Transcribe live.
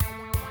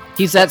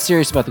He's that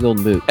serious about the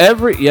Golden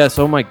Boot. Yes,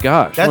 oh my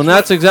gosh.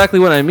 That's exactly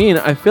what I mean.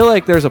 I feel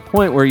like there's a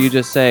point where you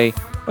just say,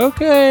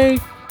 okay,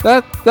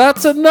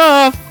 that's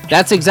enough.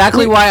 That's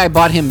exactly why I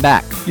bought him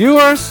back.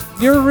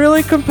 You're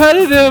really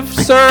competitive,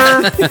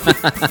 sir.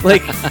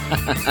 Like...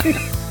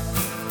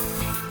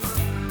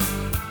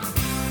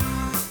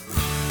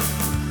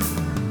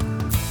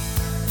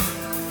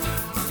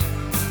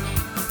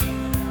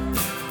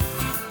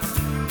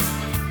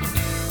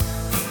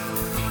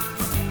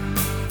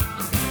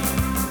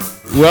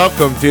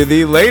 Welcome to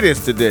the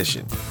latest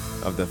edition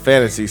of the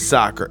Fantasy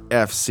Soccer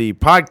FC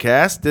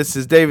podcast. This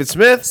is David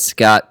Smith.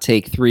 Scott,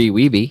 take 3,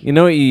 Weeby. You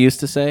know what you used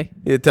to say?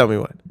 Yeah, tell me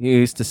what. You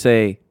used to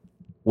say,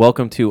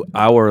 welcome to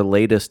our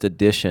latest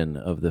edition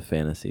of the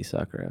Fantasy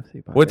Soccer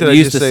FC podcast. What did you I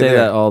used just to say say there?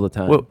 that all the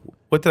time.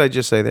 What did I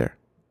just say there?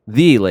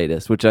 The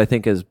latest, which I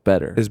think is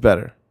better. Is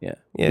better. Yeah.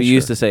 Yeah, You sure.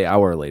 used to say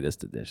our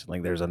latest edition.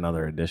 Like there's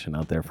another edition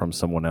out there from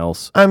someone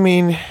else. I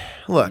mean,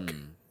 look,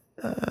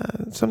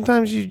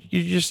 sometimes you're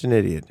just an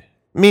idiot.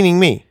 Meaning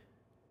me.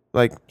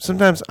 Like,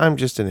 sometimes I'm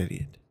just an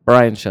idiot.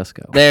 Brian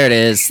Shesko. There it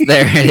is.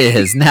 There it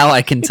is. Now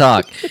I can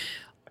talk.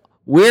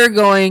 We're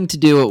going to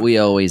do what we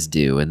always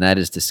do, and that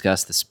is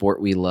discuss the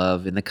sport we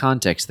love in the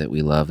context that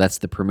we love. That's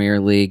the Premier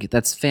League.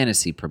 That's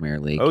Fantasy Premier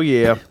League. Oh,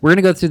 yeah. We're going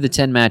to go through the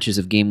 10 matches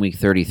of Game Week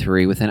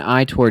 33 with an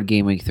eye toward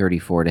Game Week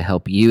 34 to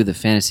help you, the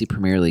Fantasy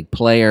Premier League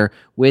player,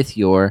 with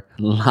your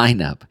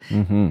lineup.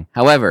 Mm-hmm.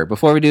 However,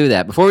 before we do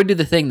that, before we do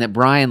the thing that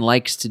Brian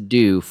likes to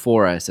do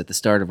for us at the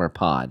start of our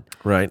pod,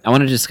 Right. I want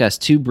to discuss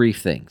 2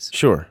 brief things.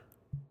 Sure.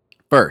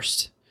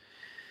 First,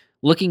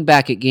 looking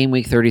back at Game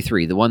Week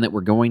 33, the one that we're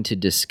going to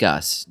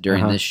discuss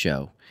during this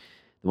show,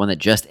 the one that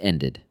just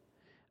ended,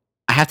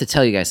 I have to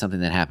tell you guys something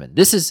that happened.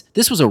 This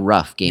was a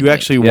rough game. You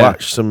actually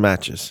watched some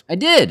matches. I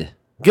did.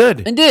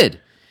 Good. I did.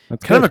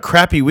 That's Kind of good. a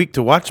crappy week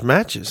to watch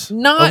matches.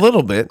 Not a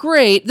little bit.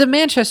 Great. The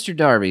Manchester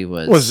Derby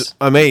was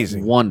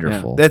amazing.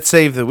 wonderful. That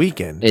saved the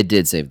weekend. It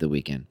did save the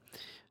weekend.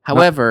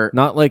 However,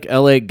 Not like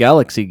LA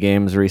Galaxy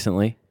games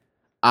recently.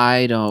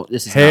 I don't.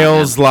 This is Hail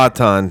not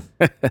Zlatan.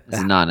 this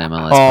is not an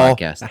MLS All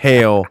podcast.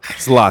 hail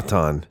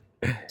Zlatan.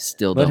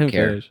 Still Let don't him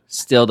care. finish.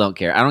 Still don't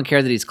care. I don't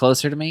care that he's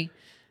closer to me.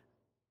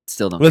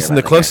 Still don't Listen, care. the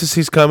about that guy. closest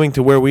he's coming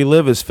to where we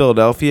live is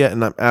Philadelphia,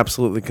 and I'm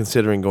absolutely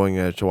considering going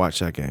there to watch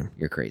that game.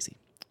 You're crazy.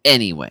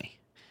 Anyway,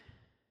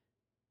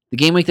 the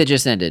game week that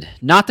just ended,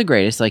 not the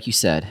greatest, like you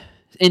said.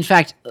 In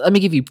fact, let me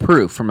give you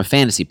proof from a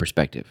fantasy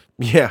perspective.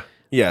 Yeah.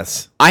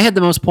 Yes. I had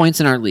the most points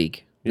in our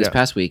league this Yeah.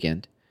 past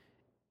weekend,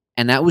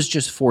 and that was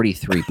just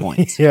 43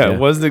 points. Yeah, Yeah. it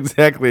wasn't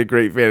exactly a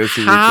great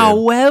fantasy weekend.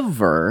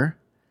 However,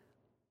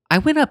 I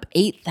went up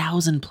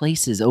 8,000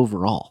 places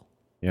overall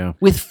Yeah.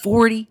 with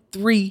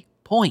 43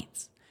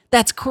 points.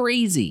 That's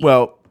crazy.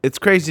 Well, it's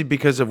crazy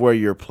because of where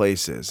your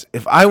place is.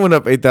 If I went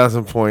up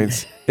 8,000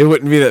 points, it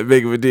wouldn't be that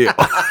big of a deal.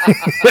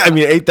 I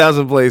mean,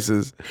 8,000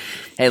 places.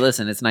 Hey,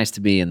 listen, it's nice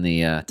to be in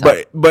the top.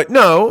 But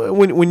no,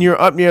 when you're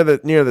up near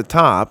the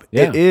top,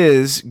 Yeah. it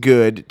is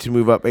good to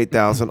move up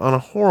 8,000 on a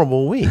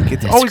horrible week.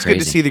 It's That's always good to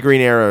crazy. see the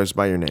green arrows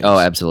by your name. Oh,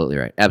 absolutely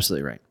right.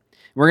 Absolutely right.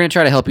 We're going to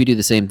try to help you do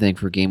the same thing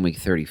for Game Week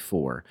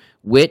 34,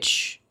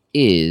 which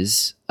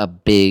is a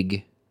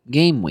big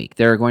game week.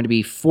 There are going to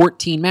be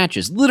 14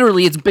 matches.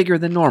 Literally, it's bigger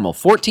than normal.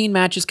 14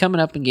 matches coming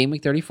up in Game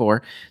Week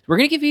 34. We're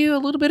going to give you a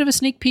little bit of a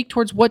sneak peek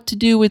towards what to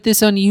do with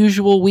this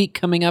unusual week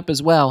coming up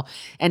as well.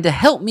 And to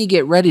help me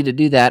get ready to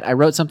do that, I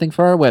wrote something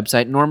for our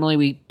website. Normally,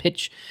 we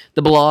pitch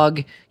the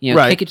blog,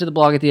 Right. kick it to the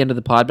blog at the end of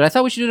the pod, but I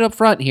thought we should do it up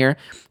front here.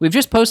 We've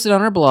just posted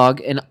on our blog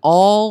an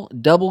all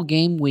double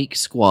game week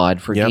squad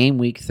for Yep. Game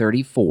Week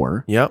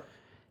 34. Yep.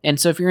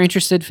 And so if you're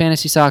interested,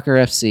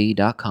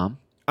 fantasysoccerfc.com.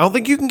 I don't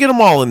think you can get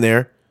them all in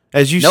there,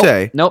 as you Nope,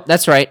 say. nope,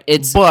 that's right.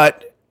 It's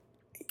But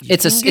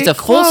it's can a get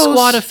full close.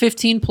 squad of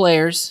 15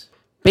 players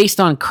based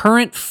on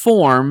current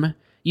form.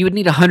 You would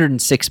need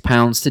 106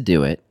 pounds to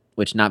do it,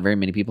 which not very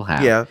many people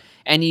have. Yeah.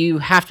 And you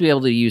have to be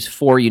able to use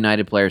 4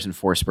 United players and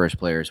 4 Spurs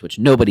players, which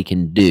nobody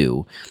can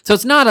do. So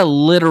it's not a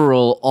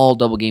literal all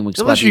double game week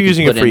squad Unless that you you're can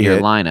using a put free in your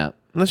hit. lineup.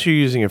 unless you're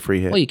using a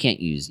free hit. Well, you can't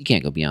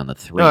go beyond the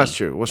 3. No, that's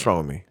true. What's wrong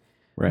with me?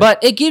 Right.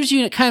 But it gives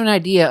you kind of an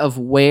idea of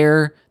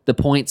where the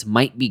points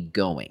might be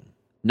going,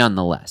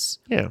 nonetheless.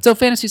 Yeah. So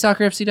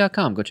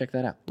fantasysoccerfc.com, go check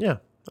that out. Yeah.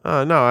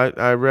 No,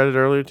 I read it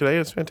earlier today.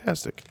 It's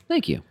fantastic.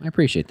 Thank you. I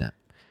appreciate that.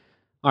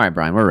 All right,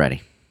 Brian, we're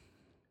ready.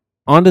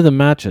 On to the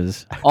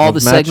matches. All of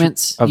the match-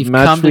 segments of you've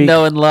match come to week-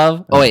 know and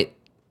love. Oh, wait.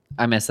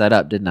 I messed that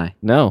up, didn't I?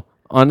 No.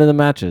 On to the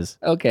matches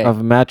Okay.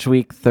 of match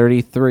week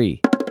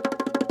 33.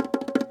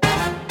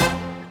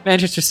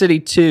 Manchester City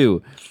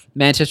 2,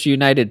 Manchester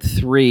United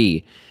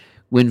 3.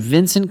 When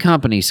Vincent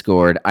Kompany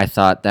scored, I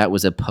thought that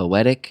was a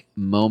poetic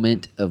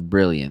moment of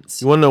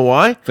brilliance You want to know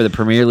why? for the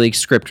Premier League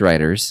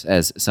scriptwriters,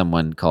 as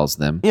someone calls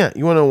them. Yeah.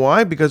 You want to know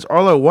why? Because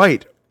Arlo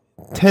White,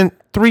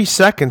 3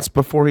 seconds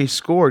before he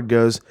scored,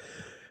 goes,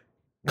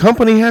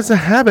 Company has a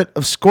habit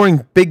of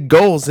scoring big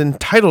goals in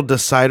title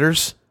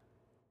deciders.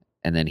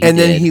 And then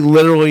Then he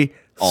literally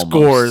Almost.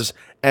 scores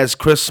as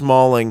Chris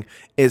Smalling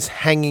is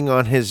hanging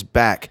on his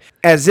back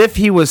as if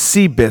he was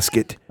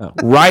Seabiscuit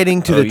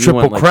riding to the you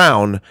Triple want, like-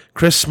 Crown.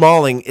 Chris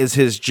Smalling is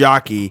his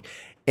jockey,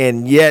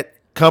 and yet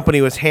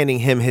Company was handing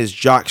him his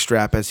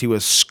jockstrap as he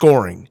was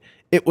scoring.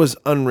 It was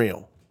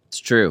unreal. It's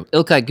true.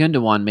 Ilkay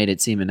Gundogan made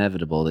it seem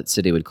inevitable that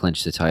City would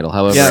clinch the title.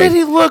 However, Yeah.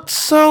 City looked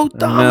so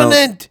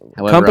dominant.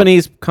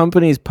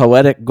 Company's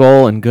poetic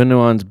goal and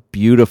Gundogan's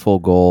beautiful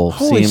goal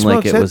Holy seemed smokes,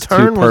 like it that was too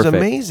turn was perfect.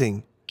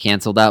 amazing.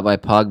 canceled out by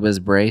Pogba's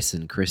brace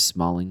and Chris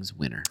Smalling's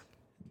winner.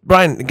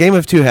 Brian, game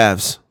of two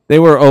halves. They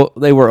were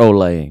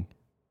olaying.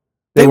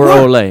 They were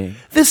olaying.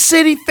 The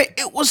City,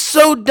 it was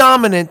so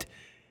dominant.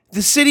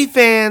 The City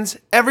fans,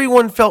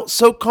 everyone felt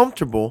so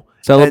comfortable.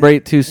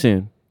 Celebrate too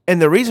soon.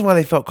 And the reason why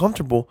they felt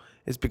comfortable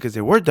is because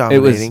they were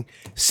dominating.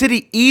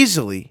 City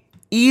easily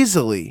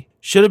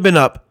should have been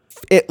up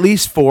at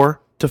least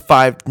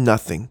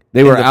 4-5-0.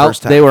 They were out.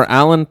 They were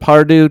Alan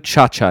Pardew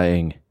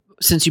cha-chaing.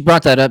 Since you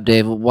brought that up,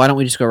 Dave, why don't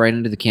we just go right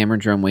into the Cameron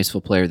Jerome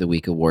Wasteful Player of the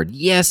Week award?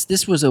 Yes,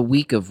 this was a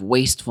week of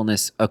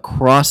wastefulness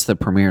across the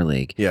Premier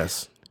League.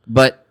 Yes.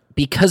 But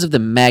because of the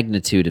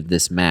magnitude of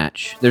this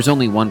match, there's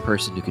only one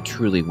person who could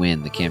truly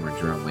win the Cameron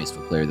Jerome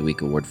Wasteful Player of the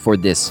Week award for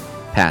this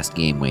past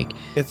game week,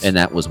 and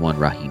that was one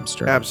Raheem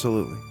Sterling.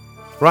 Absolutely.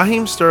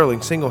 Raheem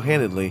Sterling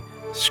single-handedly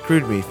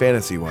screwed me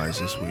fantasy-wise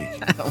this week.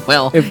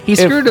 Well, he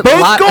screwed a both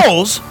lot.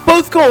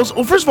 Both goals.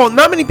 Well, first of all,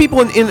 not many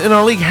people in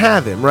our league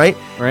have him, right?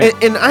 Right.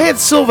 And I had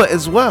Silva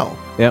as well.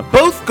 Yep.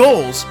 Both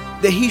goals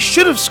that he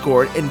should have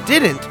scored and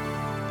didn't,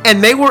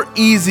 and they were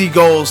easy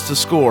goals to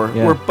score,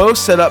 Yeah. were both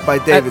set up by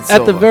David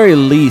Silva. At the very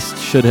least,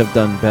 should have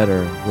done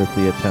better with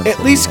the attempts.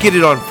 At least get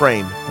it on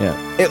frame.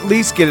 Yeah. At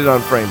least get it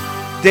on frame.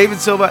 David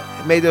Silva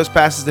made those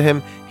passes to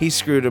him. He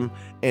screwed him,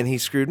 and he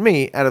screwed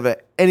me out of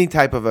any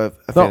type of a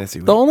fantasy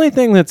week. The only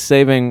thing that's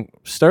saving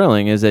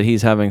Sterling is that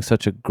he's having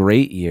such a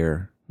great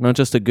year, not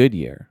just a good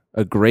year,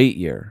 a great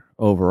year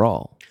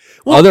overall.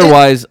 Well,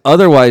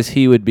 otherwise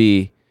he would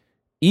be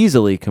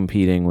easily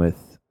competing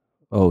with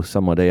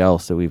somebody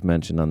else that we've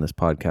mentioned on this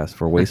podcast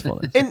for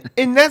wastefulness.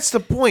 And that's the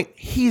point.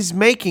 He's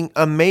making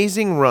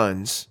amazing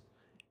runs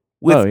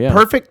with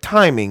perfect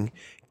timing,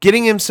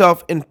 getting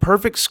himself in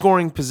perfect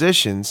scoring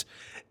positions.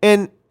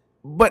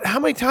 But how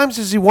many times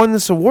has he won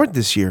this award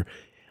this year?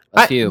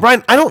 A few.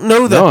 Brian, I don't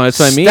know the that's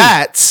what I mean.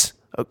 stats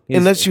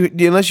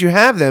unless you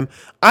have them.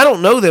 I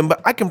don't know them,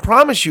 but I can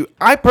promise you,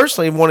 I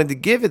personally wanted to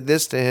give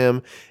this to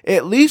him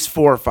at least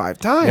 4 or 5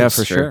 times. Yeah,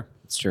 for sure.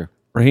 It's true.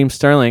 Raheem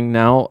Sterling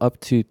now up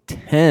to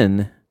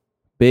 10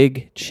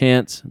 big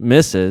chance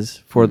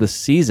misses for the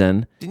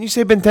season. Didn't you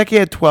say Benteke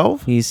had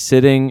 12? He's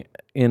sitting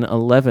in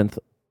 11th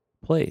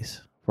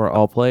place for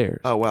all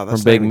players. Oh, wow.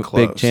 That's for not even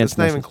close. Big chance That's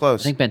not even misses.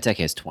 close. I think Benteke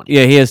has 20.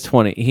 Yeah, he has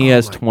 20. He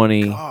has my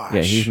 20. gosh.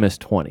 Yeah, he's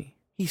missed 20.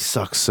 He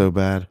sucks so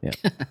bad. Yeah.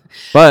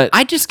 But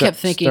I just kept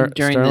thinking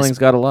during Sterling's this.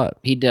 got a lot.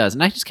 He does.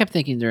 And I just kept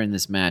thinking during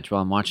this match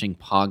while I'm watching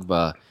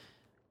Pogba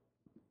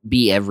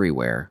be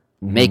everywhere,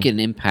 make an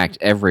impact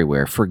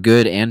everywhere for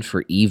good and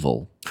for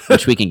evil,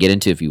 which we can get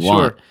into if you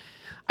want.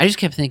 I just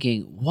kept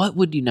thinking, what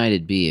would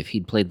United be if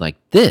he'd played like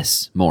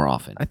this more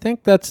often? I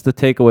think that's the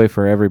takeaway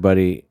for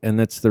everybody, and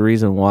that's the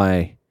reason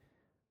why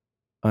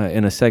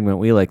in a segment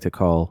we like to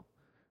call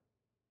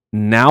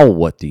Now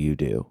What Do You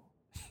Do?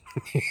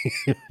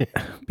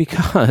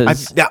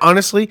 Because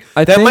Honestly,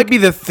 I that think- might be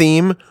the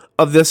theme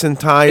of this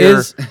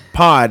entire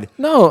pod.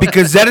 No,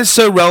 Because that is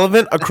so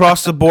relevant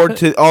across the board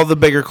to all the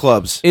bigger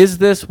clubs. is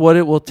this what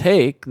it will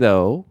take,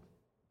 though,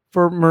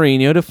 for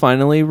Mourinho to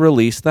finally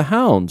release the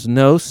hounds?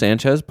 No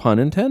Sanchez pun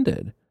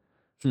intended.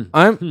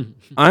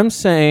 I'm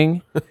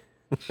saying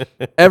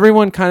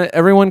everyone kind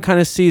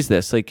of sees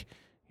this. Like,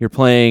 you're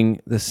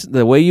playing this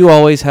the way you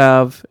always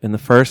have in the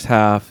first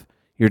half.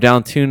 You're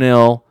down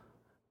 2-0.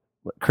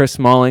 Chris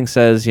Smalling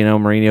says,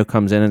 Mourinho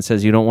comes in and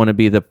says, you don't want to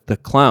be the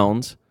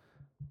clowns.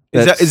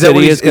 Is that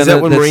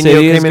what Mourinho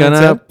came in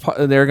and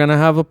said? They're going to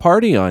have a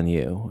party on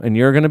you, and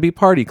you're going to be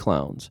party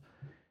clowns.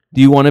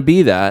 Do you want to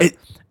be that?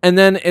 And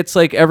then it's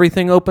like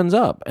everything opens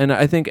up. And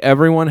I think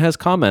everyone has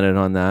commented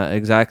on that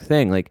exact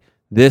thing. Like,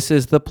 this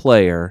is the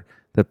player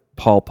that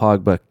Paul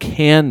Pogba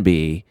can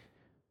be,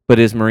 but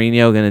is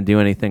Mourinho going to do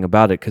anything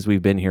about it? Because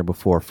we've been here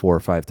before 4 or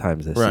 5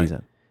 times this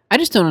season. I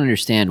just don't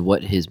understand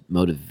what his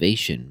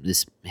motivation,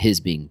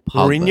 his being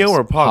Pogba's, Mourinho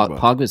or Pogba?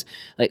 Pogba's,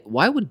 like,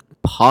 why would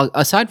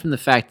aside from the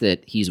fact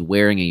that he's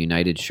wearing a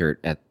United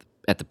shirt at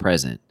the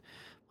present,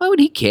 why would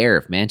he care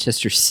if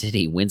Manchester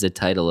City wins a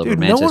title over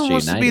Manchester no one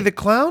wants United? to be the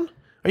clown?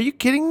 Are you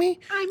kidding me?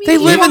 I mean, they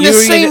live in the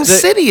same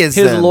city as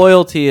his them.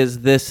 loyalty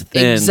is this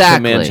thin to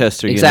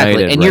Manchester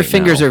United. And your right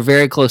fingers now. are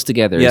very close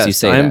together Yes, as you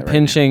say I'm that right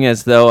pinching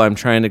as though I'm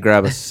trying to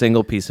grab a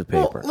single piece of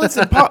paper. Well,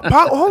 listen, hold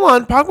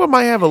on. Pogba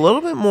might have a little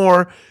bit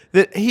more.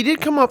 That he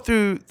did come up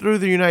through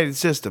the United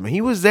system. He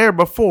was there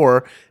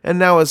before and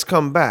now has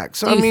come back.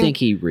 So Do you think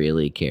he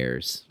really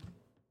cares?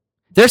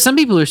 There's some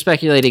people who are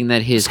speculating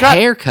that his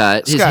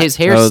haircut, his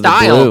the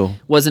hairstyle blue.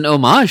 was an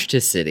homage to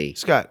City.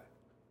 Scott,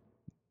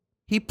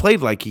 he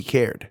played like he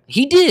cared.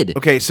 He did.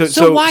 Okay,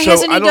 so why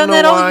hasn't he done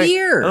that all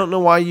year? I don't know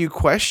why you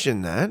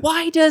question that.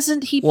 Why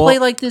doesn't he play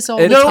like this all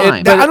the No,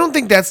 time? I don't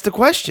think that's the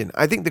question.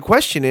 I think the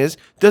question is,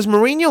 does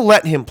Mourinho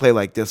let him play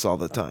like this all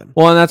the time?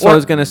 Well, and that's what I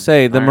was going to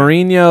say. The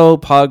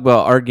Mourinho-Pogba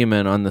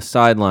argument on the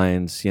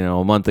sidelines,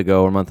 a month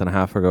ago or a month and a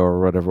half ago or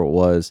whatever it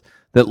was,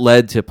 that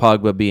led to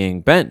Pogba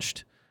being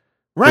benched.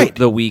 Right.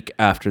 The week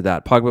after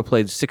that. Pogba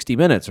played 60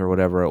 minutes or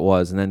whatever it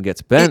was and then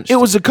gets benched. It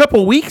was a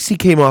couple weeks he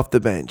came off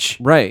the bench.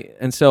 Right.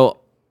 And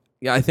so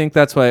I think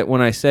that's why when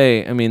I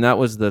say, that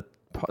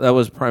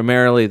was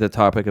primarily the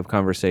topic of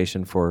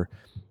conversation for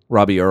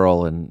Robbie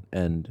Earl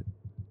and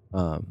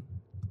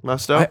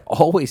Musto? I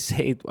always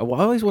say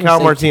Kyle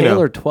Martino.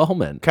 Taylor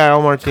Twellman.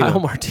 Kyle Martino. Kyle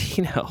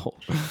Martino.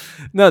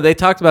 No, they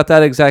talked about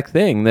that exact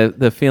thing,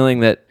 the feeling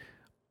that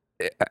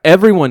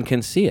everyone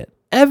can see it.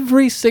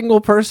 Every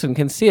single person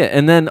can see it.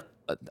 And then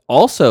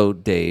also,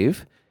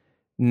 Dave,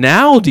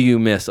 now do you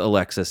miss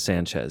Alexis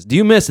Sanchez? Do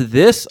you miss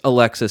this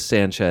Alexis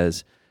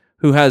Sanchez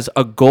who has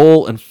a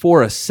goal and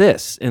 4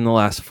 assists in the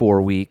last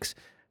 4 weeks,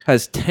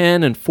 has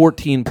 10 and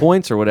 14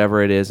 points or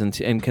whatever it is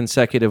in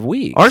consecutive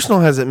weeks? Arsenal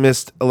hasn't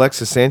missed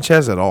Alexis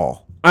Sanchez at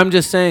all. I'm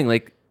just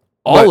saying,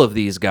 all of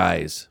these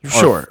guys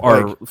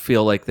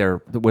feel like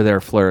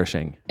they're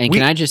flourishing. And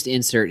can I just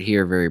insert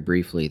here very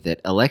briefly that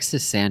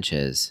Alexis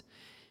Sanchez,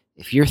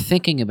 if you're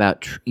thinking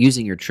about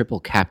using your triple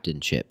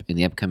captainship in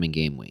the upcoming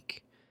game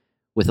week,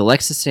 with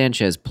Alexis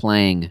Sanchez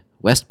playing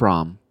West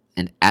Brom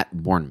and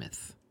at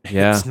Bournemouth,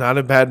 it's not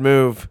a bad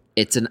move.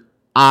 It's an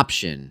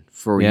option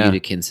for you to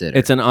consider.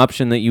 It's an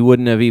option that you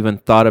wouldn't have even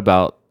thought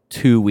about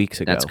 2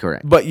 weeks ago. That's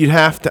correct. But you'd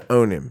have to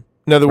own him.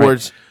 In other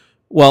words,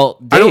 well,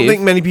 Dave, I don't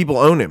think many people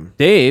own him.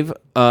 Dave,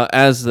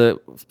 as the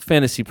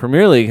Fantasy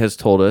Premier League has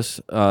told us,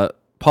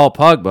 Paul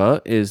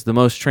Pogba is the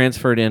most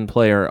transferred in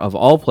player of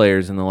all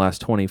players in the last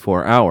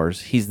 24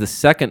 hours. He's the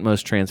second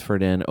most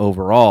transferred in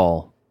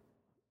overall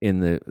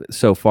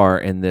so far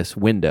in this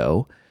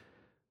window.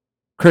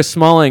 Chris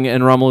Smalling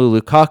and Romelu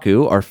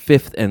Lukaku are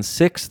 5th and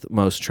 6th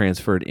most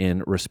transferred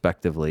in,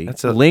 respectively.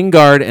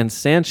 Lingard and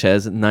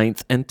Sanchez,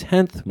 9th and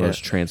 10th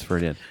most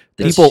transferred in.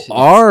 People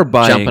are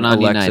buying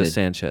Alexis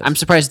Sanchez. I'm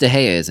surprised De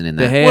Gea isn't in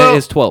there. De Gea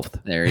is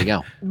 12th. There you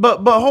go.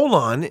 But hold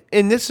on,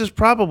 and this is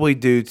probably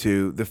due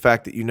to the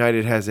fact that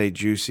United has a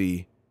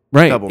juicy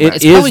double match.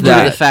 It's probably due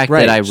to the fact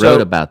that I wrote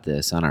about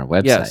this on our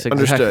website. Yes,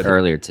 understood.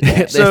 Earlier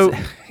today. So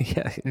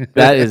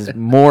that is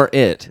more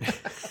it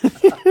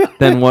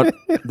than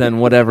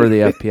whatever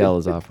the FPL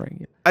is offering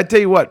you. I tell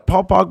you what,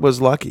 Paul Pogba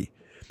was lucky.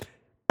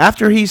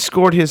 After he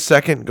scored his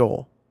second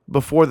goal,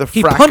 before the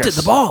fracas, he punted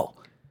the ball.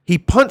 He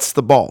punts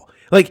the ball.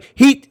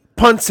 He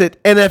punts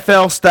it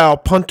NFL-style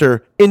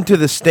punter into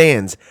the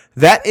stands.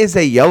 That is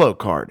a yellow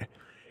card.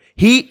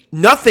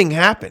 Nothing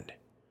happened.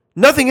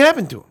 Nothing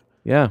happened to him.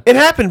 Yeah. It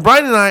happened.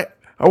 Brian and I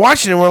are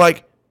watching, and we're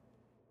like,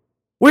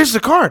 where's the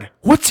card?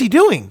 What's he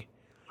doing?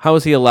 How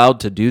is he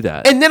allowed to do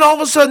that? And then all of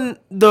a sudden,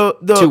 the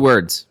 2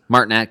 words,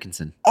 Martin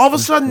Atkinson. All of a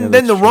sudden,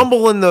 then the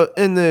rumble in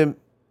the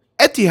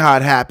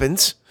Etihad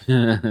happens.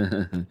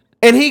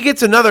 And he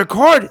gets another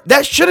card.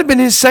 That should have been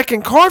his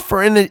second card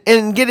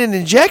and getting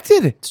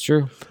ejected. It's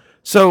true.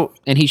 So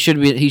he should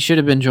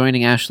have been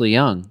joining Ashley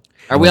Young.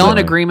 Are we all in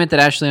agreement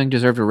that Ashley Young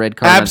deserved a red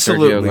card?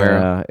 Absolutely. On Sergio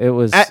Aguero? Yeah, it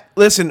was.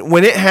 Listen,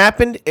 when it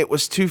happened, it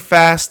was too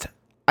fast.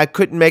 I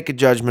couldn't make a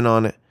judgment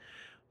on it.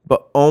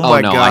 But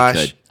my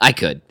gosh, I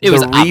could. It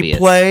was obvious.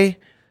 Replay.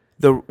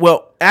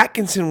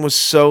 Atkinson was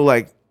so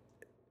like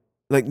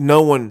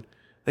no one,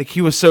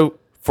 he was so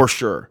for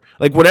sure.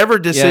 Whatever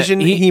decision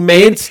he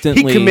made,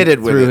 he committed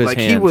with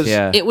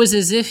it. It was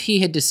as if he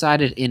had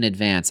decided in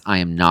advance, I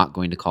am not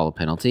going to call a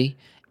penalty,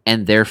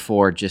 and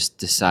therefore just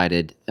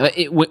decided,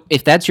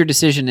 if that's your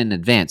decision in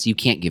advance, you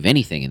can't give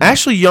anything.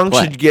 Ashley Young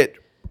should get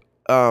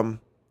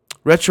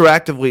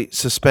retroactively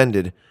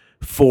suspended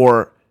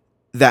for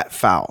that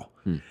foul.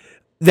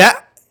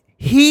 That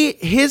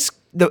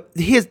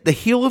the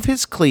heel of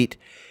his cleat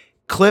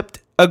clipped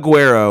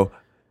Aguero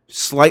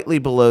slightly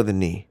below the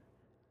knee.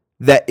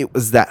 That it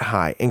was that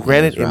high. And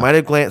granted, it might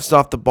have glanced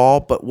off the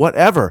ball, but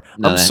whatever.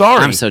 I'm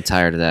sorry. I'm so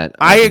tired of that.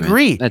 I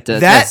agree.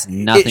 That's nothing to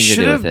do with it. It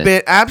should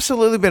have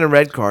absolutely been a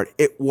red card.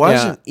 It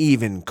wasn't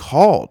even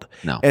called.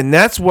 No. And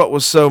that's what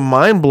was so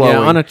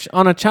mind-blowing. Yeah,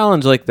 on a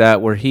challenge like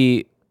that where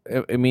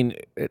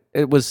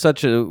it was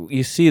such a,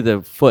 you see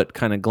the foot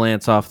kind of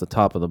glance off the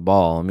top of the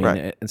ball.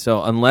 And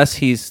so unless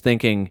he's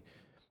thinking,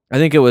 I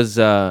think it was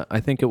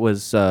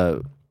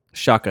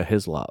Shaka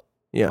Hislop.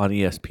 On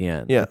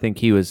ESPN. Yeah. I think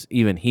he was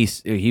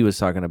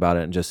talking about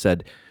it and just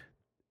said,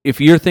 if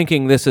you're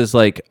thinking this is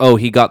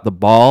he got the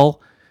ball,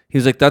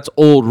 he's like, that's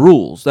old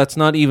rules. That's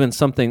not even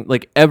something,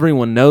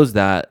 everyone knows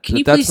that. Can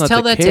you please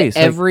tell that to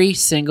every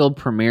single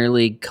Premier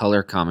League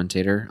color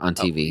commentator on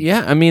TV?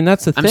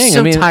 That's the thing.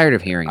 I'm so tired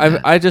of hearing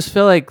that. I just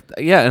feel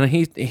and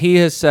he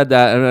has said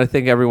that, and I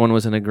think everyone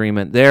was in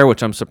agreement there,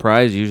 which I'm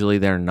surprised. Usually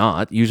they're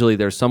not. Usually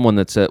there's someone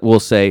that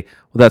will say,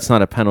 well, that's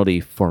not a penalty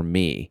for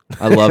me.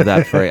 I love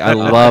that phrase. I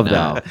love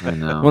that. I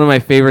know. One of my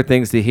favorite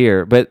things to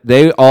hear. But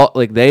they all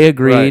they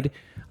agreed. Right.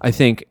 I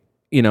think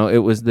it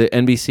was the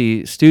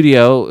NBC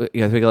studio.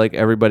 I think like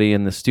everybody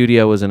in the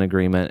studio was in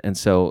agreement, and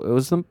so it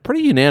was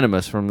pretty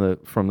unanimous from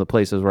the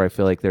places where I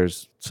feel like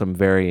there's some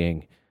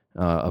varying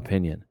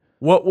opinion.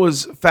 What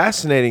was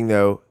fascinating,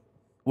 though,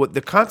 what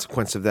the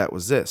consequence of that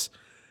was this: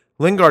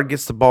 Lingard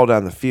gets the ball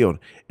down the field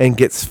and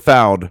gets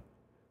fouled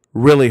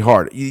really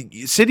hard.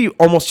 City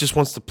almost just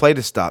wants the play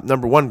to stop.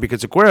 Number one,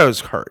 because Aguero's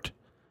hurt.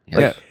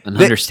 Yeah,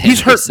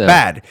 he's hurt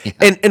bad, yeah.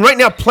 and right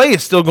now play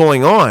is still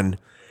going on.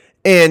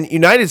 And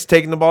United's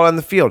taking the ball down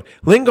the field.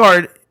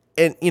 Lingard,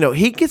 and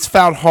he gets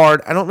fouled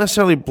hard. I don't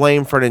necessarily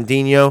blame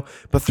Fernandinho,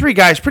 but three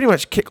guys pretty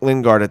much kick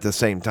Lingard at the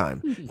same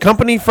time.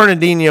 Company,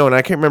 Fernandinho, and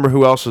I can't remember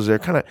who else was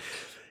there.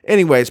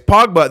 Anyways,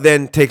 Pogba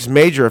then takes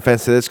major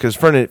offense to this because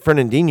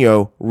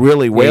Fernandinho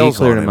really wails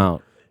on him.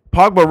 Out.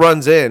 Pogba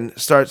runs in,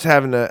 starts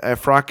having a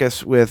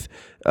fracas with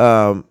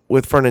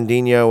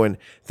Fernandinho, and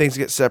things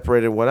get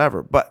separated,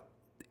 whatever. But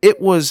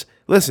it was,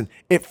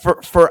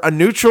 for a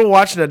neutral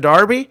watching a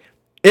derby,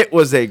 it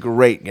was a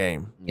great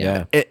game.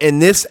 Yeah.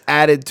 And this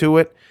added to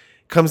it.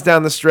 Comes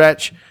down the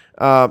stretch.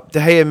 De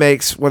Gea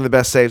makes one of the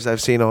best saves I've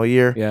seen all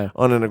year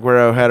on an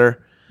Aguero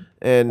header.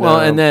 And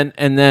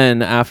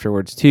then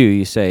afterwards too,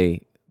 you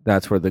say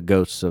that's where the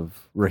ghosts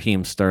of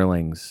Raheem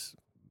Sterling's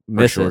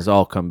misses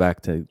all come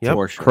back to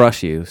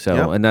crush you.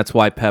 So and that's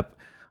why Pep,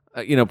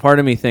 part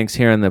of me thinks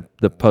here in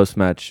the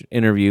post-match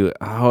interview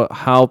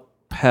how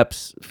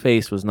Pep's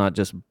face was not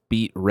just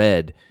beat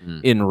red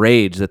in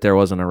rage that there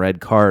wasn't a red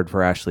card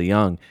for Ashley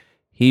Young.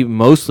 He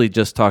mostly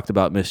just talked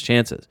about missed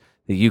chances.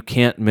 That you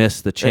can't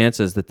miss the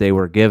chances that they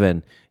were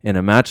given in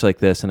a match like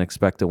this and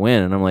expect to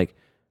win. And I'm like,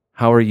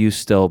 how are you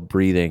still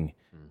breathing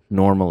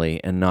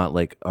normally and not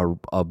like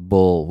a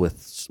bull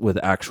with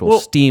actual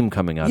steam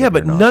coming out? Yeah, of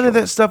but your none of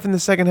that stuff in the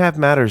second half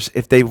matters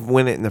if they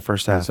win it in the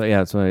first half. So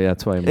that's why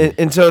I mean.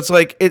 And so it's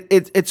like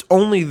it's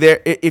only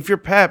there if you're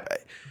Pep.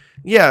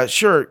 Yeah,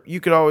 sure. You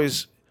could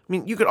always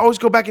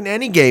go back in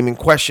any game and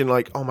question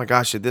like, oh my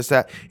gosh, did this,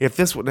 that, if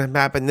this would have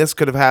happened, this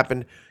could have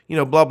happened,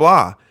 blah,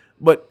 blah.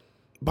 But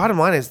bottom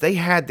line is they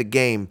had the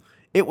game.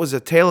 It was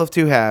a tale of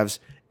two halves.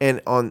 And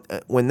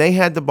when they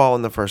had the ball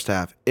in the first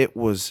half,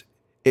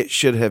 it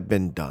should have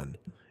been done.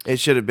 It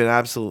should have been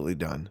absolutely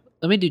done.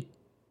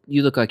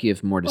 You look like you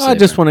have more to say. I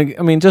just want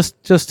to,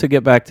 just to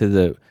get back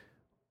to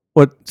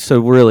what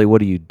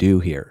do you do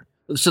here?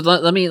 So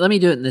let me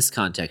do it in this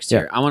context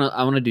here. I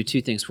want to do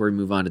two things before we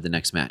move on to the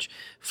next match.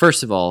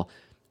 First of all,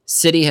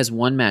 City has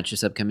one match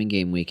this upcoming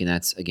game week, and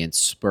that's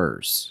against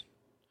Spurs.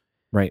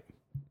 Right.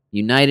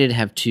 United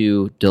have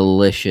two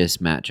delicious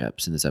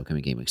matchups in this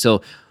upcoming game week.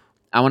 So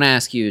I want to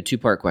ask you a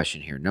two-part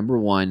question here. Number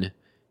one,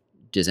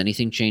 does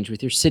anything change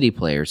with your City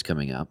players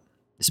coming up,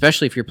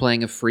 especially if you're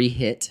playing a free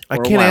hit? I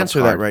can't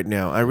answer that right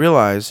now. I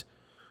realize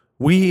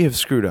we have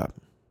screwed up.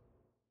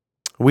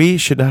 We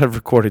should not have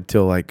recorded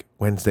till like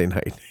Wednesday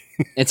night.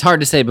 It's hard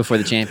to say before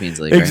the Champions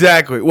League.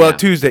 Exactly. Right? Well,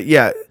 Tuesday,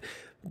 yeah.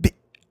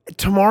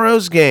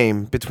 Tomorrow's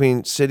game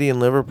between City and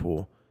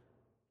Liverpool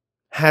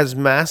has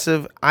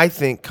massive, I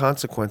think,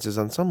 consequences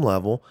on some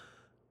level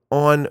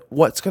on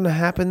what's going to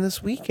happen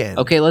this weekend.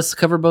 Okay, let's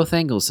cover both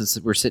angles since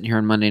we're sitting here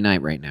on Monday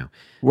night right now.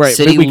 Right,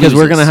 City because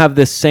we're going to have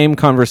this same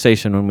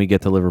conversation when we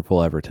get to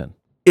Liverpool-Everton.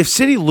 If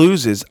City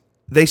loses,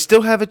 they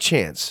still have a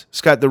chance.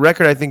 Scott, the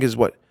record, I think, is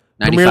what?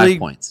 95 Premier League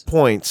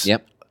points.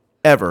 Yep.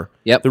 Ever.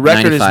 Yep. The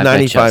record is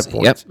 95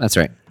 points. Yep, that's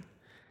right.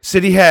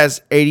 City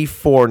has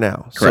 84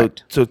 now.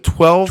 Correct. So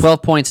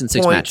 12 points in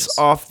 6 matches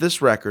off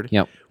this record.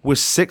 Yep. With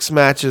 6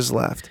 matches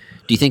left.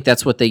 Do you think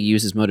that's what they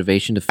use as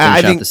motivation to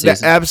finish out the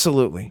season?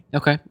 Absolutely.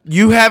 Okay.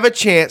 You have a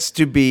chance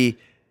to be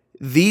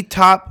the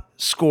top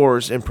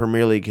scorers in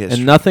Premier League history.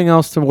 And nothing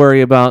else to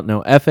worry about.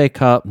 No FA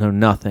Cup, no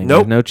nothing.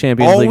 Nope. No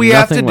Champions League. All we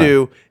have to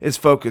do is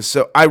focus.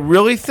 So I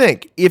really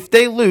think if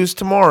they lose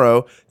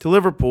tomorrow to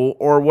Liverpool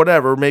or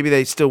whatever, maybe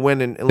they still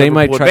win and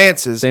Liverpool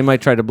advances. They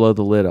might try to blow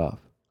the lid off.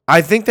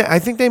 I think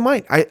they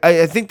might.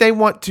 I think they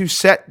want to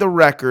set the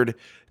record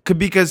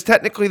because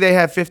technically they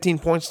have 15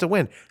 points to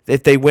win.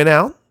 If they win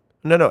out,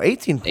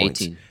 18 points.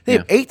 18. They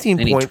have 18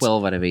 they points. Need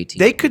 12 out of 18.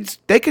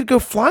 They could go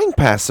flying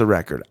past the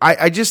record.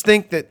 I just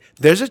think that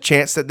there's a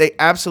chance that they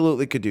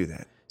absolutely could do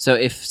that. So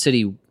if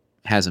City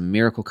has a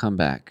miracle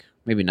comeback,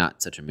 maybe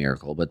not such a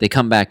miracle, but they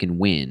come back and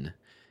win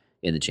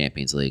in the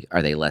Champions League,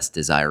 are they less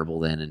desirable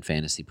than in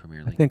Fantasy Premier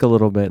League? I think a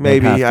little bit.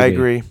 Maybe, I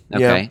agree.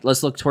 Okay, yeah.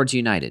 Let's look towards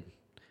United.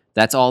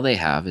 That's all they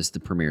have is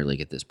the Premier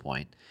League at this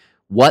point.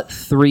 What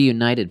 3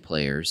 United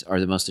players are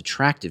the most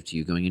attractive to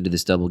you going into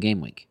this double game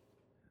week?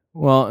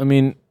 Well, I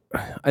mean,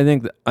 I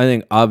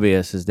think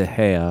obvious is De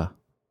Gea,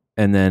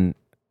 and then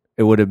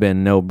it would have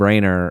been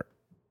no-brainer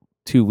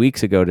 2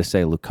 weeks ago to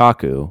say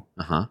Lukaku.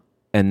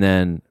 And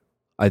then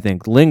I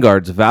think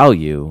Lingard's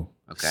value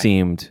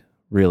seemed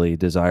really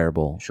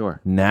desirable. Sure.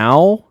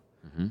 Now,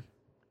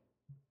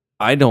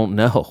 I don't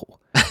know.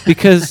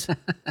 Because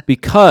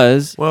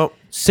well,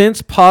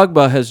 since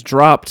Pogba has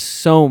dropped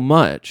so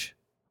much,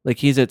 like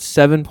he's at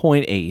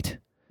 7.8.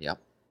 Yep.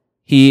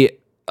 He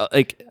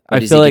I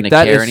feel like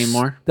that is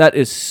anymore? that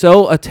is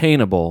so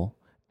attainable,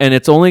 And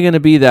it's only going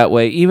to be that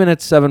way, even at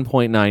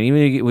 7.9.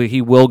 Even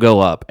he will go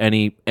up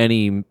any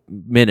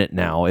minute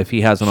now if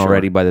he hasn't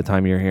already by the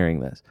time you're hearing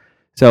this.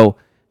 So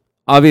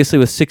obviously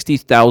with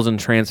 60,000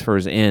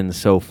 transfers in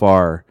so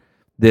far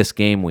this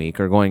game week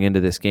or going into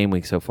this game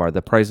week so far,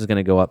 the price is going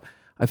to go up.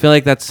 I feel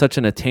like that's such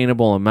an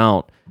attainable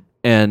amount.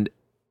 And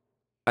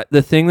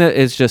the thing that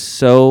is just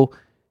so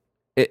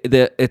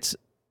it's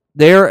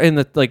there in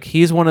the like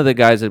he's one of the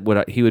guys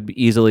that he would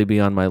easily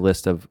be on my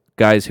list of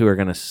guys who are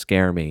going to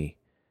scare me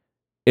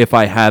if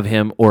I have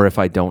him or if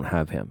I don't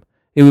have him.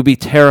 It would be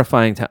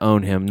terrifying to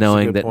own him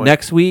knowing that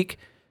next week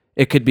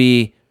it could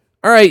be,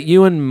 all right,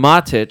 you and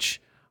Matic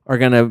are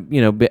going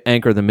to,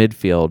 anchor the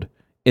midfield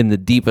in the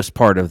deepest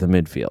part of the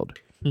midfield.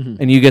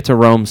 And you get to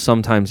roam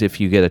sometimes if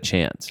you get a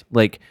chance.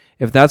 Like,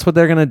 if that's what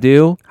they're going to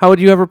do, how would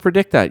you ever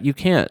predict that? You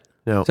can't.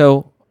 No.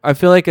 So I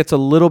feel like it's a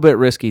little bit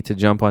risky to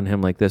jump on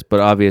him like this, but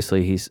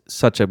obviously he's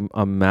such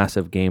a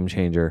massive game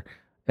changer.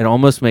 It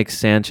almost makes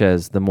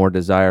Sanchez the more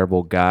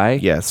desirable guy.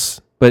 Yes.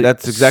 But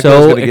that's exactly what I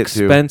was going to get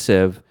to.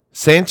 Expensive.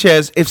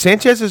 Sanchez, if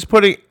Sanchez is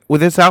putting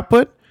with his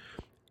output,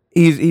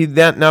 he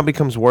that now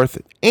becomes worth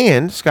it.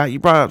 And Scott, you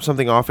brought up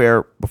something off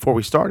air before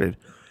we started.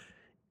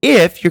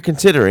 If you're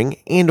considering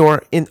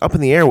up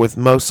in the air with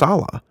Mo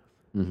Salah,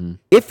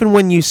 if and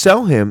when you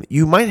sell him,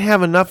 you might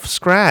have enough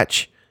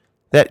scratch.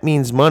 That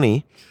means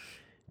money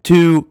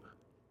to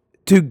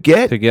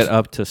get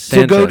up to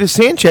Sanchez. To go to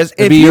Sanchez.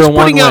 If he's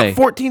putting out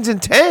 14s and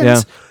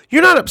 10s,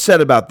 you're not upset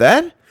about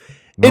that.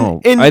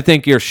 No, I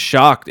think you're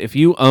shocked. If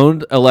you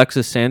owned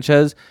Alexis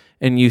Sanchez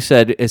and you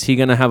said, is he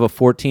going to have a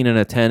 14 and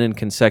a 10 in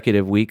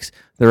consecutive weeks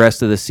the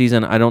rest of the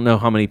season? I don't know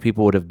how many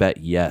people would have bet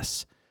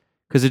yes,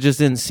 because it just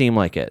didn't seem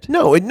like it.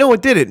 No,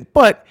 it didn't.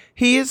 But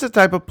he is the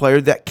type of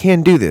player that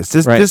can do this.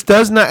 This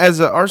does not, as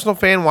an Arsenal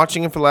fan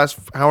watching him for the last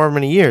however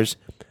many years,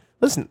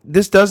 listen,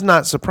 this does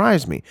not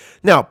surprise me.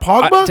 Now,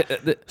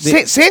 Pogba,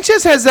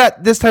 Sanchez has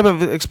this type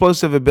of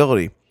explosive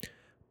ability.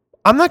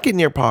 I'm not getting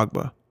near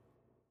Pogba.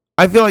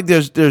 I feel like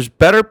there's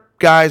better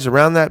guys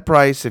around that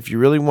price if you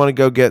really want to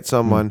go get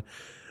someone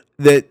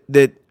that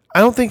I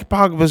don't think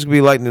Pogba's going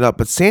to be lighting it up.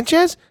 But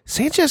Sanchez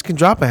can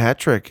drop a hat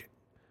trick.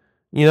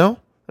 I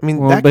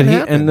mean, that can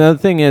happen. And the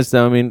thing is,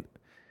 though, I mean,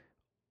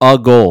 a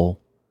goal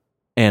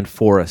and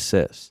 4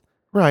 assists.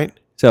 Right.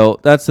 So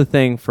that's the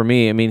thing for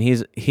me. I mean,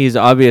 he's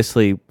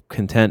obviously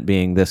content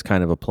being this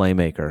kind of a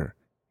playmaker.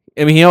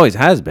 I mean, he always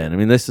has been. I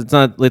mean, it's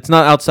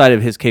not outside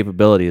of his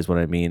capability is what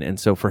I mean. And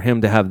so for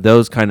him to have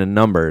those kind of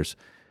numbers,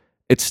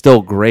 it's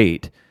still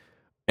great.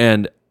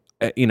 And,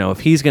 if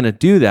he's going to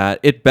do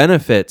that, it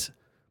benefits.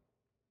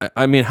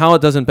 I mean, how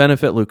it doesn't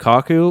benefit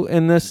Lukaku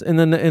in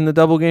the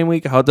double game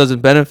week, how it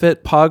doesn't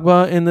benefit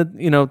Pogba in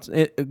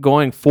the,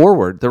 going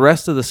forward. The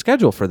rest of the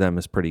schedule for them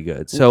is pretty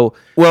good. So,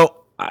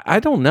 well, I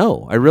don't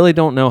know. I really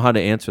don't know how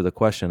to answer the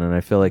question. And I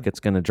feel like it's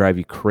going to drive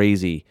you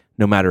crazy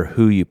no matter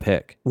who you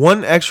pick.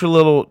 One extra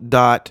little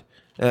dot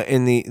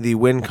in the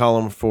win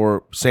column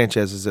for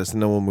Sanchez is this,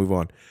 and then we'll move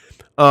on.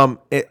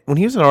 When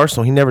he was at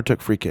Arsenal, he never took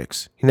free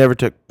kicks. He never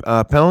took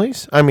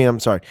penalties.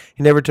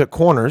 He never took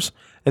corners,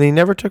 and he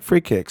never took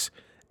free kicks.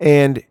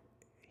 And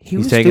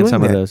he's taking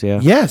some of those, yeah.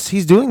 Yes,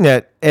 he's doing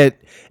that.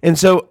 And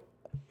so,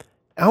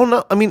 I don't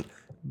know. I mean,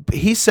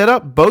 he set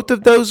up both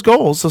of those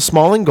goals, the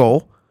Smalling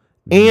goal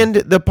and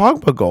the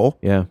Pogba goal,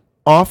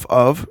 off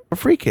of a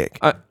free kick.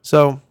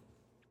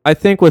 I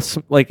think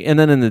and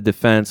then in the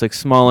defense, like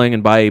Smalling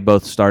and Bailly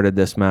both started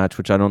this match,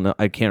 which I don't know.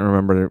 I can't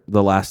remember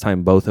the last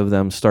time both of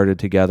them started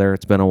together.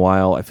 It's been a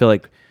while. I feel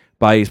like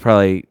Bailly's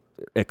probably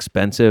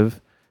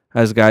expensive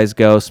as guys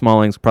go.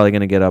 Smalling's probably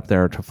going to get up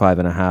there to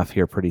 5.5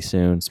 here pretty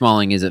soon.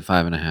 Smalling is at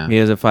 5.5. He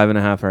is at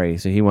 5.5 already,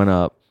 so he went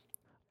up.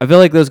 I feel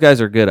like those guys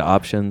are good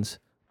options,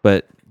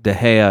 but De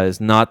Gea is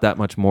not that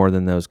much more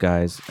than those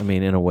guys. I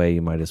mean, in a way,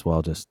 you might as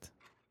well just...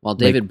 While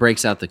David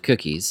breaks out the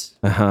cookies,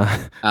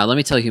 let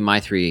me tell you who my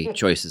 3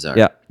 choices are.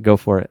 Yeah, go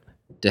for it.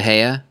 De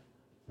Gea,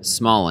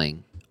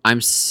 Smalling. I'm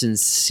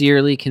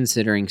sincerely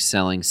considering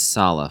selling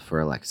Salah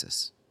for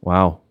Alexis.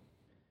 Wow.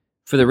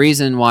 For the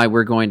reason why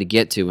we're going to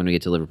get to when we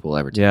get to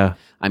Liverpool-Everton. Yeah.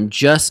 I'm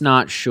just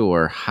not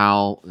sure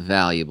how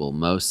valuable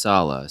Mo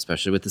Salah,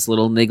 especially with this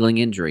little niggling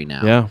injury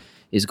now,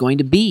 is going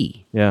to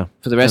be for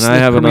the rest of the Premier League year. And I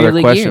have another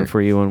question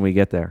for you when we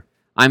get there.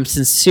 I'm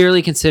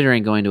sincerely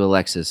considering going to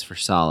Alexis for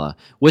Salah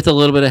with a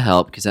little bit of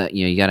help because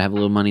you got to have a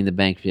little money in the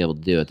bank to be able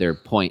to do it. They're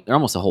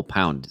almost a whole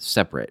pound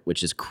separate,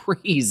 which is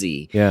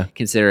crazy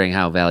considering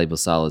how valuable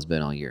Salah has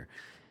been all year.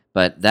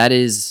 But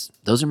those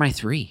are my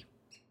 3.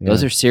 Yeah.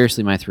 Those are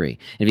seriously my 3.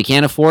 If you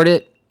can't afford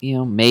it,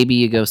 maybe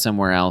you go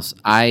somewhere else.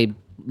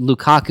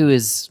 Lukaku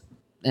is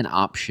an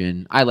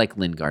option. I like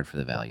Lingard for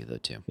the value though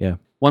too. Yeah.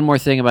 One more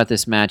thing about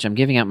this match, I'm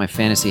giving out my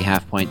fantasy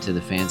half point to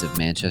the fans of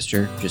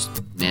Manchester, just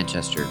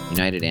Manchester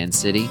United and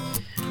City.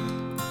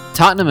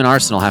 Tottenham and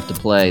Arsenal have to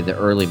play the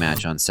early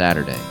match on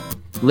Saturday.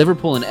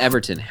 Liverpool and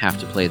Everton have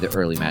to play the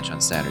early match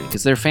on Saturday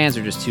because their fans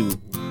are just too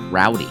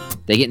rowdy.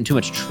 They get in too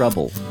much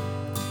trouble.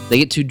 They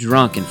get too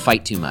drunk and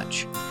fight too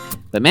much.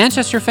 But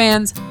Manchester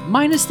fans,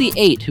 minus the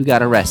 8 who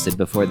got arrested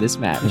before this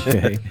match,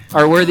 Okay.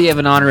 are worthy of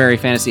an honorary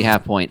fantasy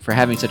half point for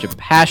having such a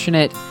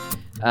passionate,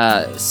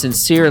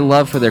 sincere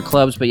love for their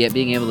clubs, but yet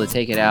being able to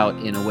take it out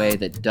in a way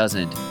that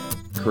doesn't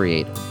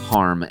create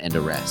harm and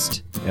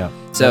arrest. Yeah.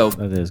 So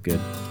that is good.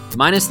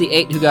 minus the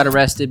 8 who got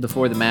arrested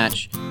before the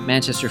match,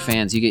 Manchester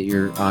fans, you get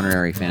your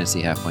honorary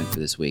fantasy half point for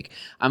this week.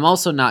 I'm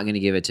also not going to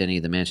give it to any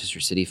of the Manchester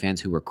City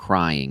fans who were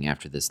crying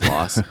after this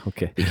loss.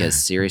 Okay. Because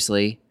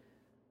seriously,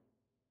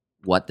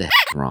 what the heck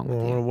is wrong with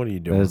you? What are you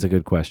doing? That is a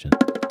good question.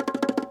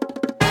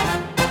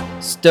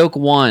 Stoke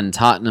 1,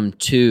 Tottenham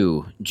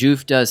 2.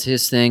 Juve does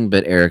his thing,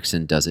 but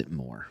Eriksen does it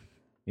more.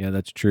 Yeah,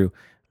 that's true.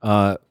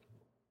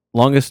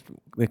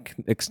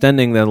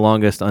 Extending the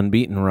longest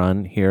unbeaten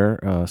run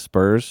here,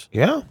 Spurs.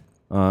 Yeah.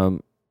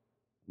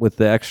 With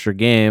the extra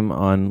game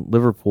on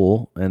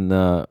Liverpool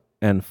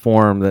and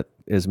form that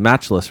is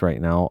matchless right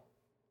now,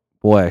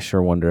 boy, I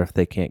sure wonder if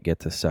they can't get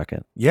to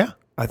second. Yeah.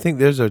 I think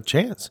there's a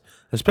chance,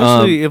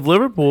 especially if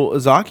Liverpool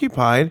is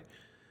occupied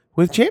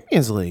with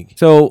Champions League.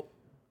 So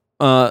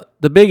the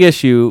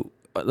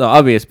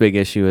obvious big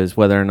issue is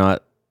whether or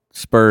not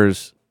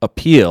Spurs'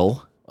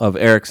 appeal of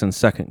Eriksen's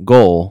second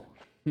goal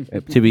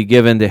to be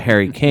given to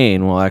Harry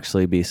Kane will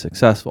actually be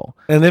successful.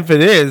 And if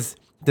it is,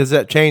 does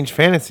that change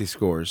fantasy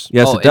scores?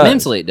 Yes, it does.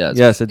 Immensely it does.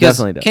 Yes, it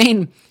definitely does.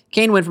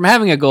 Kane went from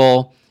having a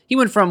goal, he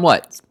went from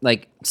what?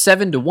 Like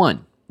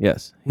 7-1.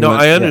 Yes. No,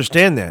 I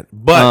understand that.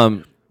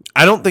 But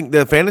I don't think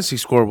the fantasy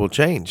score will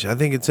change. I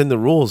think it's in the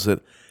rules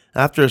that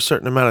after a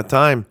certain amount of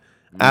time,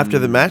 after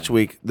the match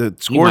week, the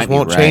scores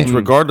won't change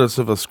regardless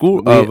of a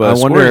score. I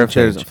wonder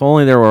if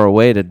only there were a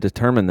way to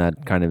determine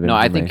that kind of information. No,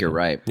 I think you're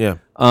right. Yeah.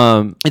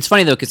 It's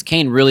funny though because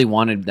Kane really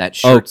wanted that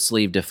shirt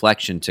sleeve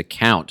deflection to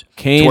count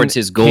towards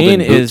his golden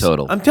boot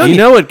total. I'm telling you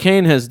know what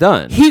Kane has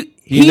done.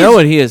 You know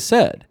what he has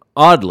said.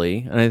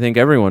 Oddly, and I think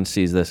everyone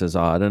sees this as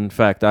odd. In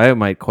fact, I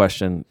might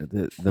question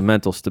the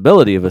mental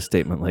stability of a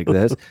statement like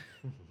this.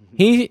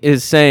 He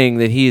is saying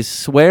that he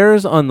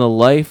swears on the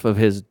life of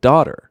his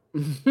daughter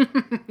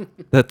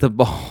that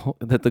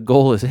the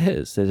goal is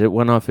his, that it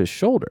went off his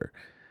shoulder.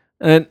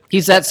 And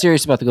he's that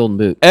serious about the golden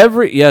boot.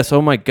 Yes,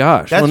 oh my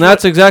gosh.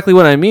 That's exactly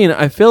what I mean.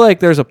 I feel like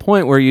there's a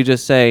point where you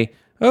just say,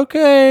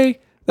 okay,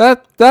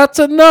 that's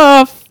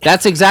enough.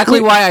 That's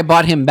exactly why I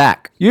bought him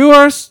back.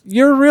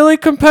 You're really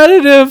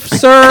competitive,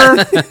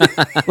 sir.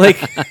 But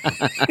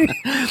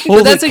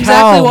that's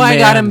exactly why I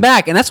got him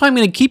back, and that's why I'm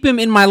going to keep him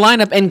in my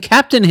lineup and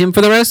captain him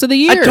for the rest of the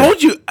year. I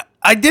told you,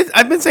 I did.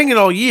 I've been saying it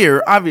all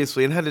year,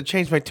 obviously, and had to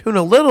change my tune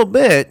a little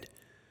bit.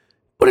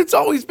 But it's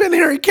always been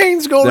Harry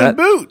Kane's golden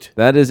boot.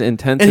 That is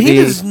intensity, and he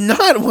does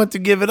not want to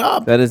give it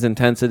up. That is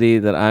intensity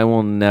that I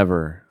will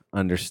never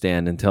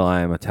understand until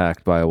I am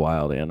attacked by a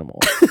wild animal.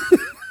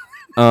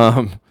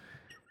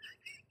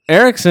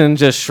 Eriksen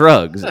just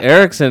shrugs.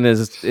 Eriksen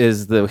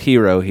is the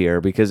hero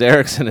here because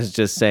Eriksen is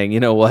just saying, you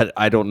know what?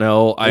 I don't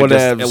know.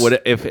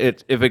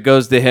 If it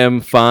goes to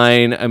him,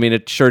 fine. I mean,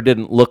 it sure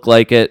didn't look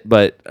like it,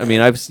 but I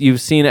mean,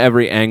 you've seen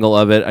every angle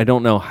of it. I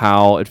don't know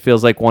how. It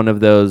feels like one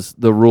of those.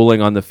 The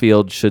ruling on the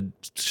field should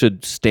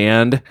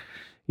stand.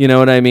 You know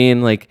what I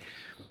mean? Like,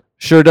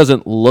 sure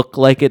doesn't look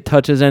like it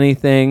touches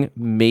anything.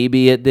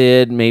 Maybe it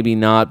did, maybe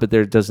not. But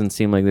there doesn't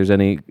seem like there's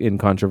any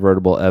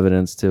incontrovertible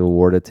evidence to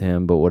award it to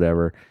him. But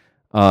whatever.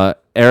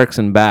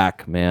 Eriksen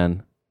back,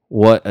 man.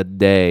 What a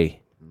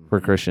day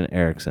for Christian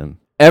Eriksen.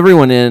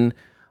 Everyone in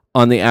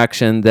on the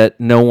action that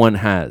no one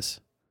has.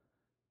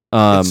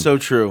 It's so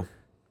true.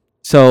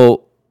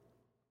 So,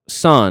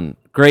 Son,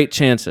 great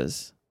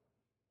chances.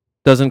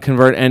 Doesn't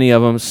convert any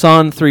of them.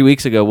 Son 3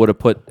 weeks ago would have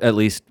put at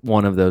least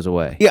one of those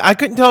away. Yeah, I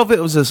couldn't tell if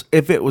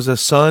it was a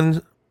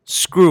Son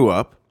screw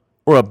up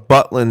or a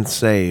Butland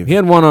save. He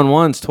had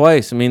one-on-ones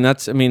twice. I mean,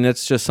 that's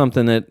just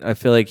something that I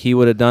feel like he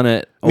would have done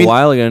it a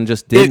while ago and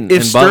just didn't.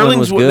 If and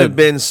Sterling's wouldn't have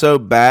been so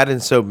bad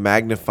and so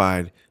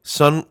magnified,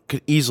 Son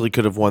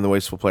could have won the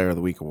Wasteful Player of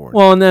the Week award.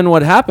 Well, and then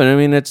what happened? I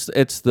mean,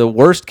 it's the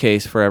worst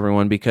case for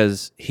everyone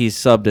because he's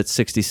subbed at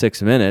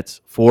 66 minutes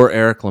for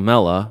Eric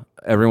Lamela.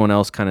 Everyone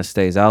else kind of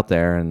stays out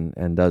there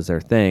and does their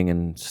thing,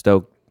 and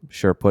Stoke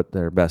sure put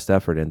their best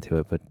effort into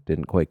it, but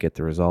didn't quite get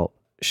the result.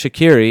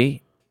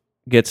 Shaqiri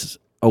gets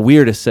a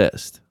weird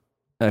assist.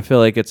 I feel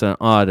like it's an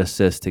odd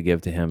assist to give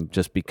to him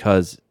just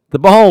because the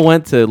ball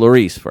went to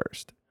Lloris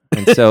first.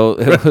 And so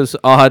it was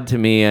odd to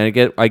me.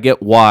 And I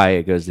get why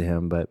it goes to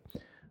him, but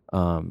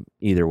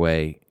either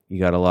way, you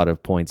got a lot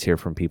of points here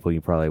from people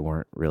you probably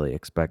weren't really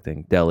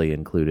expecting. Dele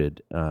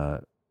included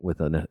with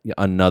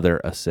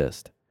another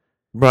assist.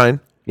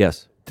 Brian?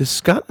 Yes. Does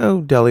Scott owe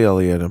Dele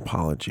Alli an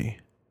apology?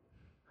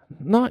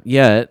 Not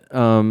yet.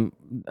 At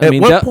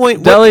what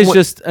point? Dele's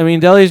just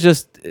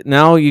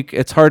now.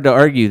 It's hard to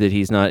argue that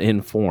he's not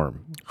in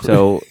form.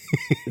 So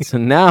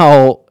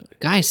now,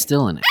 guy's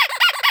still in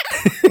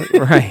it.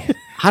 Right.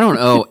 I don't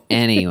owe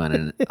anyone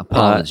an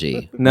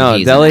apology.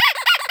 No, Dele.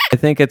 I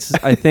think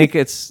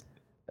it's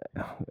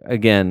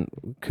again.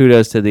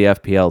 Kudos to the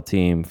FPL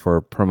team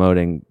for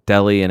promoting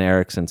Dele and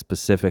Eriksen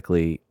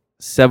specifically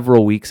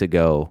several weeks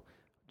ago.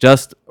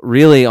 Just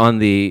really on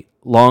the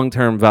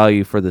long-term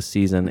value for the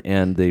season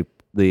and the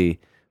the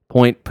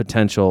point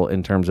potential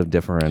in terms of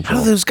differential.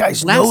 How do those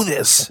guys know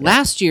this?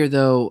 Last year,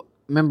 though,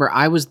 remember,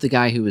 I was the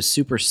guy who was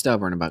super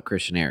stubborn about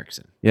Christian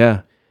Eriksen.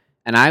 Yeah.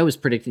 And I was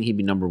predicting he'd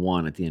be number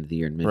one at the end of the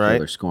year in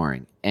midfielder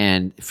scoring.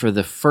 And for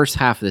the first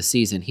half of the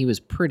season, he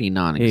was pretty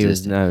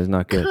non-existent. He was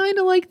not good. Kind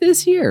of like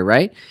this year,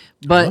 right?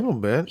 But A little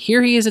bit.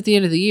 here he is at the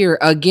end of the year,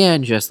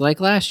 again, just like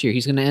last year.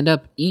 He's going to end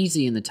up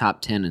easy in the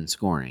top 10 in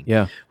scoring.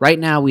 Yeah. Right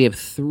now, we have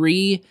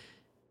 3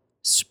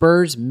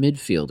 Spurs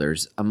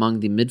midfielders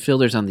among the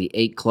midfielders on the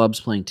 8 clubs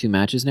playing 2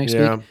 matches next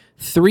week.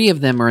 3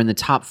 of them are in the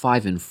top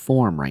 5 in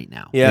form right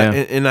now. Yeah.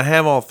 And I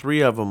have all 3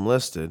 of them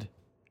listed.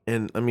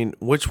 And I mean,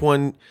 which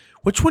one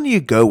do you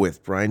go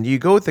with, Brian? Do you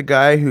go with the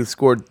guy who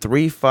scored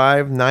 3,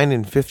 5, 9,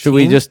 and 15? Should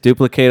we just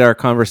duplicate our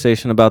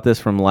conversation about this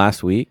from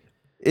last week?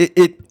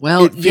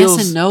 Well, it yes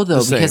feels and no, though,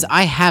 the same. because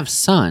I have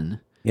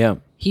Son. Yeah.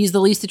 He's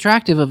the least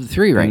attractive of the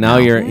 3 right now. Now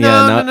you're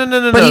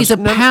No. But he's a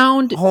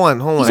pound.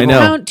 Hold on. He's I a know.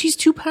 pound. He's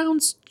 2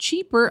 pounds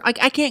cheaper.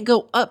 I can't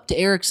go up to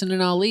Eriksson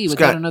and Ali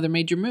without another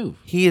major move.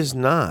 He is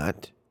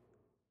not.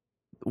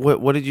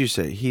 What did you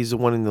say? He's the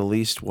one in the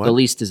least what? The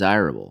least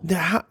desirable.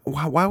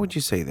 Why would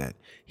you say that?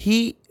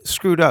 He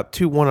screwed up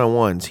 2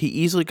 1-on-1s. He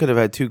easily could have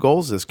had 2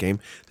 goals this game.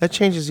 That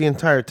changes the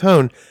entire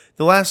tone.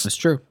 That's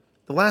true.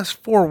 The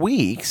last 4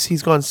 weeks,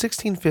 he's gone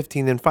 16,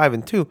 15, and 5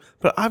 and 2.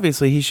 But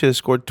obviously, he should have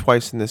scored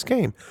twice in this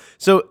game.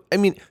 So, I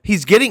mean,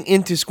 he's getting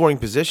into scoring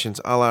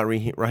positions, a la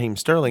Raheem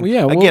Sterling. Well,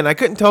 yeah, Again, I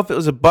couldn't tell if it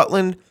was a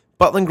Butland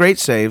great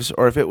saves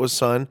or if it was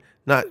Son.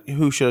 Not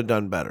who should have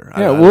done better.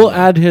 Yeah, we'll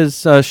add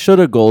his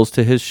shoulda goals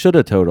to his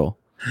shoulda total.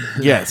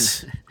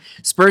 Yes.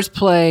 Spurs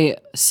play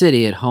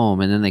City at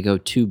home, and then they go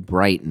to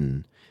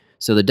Brighton.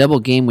 So the double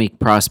game week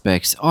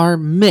prospects are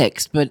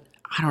mixed, but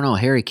I don't know.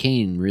 Harry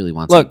Kane really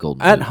wants a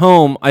golden at boot.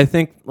 home. I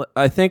think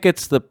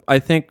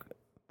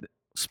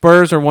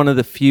Spurs are one of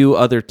the few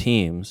other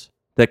teams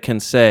that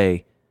can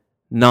say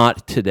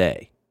not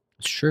today.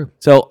 It's true.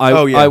 So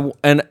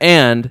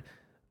and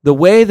the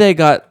way they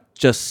got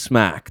just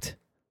smacked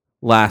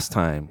last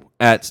time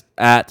at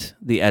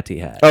the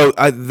Etihad.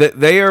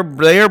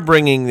 They are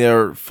bringing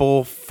their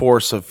full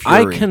force of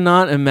fury. I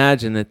cannot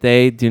imagine that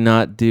they do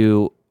not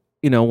do.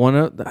 They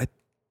want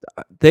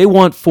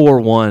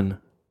 4-1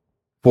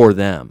 for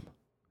them.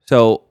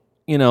 So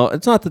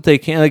it's not that they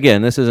can't.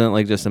 Again, this isn't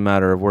like just a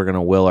matter of we're going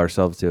to will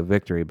ourselves to a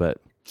victory,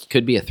 but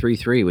Could be a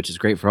 3-3, which is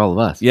great for all of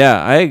us.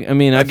 yeah, I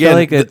mean, I feel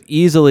like it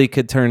easily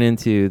could turn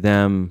into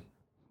them.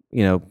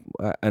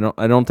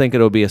 I don't think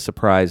it'll be a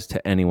surprise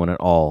to anyone at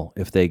all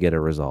if they get a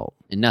result.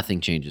 And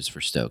nothing changes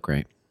for Stoke,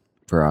 right?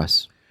 For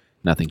us,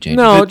 nothing changes.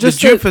 No, the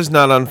Juve is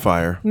not on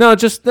fire. No,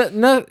 just that.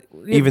 No,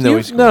 Even though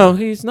he's no,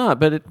 he's not.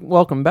 But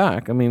welcome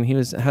back. I mean, he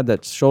had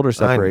that shoulder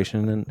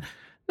separation, and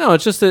no,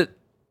 it's just that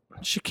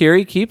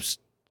Shaqiri keeps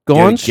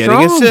going getting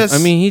strong. assists.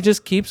 I mean, he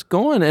just keeps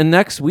going. And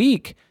next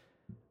week,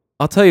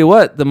 I'll tell you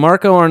what, the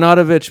Marko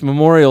Arnautovic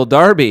Memorial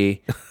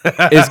Derby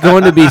is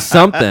going to be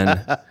something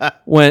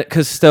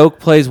because Stoke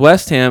plays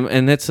West Ham,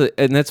 and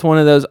it's one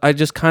of those. I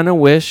just kind of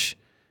wish,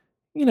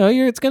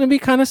 it's going to be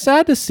kind of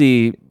sad to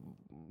see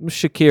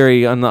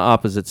Shaqiri on the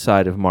opposite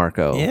side of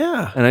Marko.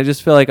 Yeah. And I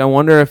just feel like I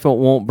wonder if it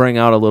won't bring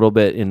out a little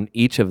bit in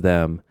each of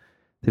them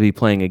to be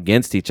playing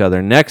against each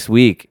other next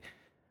week.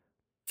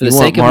 For the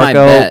sake of my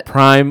bet,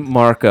 Prime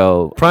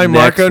Marko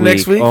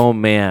next week. Oh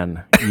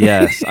man,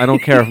 yes. I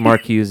don't care if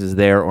Mark Hughes is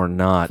there or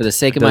not. for the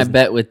sake of my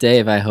bet with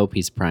Dave, I hope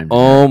he's primed.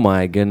 Oh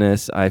my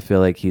goodness, I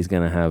feel like he's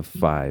gonna have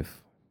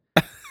 5.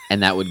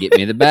 And that would get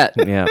me the bet.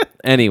 Yeah.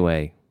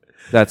 Anyway,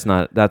 that's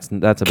about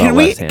Can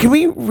West Ham.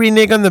 we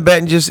renege on the bet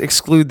and just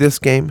exclude this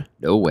game?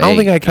 No way. I don't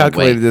think I No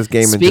calculated way. this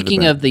game into the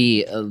Speaking bet. of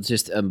the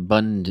just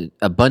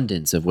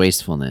abundance of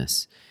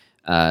wastefulness,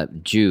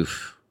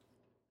 Juve.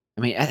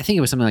 I mean, I think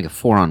it was something like a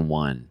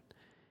 4-on-1.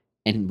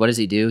 And what does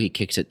he do? He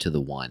kicks it to the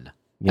 1.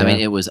 Yeah. I mean,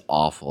 it was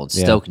awful.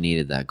 Stoke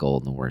needed that goal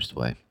in the worst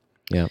way.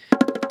 Yeah.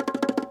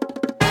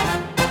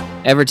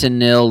 Everton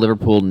 0,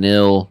 Liverpool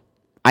 0.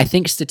 I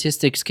think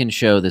statistics can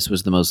show this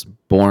was the most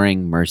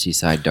boring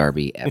Merseyside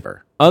derby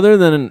ever. Other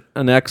than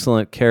an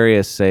excellent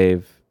Karius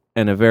save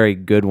and a very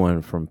good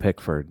one from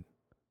Pickford,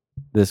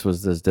 this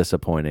was as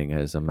disappointing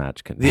as a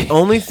match can be. The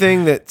only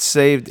thing that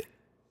saved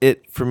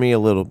it for me a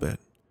little bit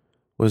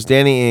was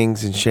Danny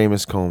Ings and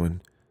Seamus Coleman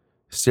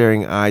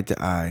staring eye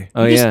to eye.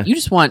 Oh, You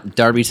just want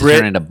derbies to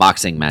turn into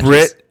boxing matches.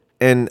 Brit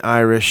and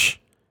Irish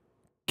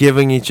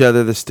giving each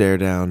other the stare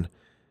down.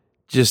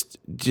 Just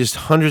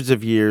hundreds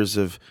of years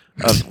of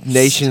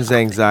nations'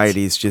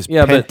 anxieties just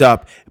pent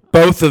up.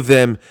 Both of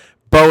them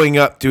bowing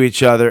up to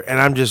each other,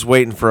 and I'm just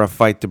waiting for a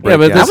fight to break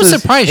but out. I was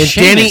surprised.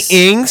 And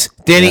Seamus,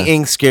 Danny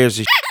Ings scares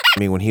the shit out of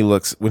me when he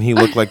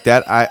looked like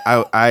that.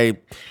 I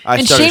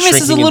and started Seamus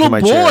is a shrinking little into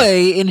my chair.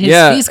 boy in his.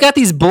 Yeah. He's got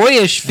these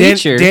boyish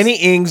features. Danny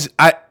Ings,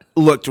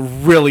 looked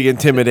really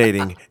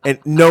intimidating, and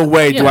no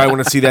way do I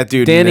want to see that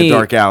dude Danny in a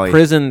dark alley.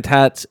 Prison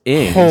Tats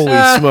Ings. Holy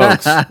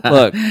smokes!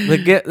 Look,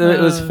 it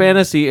was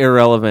fantasy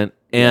irrelevant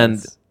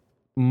and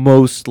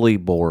mostly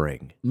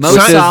boring.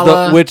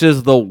 Which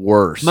is the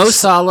worst. Mo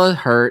Salah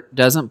hurt,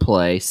 doesn't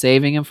play,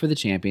 saving him for the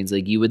Champions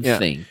League. You would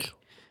think.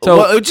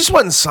 well, it just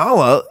wasn't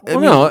Salah.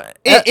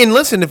 And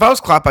listen, if I was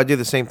Klopp, I'd do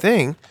the same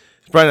thing.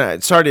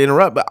 Brian, sorry to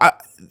interrupt,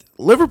 but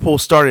Liverpool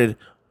started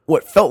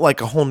what felt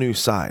like a whole new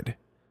side.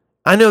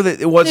 I know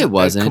that it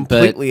wasn't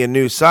completely a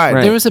new side.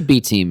 Right. There was a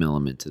B team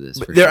element to this.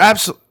 There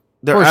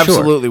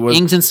absolutely was.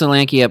 Ings and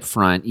Solanke up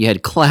front. You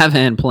had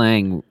Klavan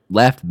playing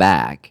left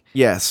back.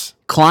 Yes.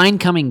 Klein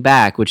coming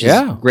back, which is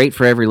great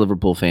for every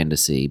Liverpool fan to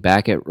see,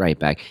 back at right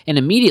back, and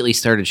immediately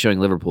started showing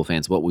Liverpool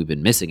fans what we've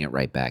been missing at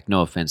right back.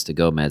 No offense to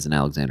Gomez and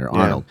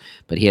Alexander-Arnold,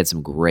 but he had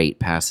some great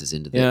passes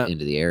into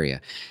the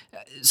area.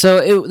 So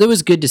it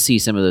was good to see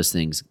some of those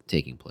things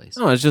taking place.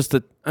 No, it's just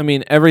that,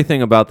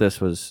 everything about this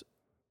was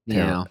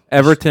terrible.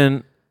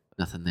 Everton,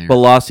 nothing there.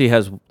 Balassi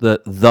has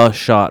the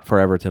shot for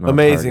Everton on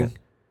amazing. Target.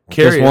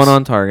 Just one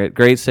on target.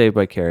 Great save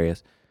by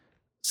Karius.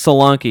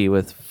 Solanke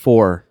with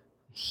 4.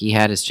 He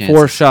had his chances.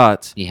 4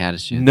 shots. He had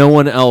his chances. No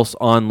one else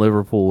on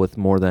Liverpool with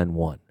more than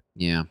 1.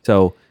 Yeah.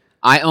 So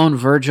I own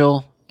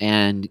Virgil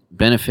and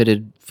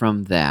benefited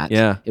from that.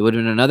 Yeah. It would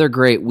have been another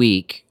great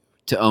week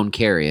to own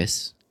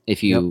Karius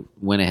if you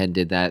went ahead and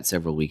did that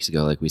several weeks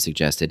ago, like we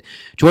suggested.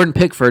 Jordan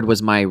Pickford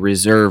was my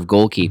reserve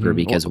goalkeeper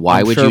because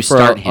why would you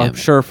start him? I'm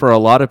sure for a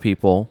lot of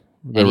people.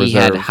 And he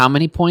had how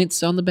many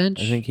points on the bench?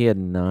 I think he had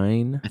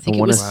 9. I think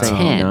it was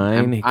 10.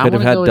 9. He could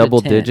have had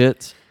double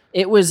digits.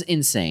 It was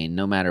insane,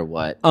 no matter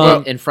what,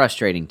 and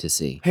frustrating to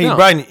see. Hey,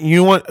 Brian, you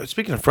know what?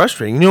 Speaking of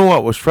frustrating, you know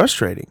what was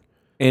frustrating?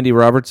 Andy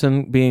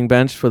Robertson being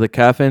benched for the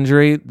calf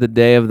injury the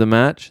day of the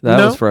match.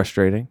 That was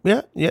frustrating.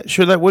 Yeah,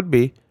 sure that would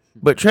be.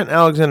 But Trent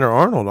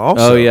Alexander-Arnold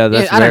also. Oh, yeah,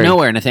 that's out of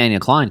nowhere, Nathaniel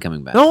Klein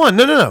coming back.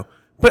 No.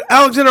 But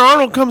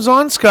Alexander-Arnold comes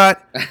on,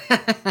 Scott,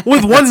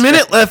 with 1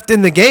 minute left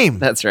in the game.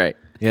 That's right.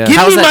 Yeah.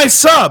 Give me my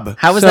sub.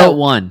 How was that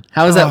one?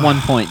 How was that 1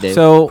 point, Dave?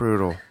 So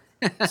brutal.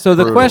 So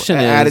the question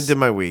is, added to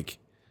my week.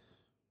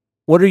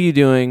 What are you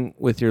doing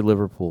with your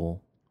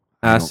Liverpool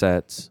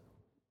assets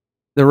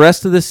the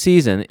rest of the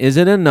season? Is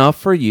it enough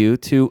for you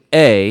to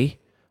A,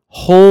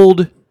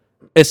 hold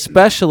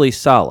especially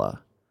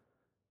Salah,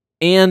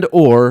 and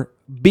or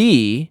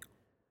B,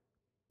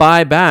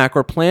 buy back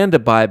or plan to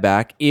buy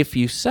back if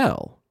you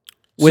sell?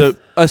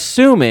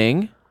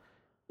 Assuming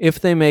if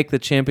they make the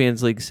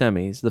Champions League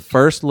semis, the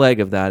first leg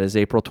of that is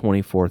April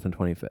 24th and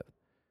 25th.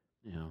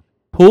 Yeah.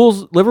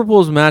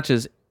 Liverpool's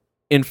matches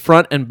in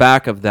front and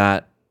back of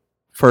that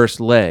first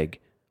leg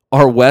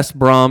are West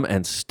Brom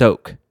and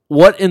Stoke.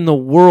 What in the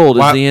world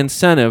is the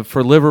incentive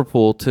for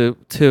Liverpool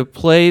to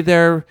play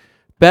their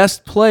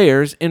best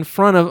players in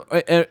front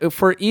of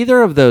for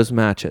either of those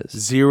matches?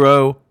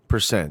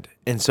 0%.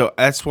 And so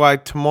that's why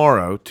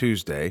tomorrow,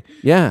 Tuesday,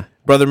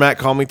 Brother Matt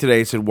called me today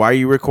and said, "Why are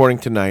you recording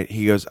tonight?"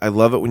 He goes, "I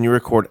love it when you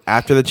record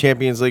after the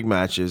Champions League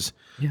matches,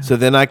 so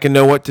then I can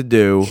know what to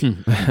do."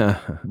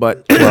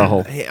 But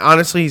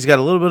honestly, he's got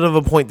a little bit of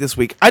a point this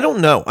week. I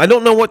don't know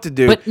what to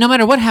do. But no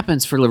matter what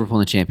happens for Liverpool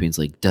in the Champions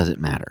League, doesn't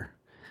matter.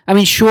 I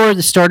mean, sure,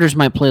 the starters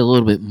might play a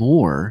little bit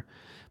more,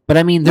 but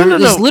I mean,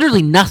 there's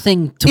literally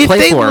nothing to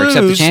play for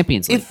except the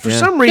Champions League. If for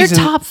some reason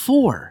they're top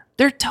 4.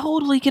 They're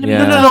totally going to be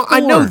No,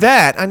 I know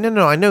that. I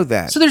know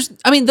that. So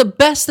the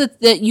best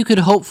that you could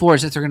hope for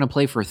is that they're going to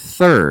play for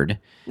third.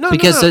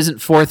 Because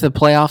isn't fourth a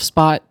playoff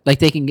spot? Like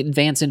they can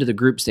advance into the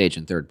group stage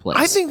in third place.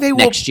 I think they will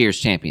next year's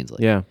Champions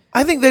League. Yeah.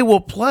 I think they will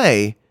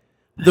play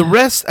the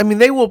rest. I mean,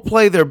 they will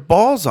play their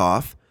balls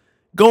off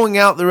going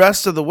out the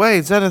rest of the way.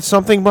 Is that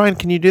something, Brian?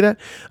 Can you do that?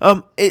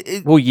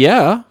 Well,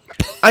 yeah.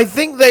 I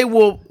think they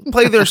will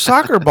play their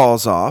soccer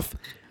balls off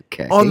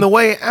on the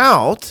way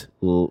out.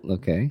 Well,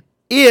 okay.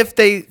 If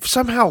they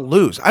somehow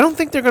lose. I don't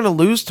think they're going to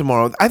lose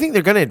tomorrow. I think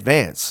they're going to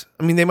advance.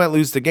 I mean, they might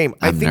lose the game.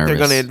 I think they're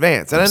going to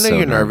advance. And I know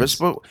you're nervous,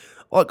 but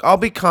look, I'll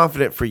be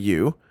confident for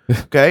you.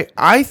 Okay?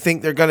 I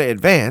think they're going to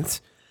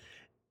advance.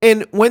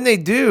 And when they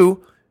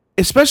do,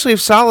 especially if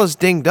Salah's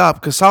dinged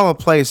up, because Salah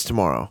plays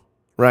tomorrow,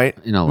 right?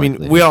 I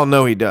mean, we all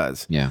know he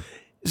does. Yeah.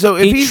 So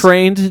if he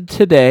trained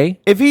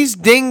today. If he's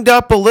dinged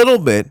up a little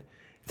bit,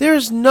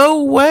 there's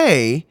no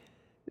way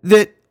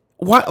that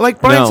like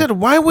Brian said,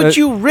 why would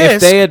you risk?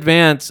 If they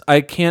advance,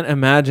 I can't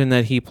imagine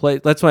that he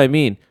played. That's what I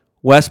mean.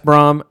 West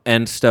Brom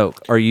and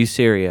Stoke. Are you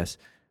serious?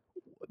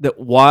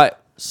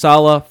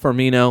 Salah,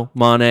 Firmino,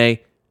 Mane,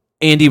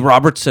 Andy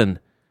Robertson,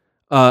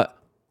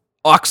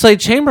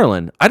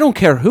 Oxlade-Chamberlain. I don't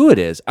care who it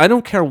is. I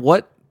don't care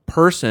what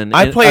person.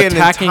 I play an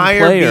entire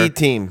player, B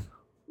team.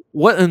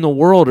 What in the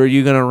world are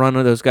you going to run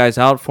those guys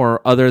out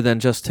for other than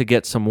just to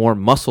get some more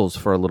muscles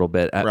for a little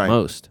bit at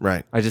most?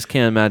 Right. I just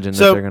can't imagine that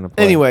they're going to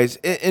play. Anyways,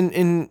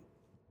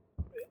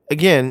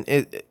 again,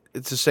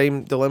 it's the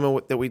same dilemma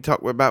that we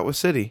talked about with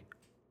City.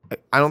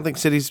 I don't think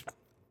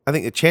I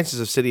think the chances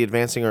of City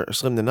advancing are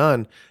slim to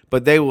none,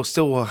 but they will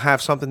still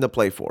have something to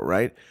play for,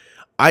 right?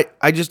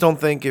 I just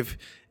don't think if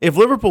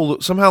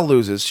Liverpool somehow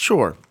loses,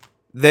 sure,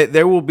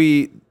 there will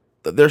be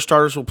their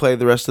starters will play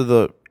the rest of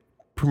the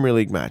Premier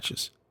League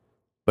matches.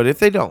 But if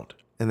they don't,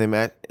 and they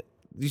match,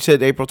 you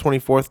said April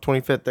 24th,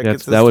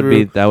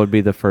 25th. That would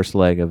be the first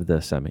leg of the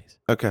semis.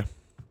 Okay,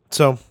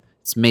 so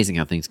it's amazing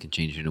how things can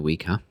change in a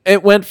week, huh?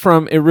 It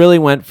really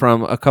went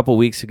from a couple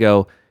weeks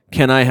ago.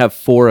 Can I have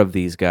 4 of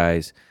these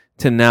guys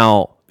to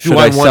now Should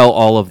I sell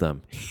all of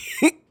them?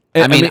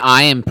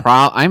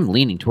 I'm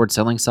leaning towards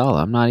selling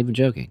Salah. I'm not even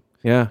joking.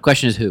 Yeah.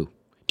 Question is who?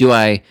 Do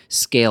I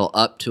scale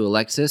up to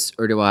Alexis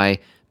or do I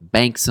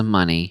bank some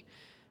money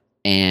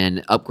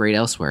and upgrade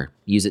elsewhere?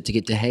 Use it to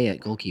get De Gea at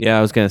goalkeeper. Yeah,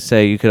 I was going to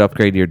say you could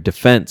upgrade your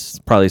defense.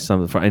 Probably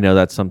something. I know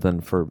that's something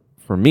for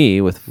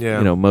me with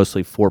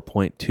mostly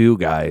 4.2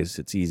 guys.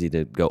 It's easy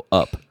to go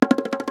up.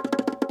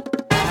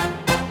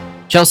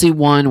 Chelsea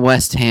won.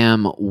 West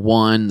Ham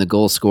won. The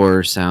goal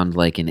scorers sound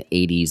like an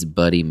 80s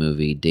buddy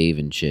movie. Dave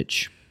and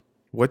Chich.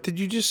 What did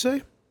you just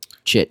say?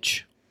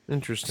 Chich.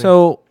 Interesting.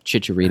 So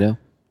Chicharito.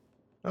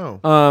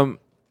 Oh.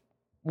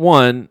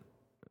 One,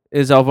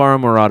 is Alvaro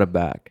Morata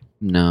back?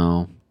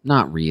 No,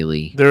 not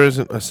really. There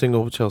isn't a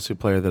single Chelsea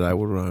player that I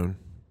would own.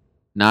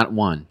 Not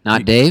one.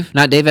 Not Dave?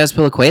 Not Dave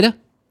Azpilicueta?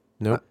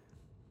 Nope.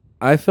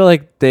 I feel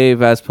like Dave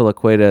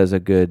Azpilicueta is a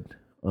good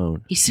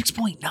own. He's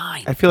 6.9.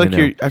 I feel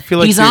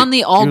like he's on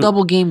the all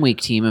double game week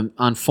team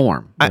on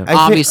form.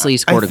 Obviously, he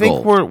scored a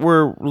goal. I think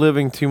we're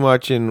living too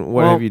much in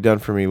what have you done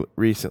for me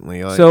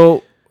recently. Like,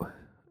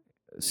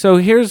 so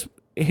here's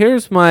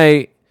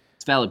my.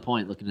 It's a valid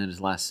point looking at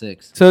his last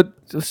 6.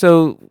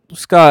 So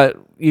Scott,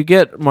 you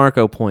get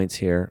Marco points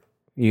here.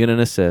 You get an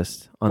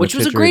assist on which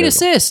was a great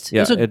assist.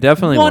 Yeah, it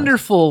definitely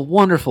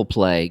wonderful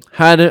play.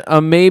 Had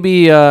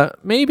maybe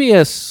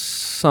a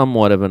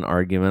somewhat of an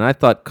argument. I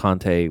thought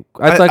Conte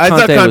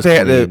was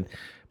clean,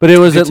 but it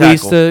was at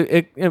least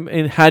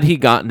had he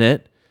gotten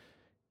it,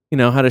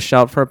 had a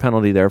shout for a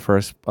penalty there for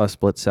a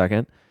split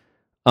second.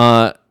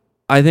 I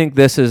think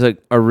this is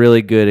a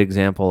really good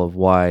example of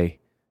why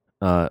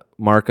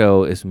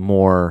Marco is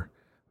more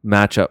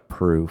matchup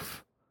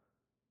proof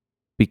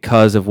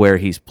because of where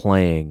he's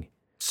playing.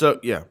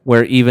 So, yeah.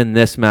 Where even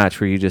this match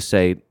where you just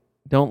say,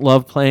 don't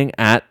love playing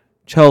at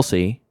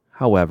Chelsea,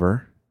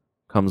 however,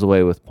 comes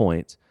away with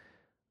points.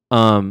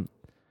 The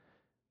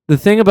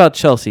thing about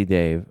Chelsea,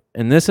 Dave,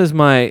 and this is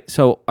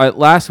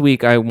last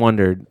week I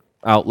wondered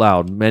out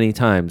loud many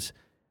times,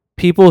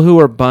 people who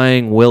are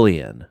buying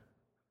Willian,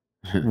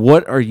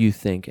 what are you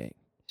thinking?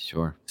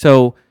 Sure.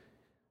 So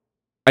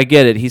I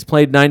get it. He's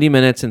played 90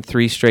 minutes in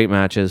 3 straight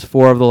matches.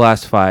 4 of the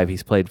last 5,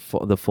 he's played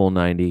the full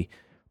 90.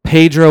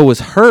 Pedro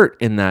was hurt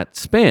in that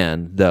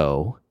span,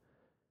 though.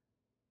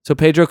 So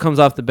Pedro comes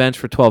off the bench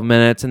for 12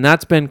 minutes, and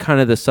that's been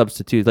kind of the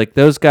substitute. Like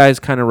those guys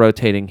kind of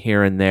rotating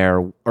here and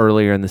there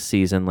earlier in the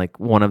season, like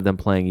one of them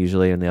playing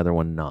usually and the other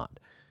one not.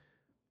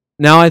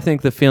 Now I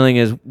think the feeling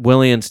is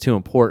Willian's too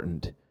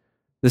important.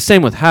 The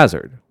same with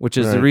Hazard, which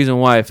is the reason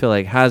why I feel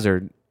like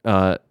Hazard,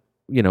 both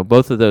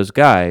of those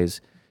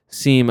guys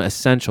seem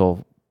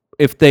essential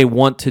if they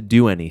want to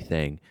do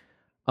anything.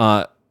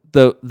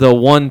 The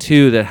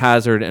 1-2 that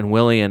Hazard and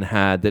Willian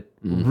had that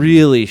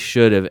really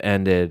should have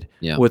ended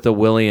with a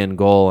Willian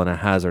goal and a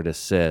Hazard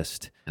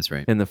assist. That's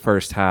right. In the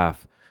first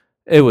half,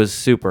 it was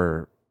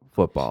super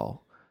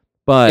football,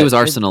 but it was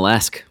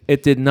Arsenal-esque.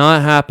 It did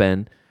not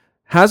happen.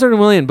 Hazard and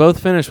Willian both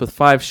finished with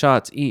 5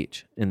 shots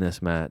each in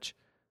this match,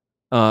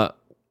 and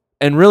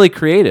really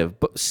creative.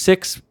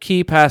 6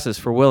 key passes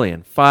for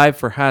Willian, 5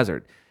 for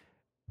Hazard.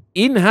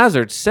 Eden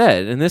Hazard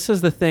said, and this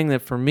is the thing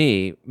that for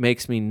me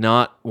makes me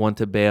not want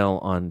to bail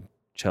on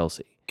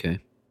Chelsea,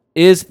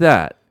 is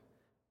that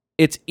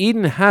it's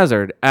Eden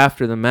Hazard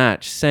after the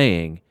match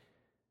saying,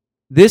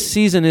 this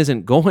season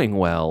isn't going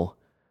well.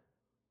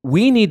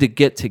 We need to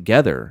get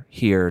together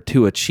here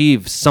to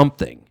achieve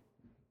something.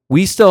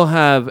 We still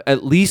have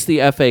at least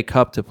the FA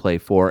Cup to play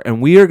for,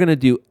 and we are going to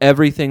do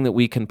everything that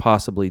we can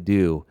possibly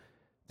do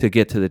to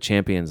get to the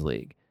Champions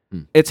League.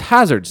 It's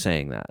Hazard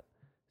saying that.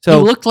 So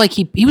he looked like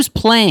he was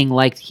playing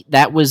like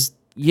that was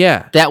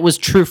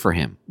true for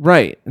him.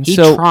 Right. And he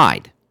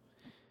tried.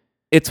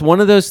 It's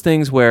one of those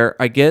things where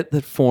I get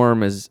that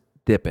form has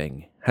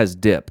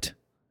dipped,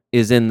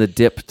 is in the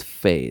dipped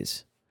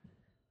phase.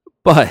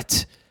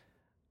 But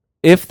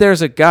if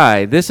there's a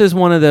guy, this is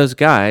one of those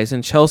guys,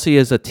 and Chelsea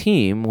is a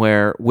team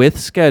where with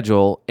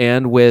schedule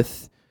and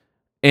with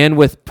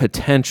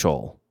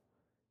potential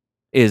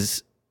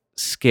is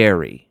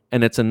scary.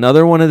 And it's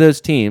another one of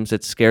those teams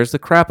that scares the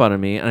crap out of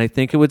me. And I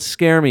think it would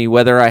scare me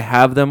whether I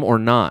have them or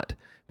not,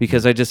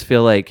 because I just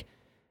feel like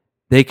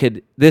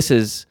this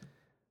is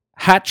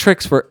hat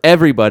tricks for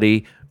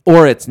everybody,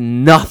 or it's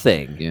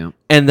nothing. Yeah.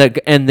 And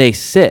they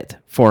sit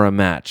for a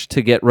match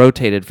to get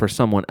rotated for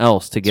someone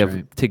else to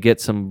get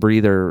some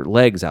breather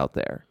legs out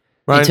there.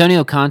 Ryan?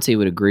 Antonio Conte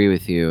would agree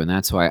with you, and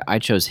that's why I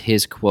chose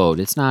his quote.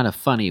 It's not a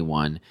funny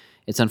one.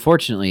 It's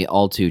unfortunately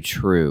all too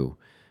true.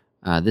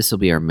 This will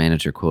be our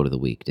manager quote of the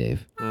week,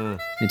 Dave.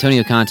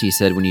 Antonio Conte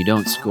said, when you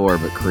don't score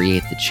but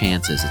create the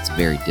chances, it's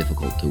very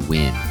difficult to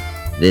win.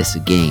 This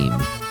game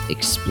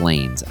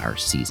explains our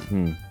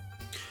season.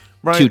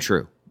 Ryan, too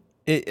true.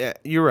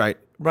 You're right.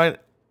 Ryan,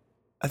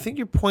 I think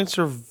your points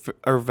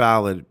are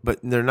valid, but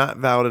they're not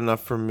valid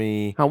enough for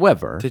me,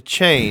 however, to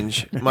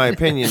change my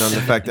opinion on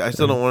the fact that I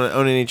still don't want to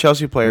own any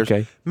Chelsea players.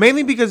 Okay.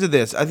 Mainly because of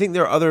this. I think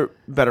there are other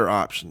better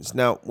options.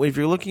 Now, if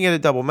you're looking at a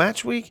double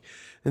match week,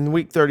 in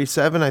week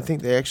 37, I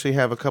think they actually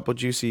have a couple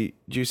juicy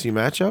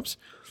matchups.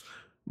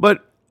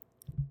 But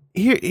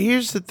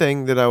Here's the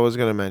thing that I was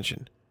going to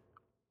mention.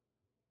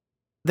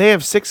 They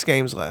have 6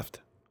 games left,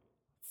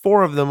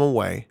 4 of them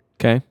away.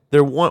 Okay.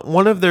 They're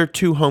one of their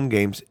 2 home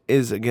games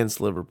is against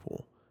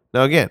Liverpool.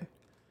 Now, again,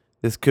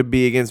 this could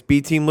be against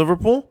B Team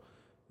Liverpool.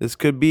 This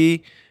could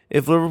be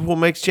if Liverpool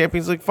makes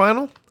Champions League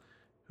final.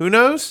 Who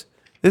knows?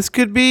 This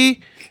could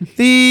be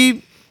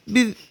or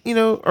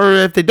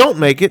if they don't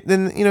make it,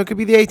 then it could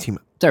be the A Team.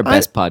 It's our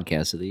best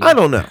podcast of the year. I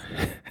don't know.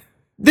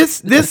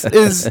 This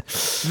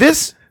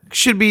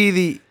should be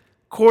the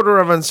quarter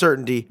of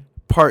uncertainty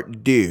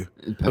part 2.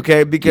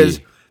 Okay, because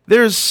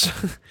there was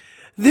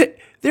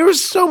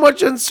so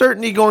much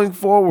uncertainty going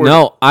forward.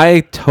 No,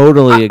 I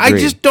totally agree. I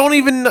just don't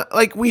even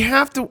we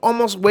have to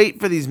almost wait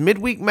for these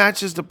midweek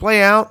matches to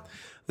play out.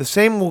 The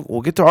same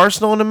we'll get to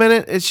Arsenal in a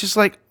minute. It's just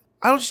I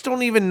just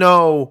don't even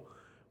know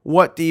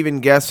what to even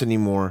guess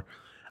anymore.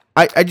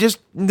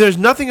 There's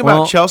nothing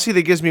about Chelsea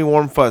that gives me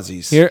warm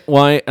fuzzies.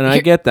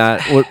 I get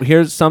that.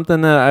 Here's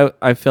something that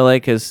I feel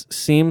like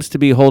seems to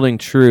be holding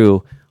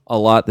true a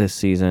lot this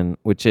season,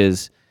 which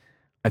is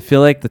I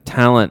feel like the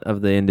talent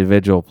of the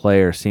individual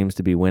player seems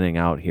to be winning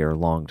out here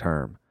long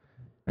term.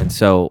 And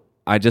so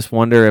I just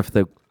wonder if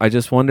the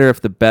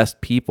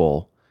best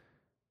people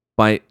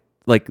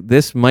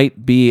this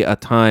might be a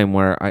time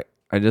where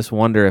I just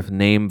wonder if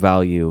name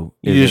value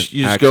is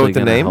actually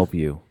going to help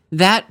you.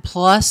 That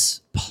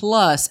plus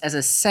as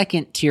a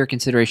second tier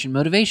consideration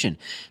motivation,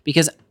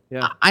 because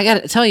I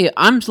got to tell you,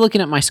 I'm looking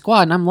at my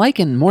squad and I'm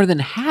liking more than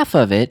half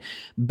of it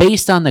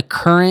based on the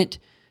current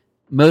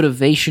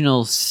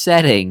motivational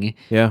setting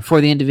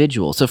for the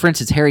individual. So, for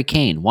instance, Harry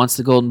Kane wants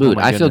the Golden Boot.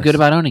 I feel good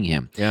about owning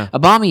him. Yeah.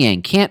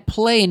 Aubameyang can't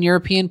play in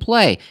European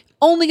play.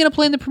 Only going to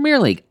play in the Premier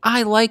League.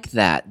 I like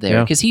that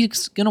there because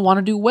he's going to want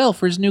to do well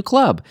for his new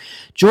club.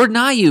 Jordan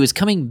Ayew is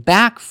coming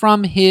back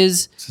from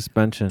his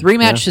suspension,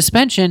 3-match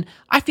suspension.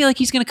 I feel like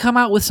he's going to come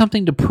out with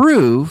something to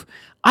prove.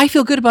 I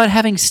feel good about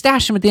having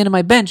stashed him at the end of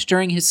my bench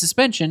during his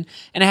suspension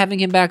and having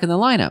him back in the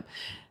lineup.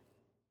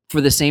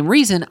 For the same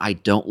reason, I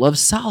don't love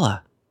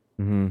Salah.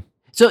 Mm-hmm.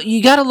 So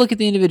you got to look at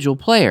the individual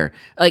player.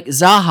 Like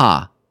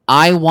Zaha.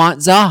 I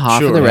want Zaha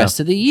for the rest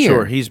of the year.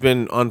 Sure, he's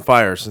been on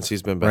fire since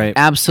he's been back. Right.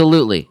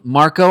 Absolutely.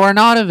 Marco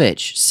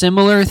Arnautovic,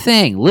 similar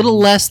thing. Little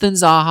less than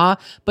Zaha,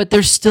 but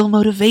there's still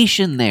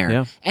motivation there.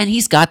 Yeah. And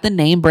he's got the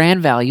name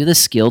brand value, the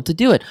skill to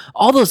do it.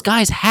 All those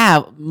guys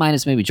have,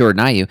 minus maybe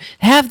Jordan Ayew,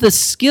 have the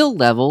skill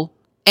level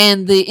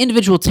and the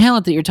individual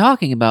talent that you're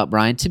talking about,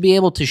 Brian, to be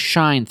able to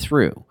shine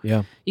through.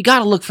 Yeah. You got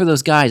to look for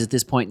those guys at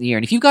this point in the year.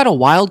 And if you've got a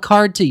wild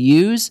card to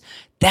use,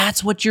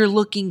 that's what you're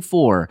looking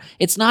for.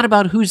 It's not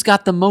about who's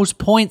got the most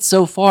points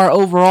so far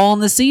overall in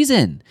the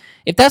season.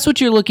 If that's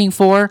what you're looking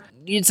for,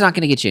 it's not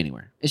going to get you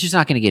anywhere. It's just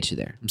not going to get you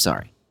there. I'm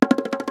sorry.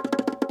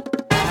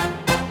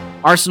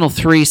 Arsenal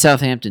 3,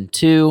 Southampton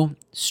 2.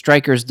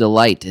 Striker's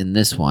delight in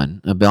this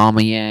one.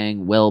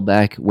 Aubameyang,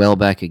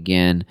 Welbeck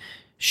again,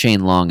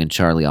 Shane Long, and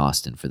Charlie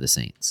Austin for the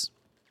Saints.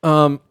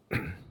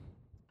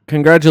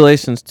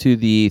 Congratulations to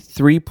the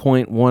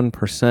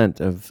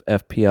 3.1% of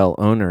FPL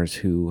owners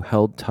who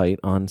held tight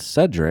on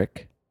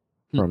Cedric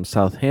from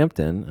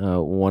Southampton,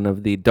 one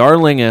of the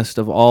darlingest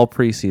of all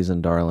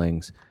preseason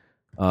darlings,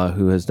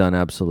 who has done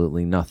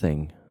absolutely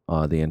nothing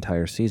the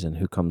entire season,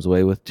 who comes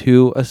away with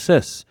 2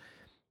 assists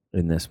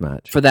in this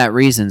match. For that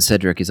reason,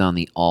 Cedric is on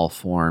the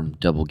all-form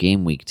double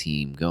game week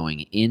team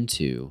going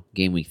into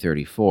game week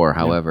 34.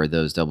 However,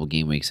 those double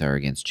game weeks are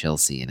against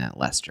Chelsea and at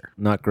Leicester.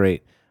 Not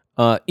great.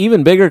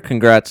 Even bigger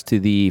congrats to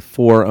the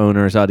 4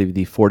 owners out of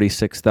the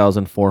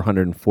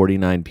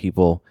 46,449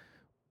 people,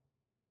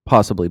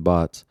 possibly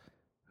bots,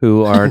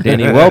 who are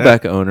Danny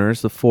Welbeck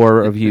owners, the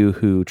 4 of you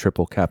who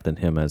triple captained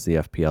him as the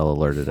FPL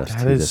alerted us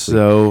to this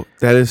week.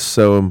 That is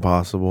so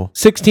impossible.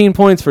 16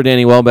 points for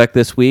Danny Welbeck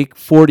this week,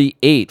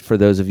 48 for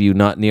those of you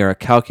not near a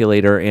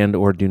calculator and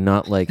or do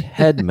not like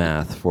head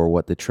math for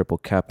what the triple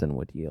captain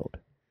would yield.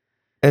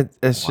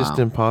 It's just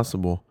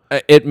impossible.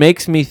 It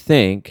makes me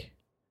think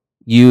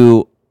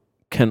you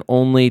can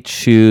only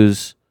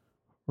choose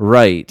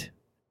right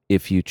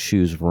if you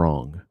choose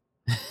wrong.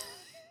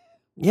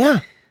 Yeah.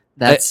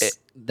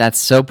 That's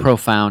so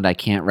profound, I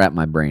can't wrap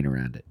my brain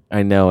around it.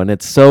 I know, and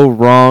it's so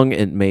wrong,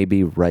 it may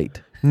be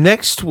right.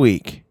 Next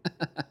week,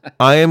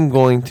 I am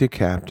going to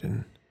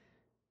captain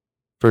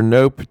for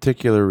no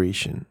particular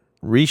reason.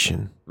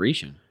 Adrian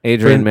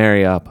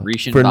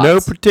Mariappa. For no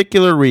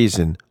particular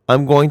reason,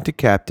 I'm going to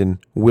captain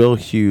Will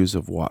Hughes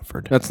of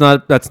Watford. That's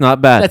not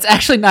bad. That's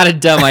actually not a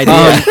dumb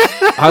idea.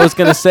 I was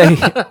going to say,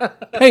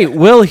 hey,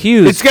 Will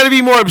Hughes. It's got to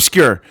be more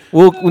obscure.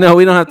 Well, no,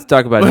 we don't have to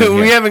talk about it.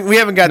 We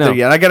haven't got there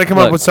yet. I got to come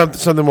up with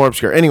something more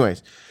obscure.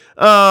 Anyways,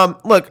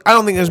 look, I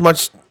don't think there's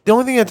much. The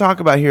only thing I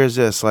talk about here is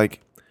this.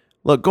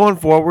 Look, going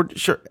forward,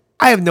 sure,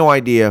 I have no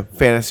idea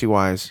fantasy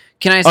wise.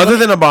 Can I other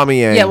than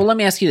Aubameyang? Yeah, well, let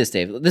me ask you this,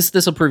 Dave.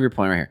 This will prove your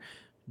point right here.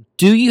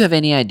 Do you have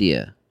any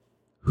idea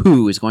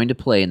who is going to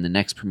play in the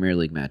next Premier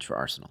League match for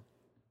Arsenal?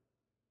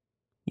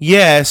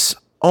 Yes,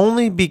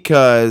 only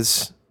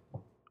because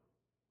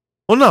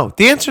Well, no.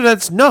 The answer to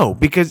that's no,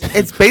 because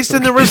it's based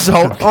on the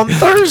result on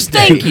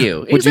Thursday. Thank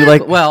you. Would you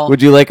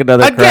like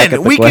another crack at Again,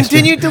 the we question?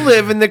 continue to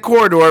live in the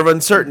corridor of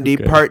uncertainty,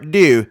 part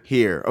 2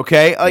 here.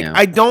 Okay, like Yeah.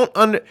 I don't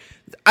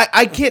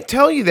I can't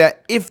tell you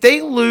that if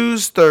they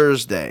lose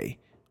Thursday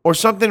or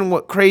something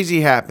crazy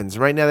happens.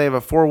 Right now, they have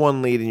a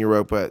 4-1 lead in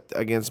Europa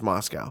against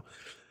Moscow.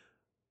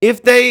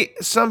 If they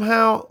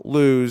somehow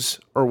lose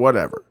or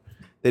whatever,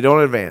 they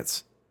don't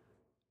advance.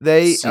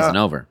 Season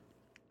over.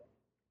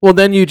 Well,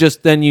 then you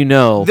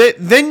know.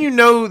 Then you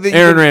know that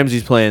Aaron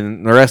Ramsey's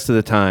playing the rest of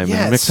the time.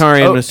 Yes. And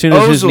Mkhitaryan, as soon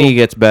as his Ozil- knee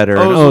gets better,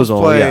 and Ozil's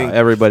Ozil, playing.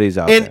 everybody's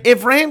out And there.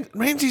 if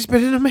Ramsey's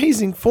been in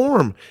amazing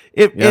form,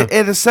 at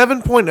a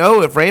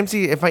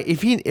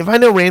 7.0, if I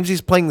know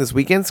Ramsey's playing this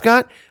weekend,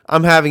 Scott,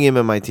 I'm having him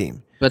in my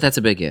team. But that's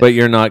a big if. But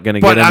you're not going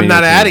to get But him. I'm in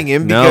not your team. adding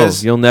him No,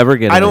 because you'll never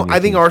get. I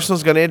think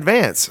Arsenal's going to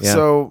advance. Yeah.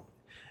 So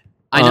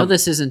I know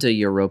this isn't a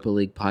Europa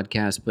League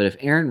podcast, but if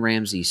Aaron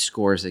Ramsey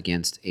scores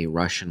against a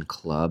Russian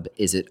club,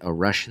 is it a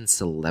Russian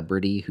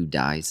celebrity who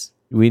dies?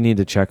 We need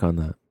to check on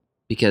that.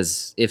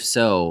 Because if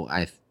so,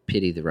 I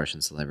pity the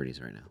Russian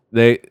celebrities right now.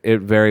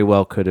 It very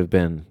well could have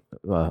been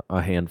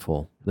a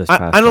handful this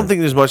past. I don't time. think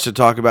there's much to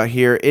talk about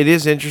here. It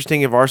is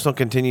interesting if Arsenal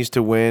continues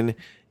to win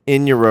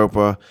in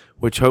Europa,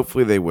 which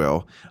hopefully they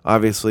will.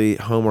 Obviously,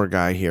 Homer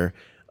guy here.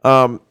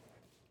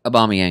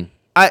 Aubameyang.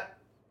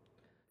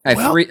 I have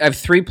Well- I have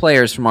 3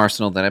 players from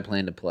Arsenal that I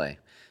plan to play.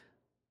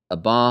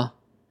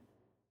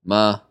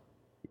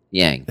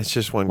 Yang. It's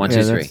just one. One, guy.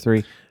 two, Yeah, three. that's 3.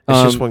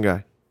 It's just one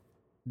guy.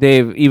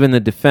 Dave, even the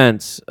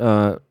defense,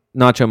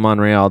 Nacho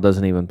Monreal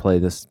doesn't even play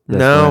this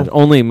No. match.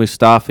 Only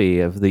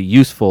Mustafi of the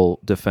useful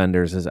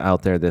defenders is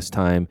out there this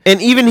time.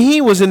 And even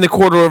he was in the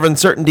corridor of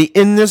uncertainty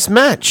in this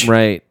match.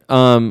 Right.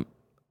 On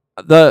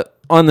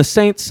the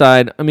Saints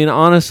side, I mean,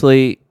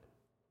 honestly,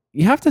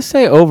 you have to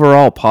say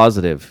overall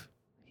positive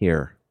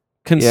here,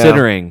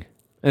 considering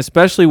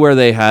especially where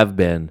they have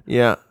been.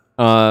 Yeah.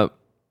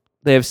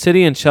 They have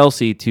City and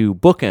Chelsea to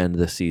bookend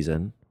the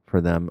season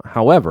for them.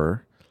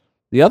 However,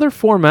 the other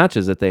 4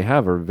 matches that they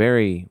have are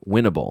very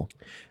winnable.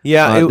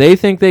 Yeah. They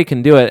think they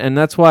can do it, and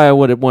that's why I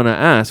would want to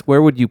ask,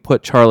 where would you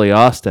put Charlie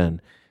Austin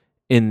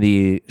in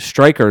the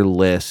striker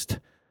list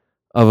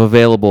of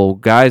available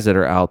guys that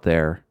are out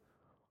there?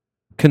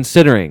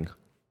 Considering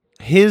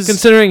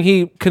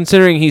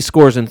he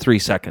scores in 3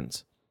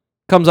 seconds,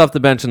 comes off the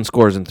bench and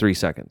scores in 3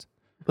 seconds.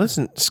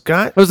 Listen,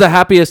 Scott, It was the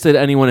happiest that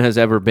anyone has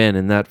ever been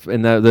in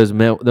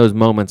those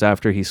moments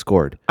after he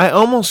scored. I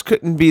almost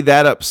couldn't be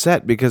that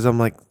upset because I'm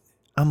like,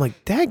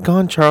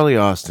 daggone Charlie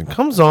Austin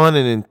comes on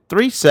and in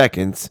 3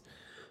 seconds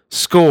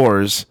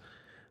scores.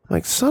 I'm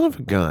like, son of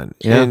a gun.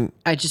 Yeah. And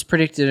I just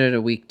predicted it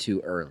a week too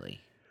early.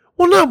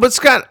 well, no, but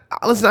Scott,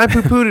 listen, I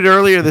poo-pooed it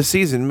earlier this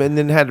season and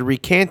then had to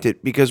recant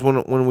it because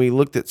when we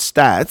looked at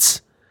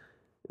stats,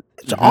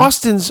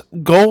 Austin's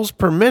goals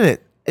per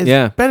minute is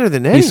better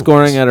than anyone's. He's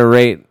scoring at a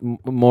rate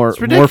more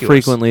ridiculous.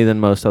 frequently than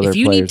most other If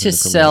you players. need in to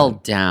the Premier sell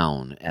League.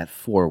 down at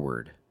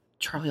forward,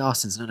 Charlie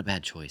Austin's not a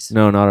bad choice.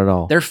 No, not at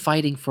all. They're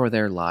fighting for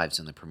their lives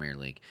in the Premier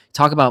League.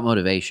 Talk about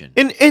motivation.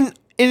 And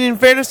in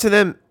fairness to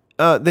them,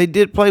 they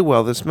did play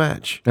well this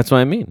match. That's what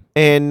I mean.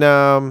 And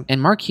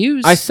And Mark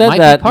Hughes I said might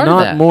that be part of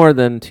not that. more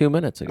than 2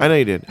 minutes ago. I know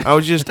you did. I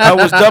was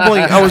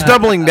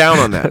doubling down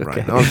on that,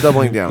 right? I was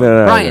doubling down.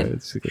 Brian,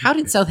 how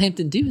did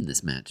Southampton do in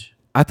this match?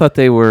 I thought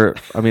they were.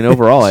 I mean,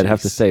 overall, I'd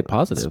have to say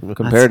positive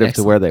comparative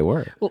to where they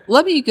were. Well,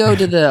 let me go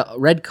to the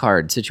red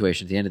card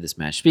situation at the end of this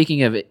match.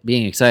 Speaking of it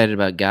being excited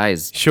about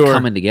guys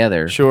coming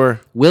together,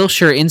 Sure.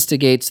 Wilshere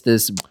instigates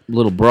this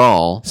little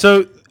brawl.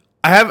 So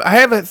I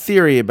have a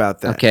theory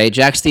about that. Okay,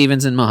 Jack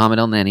Stevens and Mohamed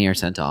El Neni are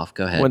sent off.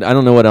 Go ahead. I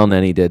don't know what El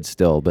Neni did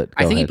still, but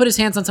I think he ahead. put his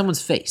hands on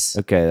someone's face.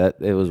 Okay,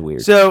 it was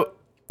weird. So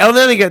El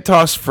Neni got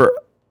tossed for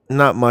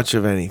not much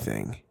of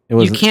anything. It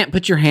was You can't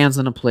put your hands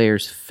on a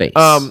player's face.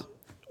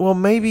 Well,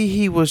 maybe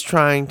he was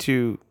trying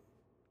to,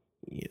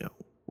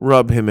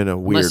 rub him in a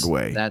weird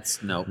way.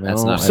 That's not. I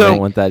So- don't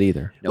want that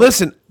either. Nope.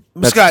 Listen,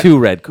 That's Scott. 2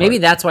 red cards. Maybe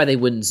that's why they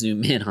wouldn't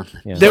zoom in on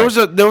that.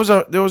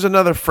 Yeah. There was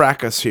another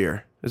fracas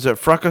here. Is it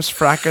fracas?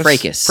 Fracas.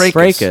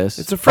 Fracas.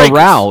 It's a fracas. A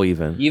row,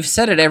 even. You've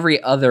said it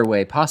every other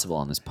way possible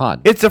on this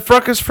pod. It's a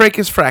fracas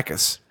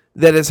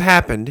that has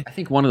happened. I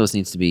think one of those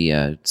needs to be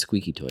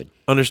squeaky toy.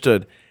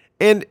 Understood.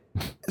 And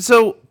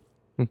so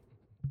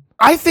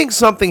I think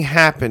something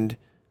happened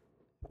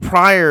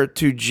prior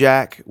to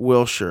Jack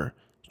Wilshere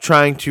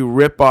trying to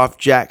rip off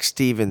Jack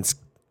Stevens'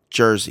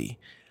 jersey.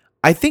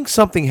 I think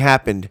something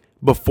happened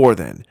before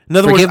then. In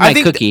other Forgive words, I my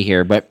think cookie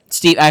here, but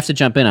Steve, I have to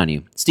jump in on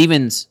you.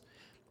 Stevens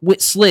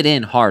slid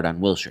in hard on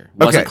Wilshere.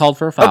 Wasn't called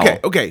for a foul.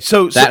 Okay.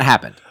 So that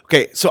happened.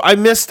 Okay, so I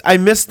missed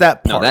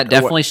that part. No, that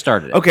definitely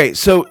started it. Okay,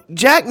 so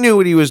Jack knew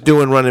what he was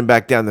doing running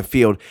back down the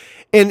field,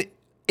 and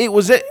it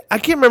was I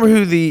can't remember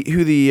who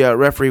the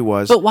referee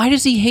was. But why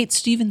does he hate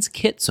Stevens'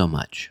 kit so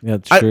much? Yeah,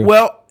 that's true.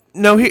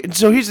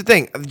 So here's the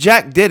thing.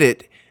 Jack did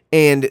it,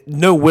 and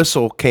no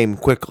whistle came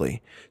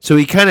quickly. So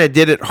he kind of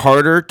did it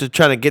harder to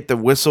try to get the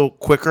whistle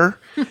quicker,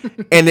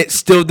 and it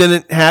still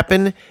didn't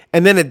happen.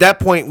 And then at that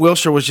point,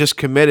 Wilshire was just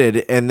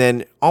committed, and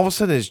then all of a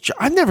sudden,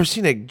 I've never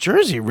seen a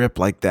jersey rip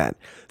like that.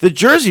 The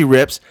jersey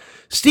rips.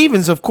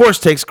 Stevens, of course,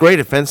 takes great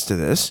offense to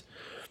this,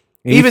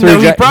 even though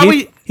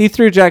he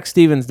threw Jack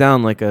Stevens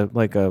down like a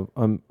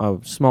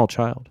small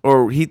child.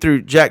 Or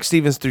Jack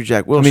Stevens threw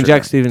Jack Wilshire. I mean,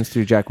 Jack Stevens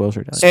threw Jack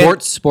Wilshire down.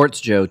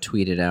 Sports Joe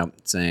tweeted out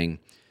saying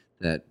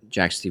that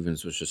Jack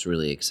Stevens was just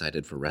really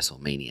excited for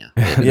WrestleMania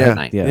that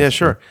night. Yeah,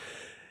 sure.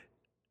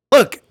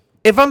 Look,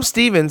 if I'm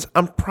Stevens,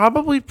 I'm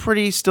probably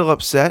pretty still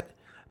upset.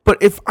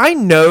 But if I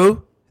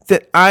know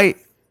that I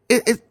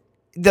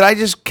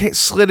just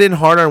slid in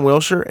hard on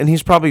Wilshire, and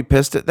he's probably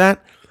pissed at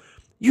that,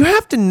 you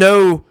have to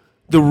know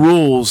the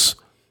rules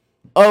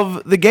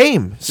of the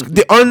game,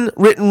 the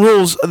unwritten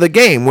rules of the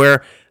game.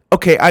 Where,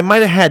 okay, I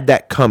might have had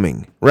that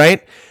coming,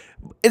 right?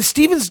 And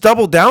Stevens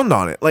doubled down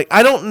on it. Like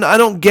I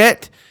don't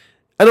get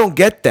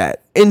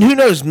that. And who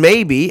knows?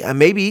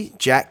 Maybe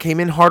Jack came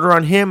in harder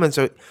on him, and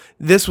so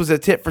this was a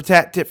tit for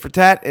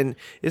tat, and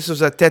this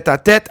was a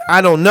tete-a-tete.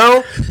 I don't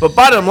know, but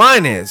bottom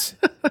line is,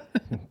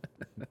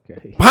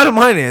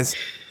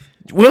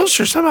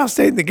 Wilshire somehow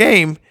stayed in the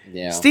game.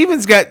 Yeah.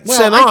 Stevens got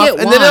sent off,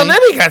 and then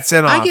Elneny got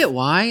sent off. I get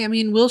why. I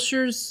mean,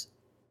 Wilshire's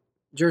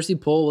jersey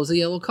pull was a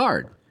yellow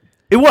card.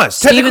 It was.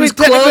 Technically,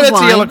 that's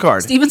a yellow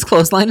card. Stevens'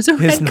 clothesline is a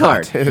red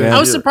card. I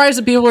was surprised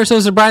that people are so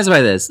surprised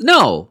by this.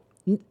 No.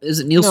 Is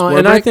it Neil Swarbrick?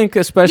 And I think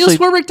especially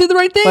Neil Swarbrick did the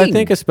right thing. I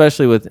think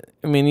especially with,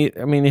 I mean,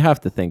 you have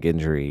to think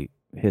injury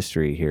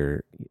history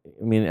here.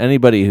 I mean,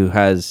 anybody who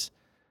has,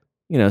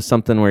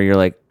 something where you're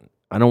like,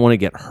 I don't want to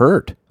get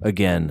hurt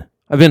again.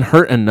 I've been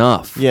hurt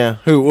enough. Yeah.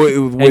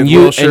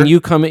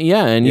 You come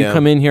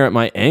in here at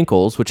my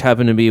ankles, which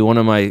happen to be one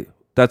of my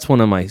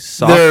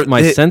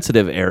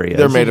sensitive areas.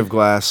 They're made of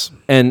glass.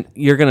 And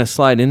you're going to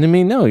slide into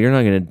me? No, you're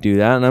not going to do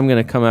that. And I'm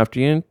going to come after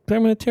you and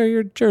I'm going to tear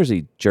your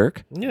jersey,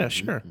 jerk. Yeah,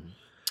 sure.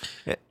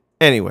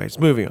 Anyways,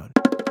 moving on.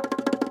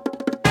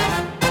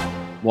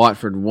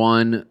 Watford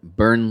 1,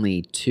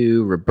 Burnley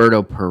 2.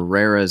 Roberto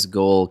Pereira's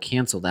goal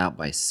canceled out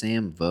by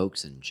Sam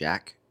Vokes and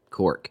Jack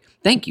Cork.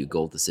 Thank you,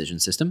 goal decision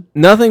system.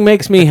 Nothing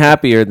makes me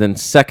happier than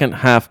second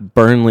half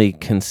Burnley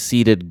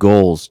conceded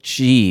goals.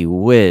 Gee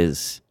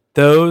whiz.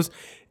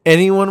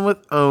 Anyone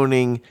with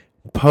owning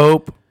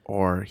Pope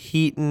or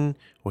Heaton,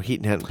 well,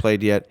 Heaton hadn't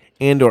played yet,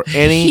 or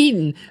any...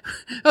 Heaton.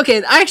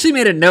 Okay, I actually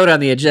made a note on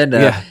the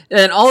agenda,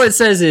 and all it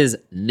says is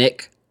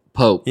Nick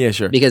Pope. Yeah,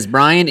 sure. Because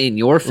Brian, in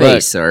your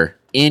face, sir.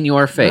 In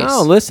your face.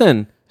 No,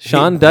 listen.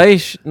 Sean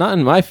Dyche, not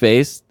in my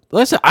face.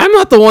 Listen, I'm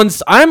not the one.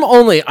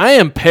 I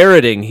am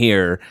parroting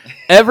here.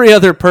 Every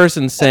other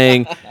person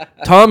saying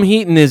Tom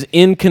Heaton is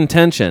in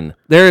contention.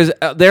 There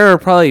are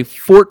probably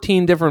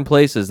 14 different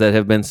places that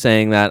have been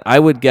saying that. I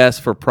would guess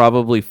for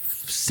probably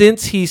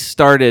since he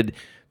started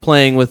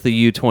playing with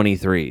the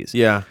U23s.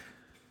 Yeah.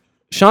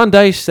 Sean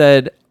Dyche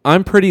said,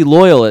 I'm pretty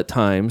loyal at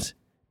times.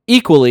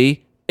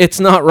 Equally, it's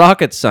not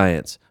rocket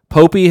science.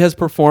 Popey has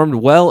performed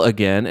well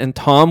again, and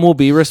Tom will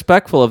be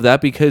respectful of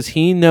that because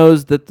he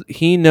knows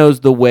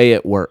the way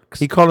it works.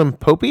 He called him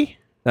Popey?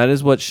 That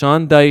is what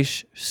Sean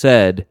Dyche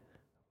said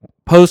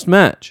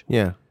post-match.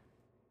 Yeah.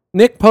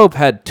 Nick Pope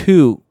had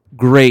 2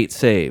 great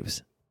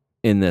saves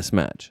in this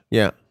match.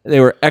 Yeah.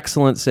 They were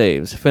excellent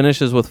saves.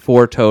 Finishes with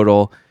 4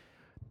 total.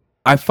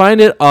 I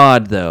find it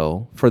odd,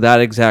 though, for that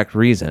exact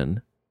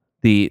reason,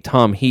 the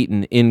Tom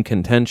Heaton in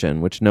contention,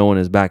 which no one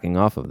is backing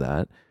off of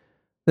that,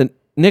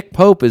 Nick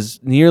Pope is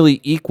nearly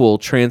equal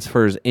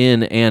transfers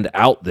in and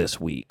out this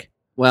week.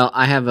 Well,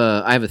 I have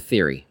a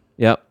theory.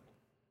 Yep.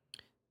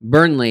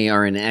 Burnley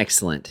are in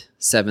excellent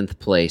 7th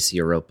place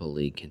Europa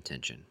League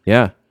contention.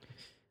 Yeah.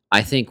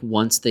 I think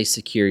once they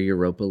secure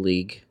Europa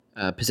League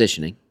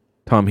positioning,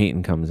 Tom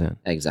Heaton comes in.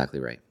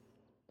 Exactly right.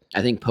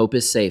 I think Pope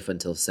is safe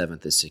until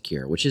 7th is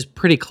secure, which is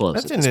pretty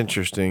close. That's an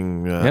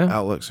interesting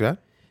outlook, Scott.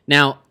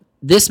 Now,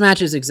 this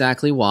match is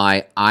exactly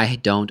why I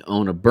don't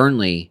own a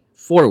Burnley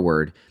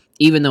forward,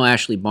 even though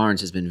Ashley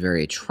Barnes has been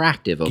very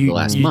attractive over the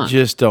last month. You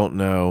just don't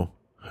know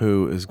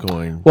who is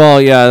going.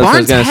 Well, yeah, that's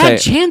Barnes what I was had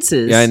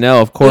chances. Yeah, I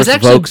know. Of course,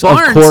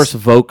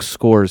 Vokes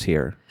scores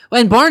here.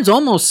 And Barnes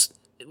almost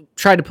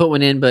tried to put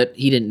one in, but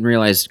he didn't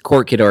realize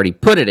Cork had already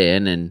put it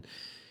in, and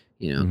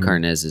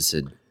Karnezes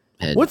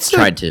had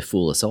tried to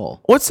fool us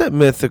all. What's that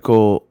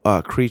mythical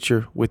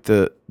creature with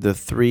the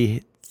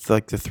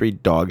 3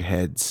 dog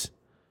heads?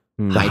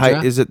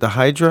 Is it the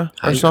Hydra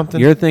or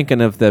something? You're thinking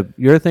of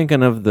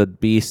the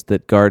beast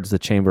that guards the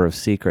Chamber of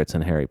Secrets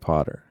in Harry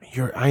Potter.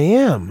 I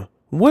am.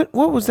 What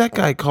was that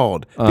guy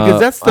called? Because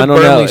that's the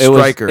Burnley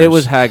Strikers. It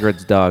was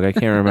Hagrid's dog. I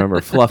can't remember.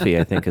 Fluffy,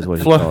 I think, is what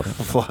he called him.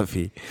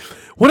 Fluffy.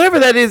 Whatever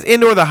that is,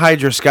 or the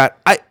Hydra, Scott.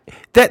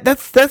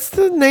 That's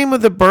the name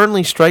of the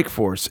Burnley Strike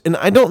Force, and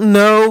I don't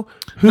know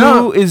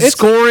who is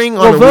scoring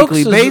on a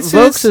weekly basis.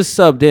 Vokes is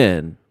subbed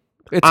in.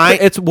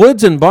 It's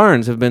Woods and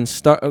Barnes have been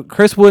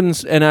Chris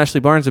Woods and Ashley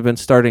Barnes have been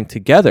starting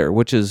together,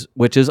 which is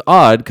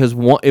odd because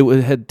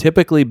it had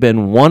typically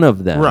been one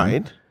of them,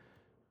 right?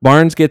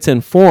 Barnes gets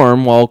in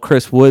form while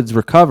Chris Wood's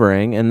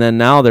recovering, and then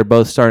now they're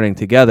both starting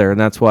together, and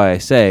that's why I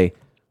say,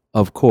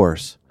 of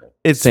course,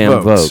 it's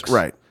Sam Vokes.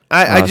 Right.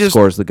 I just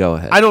scores the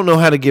go-ahead. I don't know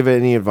how to give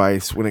any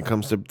advice when it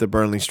comes to the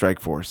Burnley strike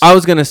force. I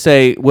was going to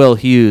say Will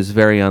Hughes,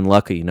 very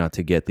unlucky not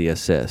to get the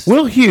assist.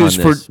 Will Hughes,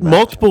 on for this match.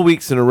 multiple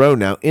weeks in a row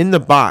now, in the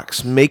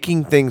box,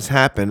 making things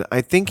happen.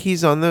 I think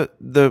he's on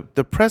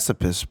the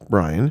precipice,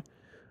 Brian,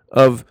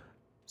 of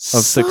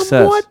success.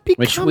 somewhat Which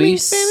becoming we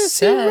fantasy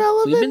said.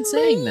 relevant. We've been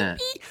saying that.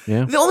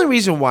 Yeah. The only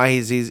reason why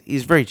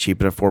he's very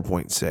cheap at a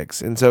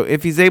 4.6, and so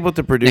if he's able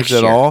to produce Next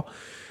at year. all,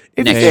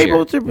 if Next he's year.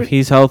 able to, If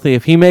he's healthy,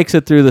 if he makes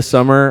it through the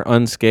summer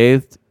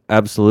unscathed,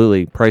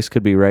 absolutely, price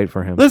could be right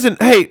for him. listen,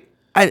 hey,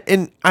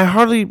 I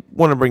hardly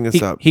want to bring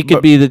this up. He could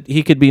but be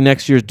he could be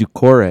next year's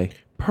Ducore.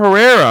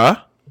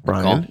 Pereira,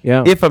 Brian.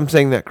 Yeah. if I'm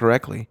saying that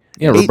correctly.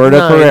 Yeah, 8 Roberto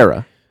and 9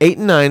 Pereira. 8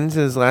 and 9 in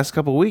his last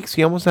couple of weeks.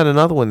 He almost had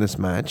another one this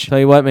match. Tell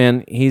you what,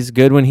 man, he's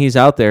good when he's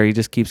out there. He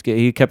just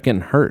he kept getting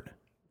hurt.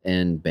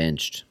 And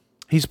benched.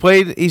 He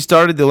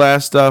started the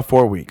last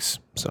 4 weeks.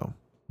 So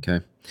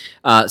Okay.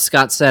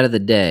 Scott's stat of the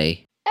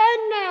day.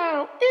 and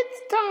now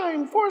it's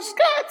time for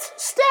Scott's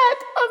stat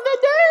of the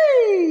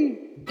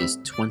day. Is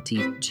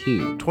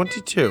 22.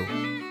 22.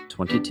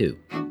 22.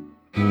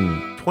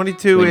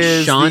 22 When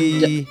is Sean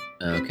the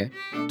Okay.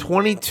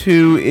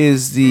 22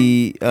 is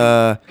the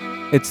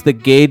It's the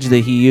gauge that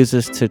he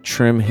uses to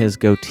trim his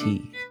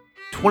goatee.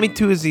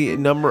 22 is the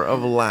number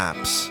of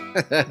laps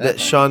that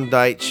Sean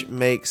Deitch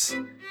makes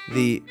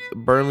the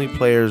Burnley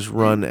players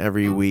run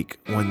every week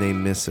when they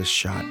miss a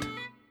shot.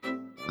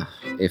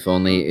 If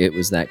only it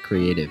was that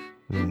creative.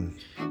 Mm.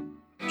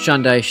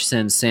 Sean Dyche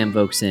sends Sam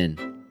Vokes in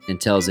and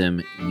tells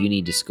him, you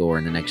need to score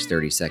in the next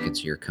 30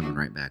 seconds or you're coming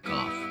right back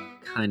off.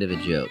 Kind of a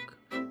joke.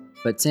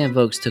 But Sam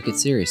Vokes took it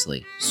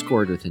seriously.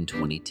 Scored within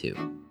 22.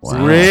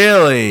 Wow.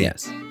 Really?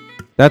 Yes.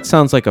 That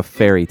sounds like a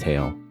fairy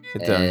tale.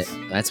 It does.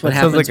 That's what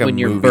That sounds happens like a when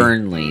you're movie.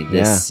 Burnley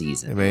this Yeah.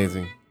 season.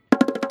 Amazing.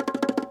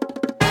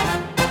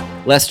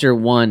 Leicester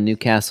 1,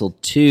 Newcastle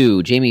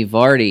 2. Jamie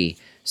Vardy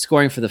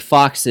scoring for the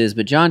Foxes,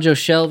 but John Joe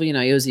Shelby and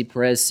Ayoze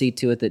Perez see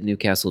to it that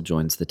Newcastle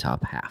joins the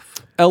top half.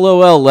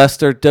 LOL,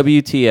 Lester,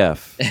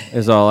 WTF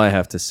is all I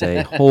have to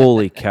say.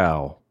 Holy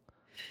cow.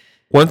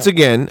 Once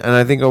again, and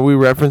I think we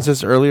referenced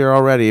this earlier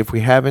already. If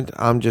we haven't,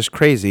 I'm just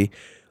crazy.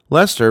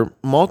 Leicester,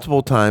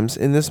 multiple times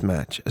in this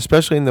match,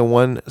 especially in the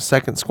 1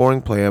 second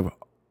scoring play of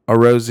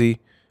Arozi,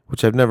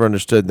 which I've never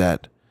understood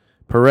that.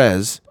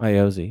 Perez,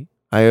 Ayoze.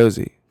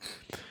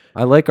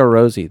 I like a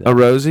Rosie, though.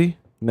 Arozi.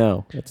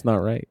 No, that's not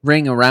right.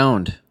 Ring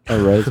around. A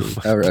Rosie.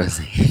 Oh,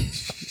 Rosie.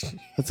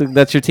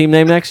 That's your team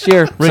name next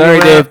year. Ring Sorry,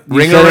 around- Dave. You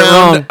ring said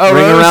around it wrong.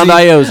 Ring around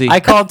Ayoze. Ayoze. I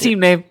called team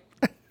name.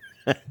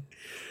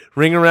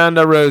 Ring around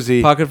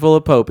Arozi. Pocket full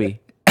of Popey.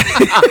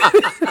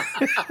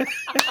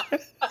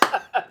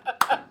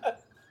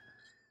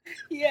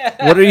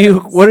 Yeah.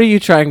 What are you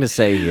trying to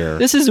say here?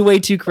 This is way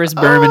too Chris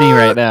Bermany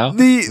right now.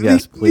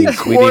 Yes, please.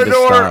 The We need to corridor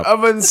stop.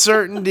 of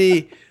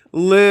uncertainty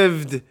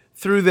lived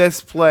through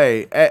this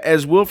play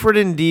as Wilfred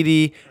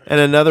Ndidi and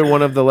another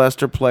one of the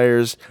Leicester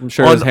players. I'm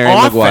sure it was on Harry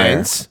Maguire.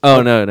 offense.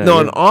 Oh, no. No,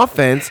 on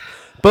offense,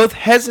 both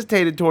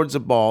hesitated towards the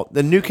ball.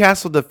 The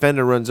Newcastle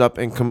defender runs up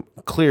and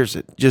clears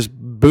it, just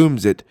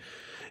booms it,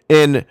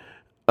 in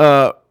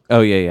Oh,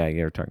 yeah,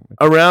 you're talking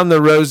about. around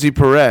the Rosie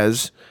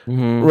Perez.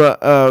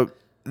 Mm-hmm.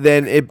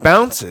 Then it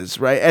bounces,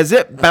 right? As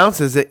it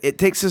bounces, it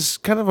takes this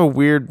kind of a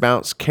weird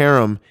bounce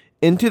carom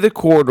into the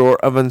corridor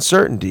of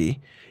uncertainty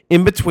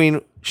in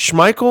between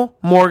Schmeichel,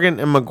 Morgan,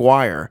 and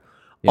Maguire.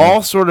 Yeah.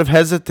 All sort of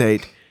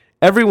hesitate.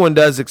 Everyone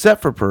does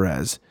except for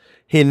Perez.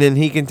 And then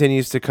he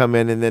continues to come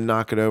in and then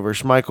knock it over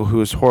Schmeichel, who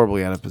is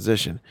horribly out of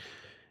position.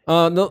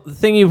 The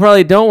thing you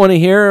probably don't want to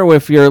hear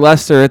if you're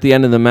Leicester at the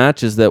end of the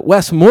match is that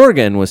Wes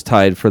Morgan was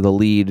tied for the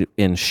lead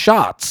in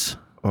shots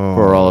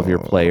for all of your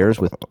players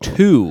with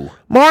 2.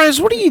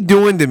 Mahrez, what are you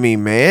doing to me,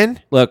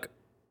 man? Look,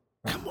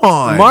 Come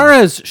on.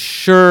 Mahrez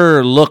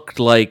sure looked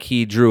like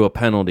he drew a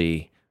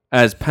penalty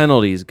as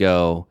penalties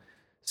go,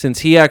 since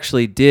he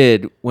actually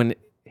did when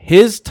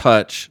his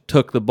touch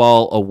took the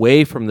ball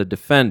away from the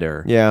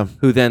defender, Yeah.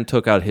 who then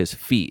took out his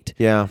feet.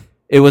 Yeah.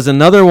 It was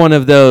another one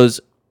of those.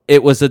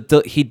 It was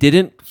he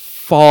didn't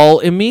fall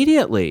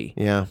immediately.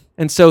 Yeah.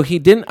 And so he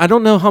didn't, I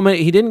don't know how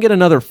many, he didn't get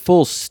another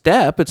full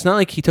step. It's not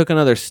like he took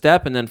another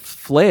step and then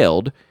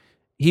flailed.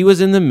 He was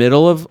in the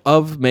middle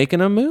of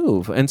making a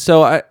move. And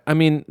so, I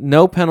mean,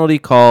 no penalty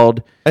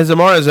called. As a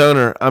Mahrez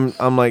owner,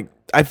 I'm like,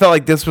 I felt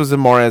like this was a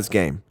Mahrez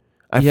game.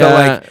 I felt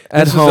like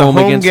at this was a home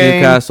against game.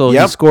 Newcastle.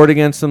 Yep. He scored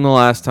against them the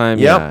last time.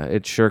 Yep. Yeah,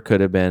 it sure could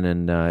have been,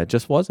 and it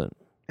just wasn't.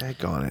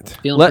 Heck on it.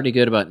 Feeling pretty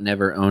good about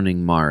never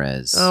owning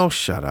Mahrez. Oh,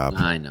 shut up.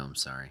 I know. I'm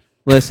sorry.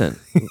 Listen,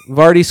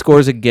 Vardy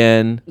scores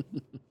again.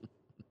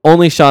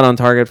 Only shot on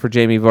target for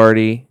Jamie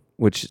Vardy,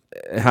 which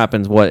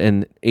happens,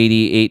 in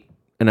 88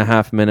 and a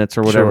half minutes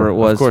or whatever Sure, it of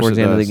was course towards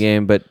it the end of the does.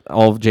 game. But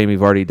all Jamie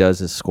Vardy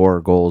does is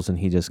score goals, and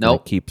he just going to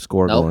Nope. keep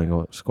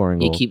Nope. scoring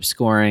He goals. keeps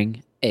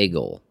scoring a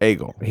goal. A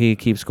goal. He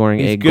keeps scoring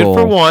He's a good goal.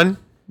 for one.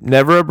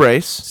 Never a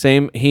brace.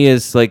 Same.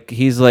 He's like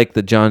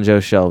the John Joe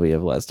Shelby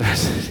of Leicester.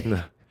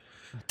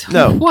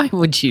 No. Why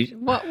would you?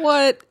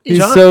 What? He's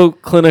John- so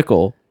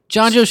clinical.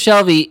 John Joe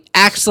Shelby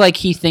acts like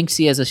he thinks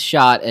he has a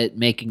shot at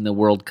making the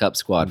World Cup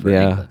squad for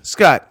England.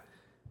 Scott,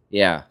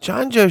 Yeah.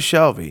 John Joe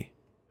Shelby,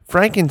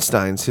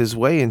 Frankenstein's his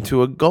way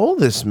into a goal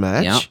this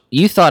match. Yeah.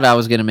 You thought I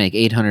was going to make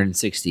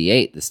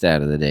 868 the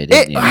stat of the day,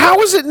 didn't you? How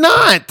is it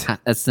not?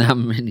 That's how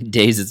many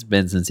days it's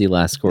been since he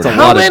last scored. It's a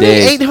How lot of many?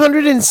 days.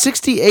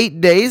 868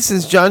 days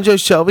since John Joe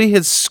Shelby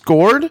has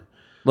scored?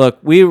 Look,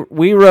 we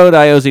wrote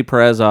Iosi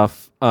Perez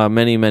off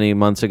many, many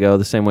months ago,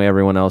 the same way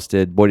everyone else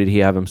did. Boy, did he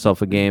have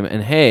himself a game.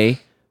 And hey,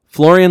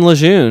 Florian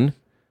Lejeune,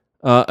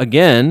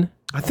 again.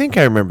 I think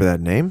I remember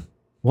that name.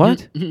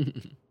 What?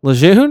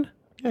 Lejeune?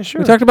 Yeah,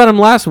 sure. We talked about him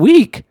last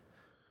week.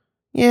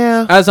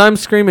 Yeah. As I'm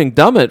screaming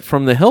dumb it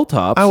from the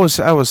hilltops. I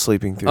was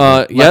sleeping through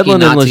that. Yedlin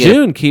not and to get-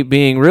 Lejeune keep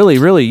being really,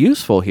 really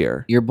useful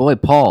here. Your boy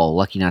Paul,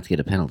 lucky not to get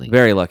a penalty.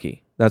 Very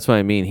lucky. That's what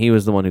I mean. He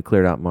was the one who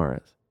cleared out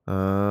Mahrez.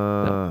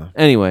 Uh,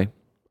 Anyway,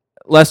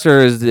 Leicester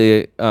is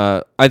the.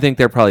 I think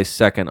they're probably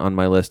second on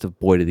my list of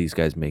boy, do these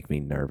guys make me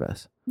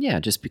nervous. Yeah,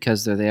 just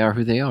because they are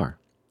who they are.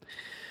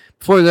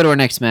 Before we go to our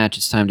next match,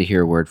 it's time to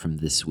hear a word from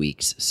this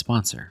week's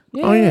sponsor.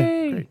 Oh,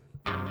 yeah. Great.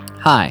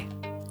 Hi,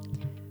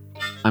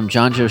 I'm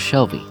John Joe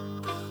Shelby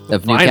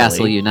of Finally.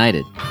 Newcastle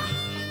United,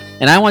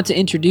 and I want to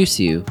introduce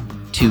you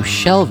to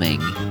Shelving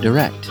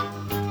Direct,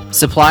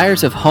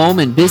 suppliers of home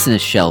and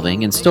business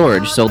shelving and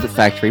storage sold at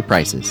factory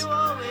prices.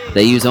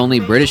 They use only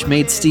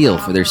British-made steel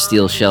for their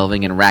steel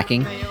shelving and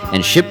racking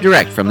and ship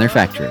direct from their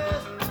factory.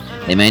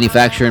 They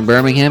manufacture in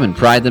Birmingham and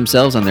pride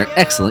themselves on their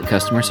excellent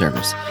customer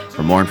service.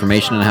 For more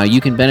information on how you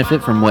can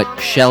benefit from what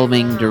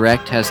Shelving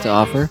Direct has to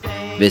offer,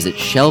 visit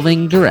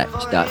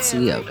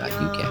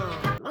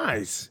shelvingdirect.co.uk.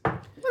 Nice. I'm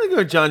going to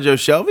go John Joe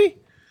Shelby.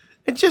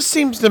 It just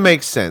seems to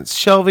make sense.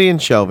 Shelby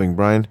and shelving,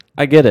 Brian.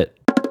 I get it.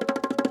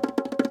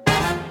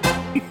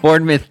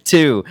 Bournemouth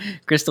 2,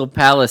 Crystal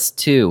Palace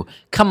 2.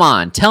 Come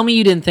on, tell me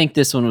you didn't think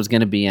this one was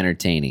going to be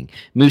entertaining.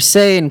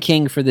 Mousset and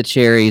King for the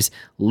Cherries,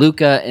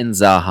 Luca and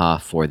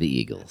Zaha for the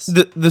Eagles.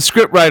 The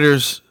script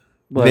writers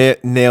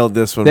nailed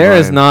this one. There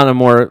is Brian. not a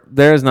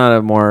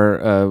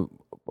more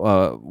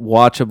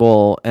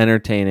watchable,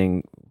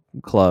 entertaining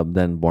club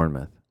than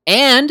Bournemouth.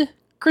 And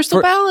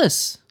Crystal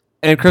Palace.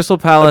 And Crystal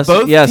Palace,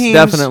 Both yes, teams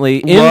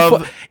definitely.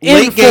 love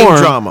late game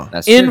drama.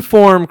 That's true. In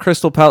form,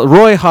 Crystal Palace.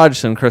 Roy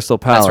Hodgson, Crystal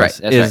Palace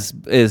That's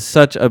is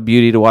such a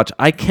beauty to watch.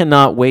 I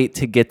cannot wait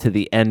to get to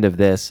the end of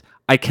this.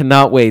 I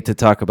cannot wait to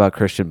talk about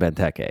Christian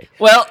Benteke.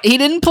 Well, he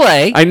didn't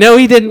play. I know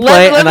he didn't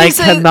play, Let and me I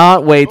say-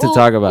 cannot wait to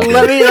talk about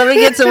Let it. me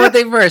get to one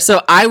thing first.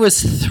 So I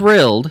was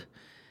thrilled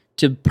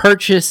to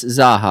purchase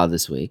Zaha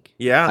this week.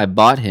 Yeah. I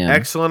bought him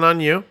Excellent on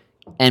you.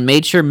 and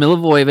made sure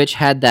Milivojevic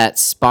had that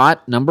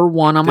spot number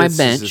 1 on my This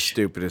bench. is the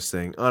stupidest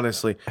thing,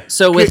 honestly.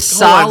 So with Hold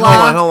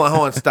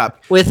Salah, on,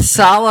 stop. with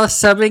Salah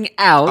subbing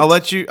out, I'll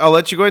let you go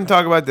ahead and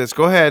talk about this.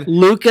 Go ahead.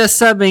 Luca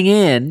subbing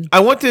in, I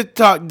want to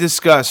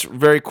discuss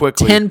very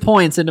quickly 10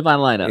 points into my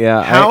lineup.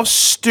 Yeah, how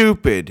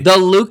stupid The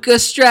Luca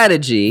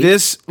strategy,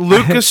 this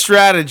Lucas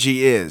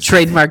strategy is.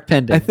 trademark I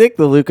pending. think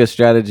the Lucas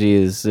strategy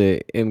is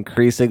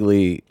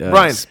increasingly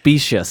Brian.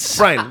 specious.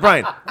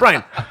 Brian,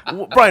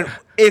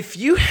 if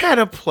you had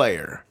a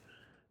player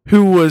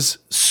who was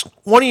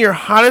one of your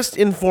hottest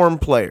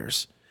informed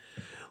players,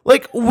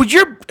 like, would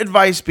your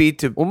advice be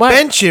to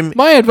bench him?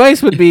 My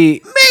advice would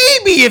be,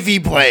 Maybe if he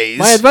plays.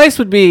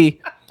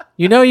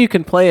 you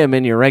can play him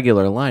in your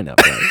regular lineup.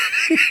 Right?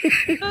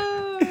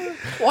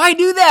 Why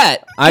do that?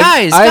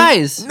 I-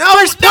 Guys. No,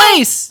 First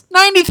place,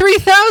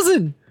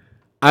 93,000.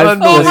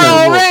 Unbelievable.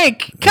 Overall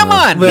rank. Come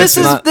on.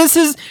 Listen. This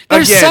is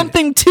there's Again,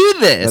 something to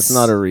this. That's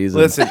not a reason.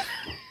 Listen,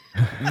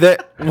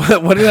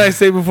 what did I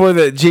say before?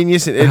 That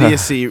genius and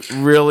idiocy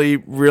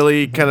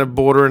really kind of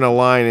border in a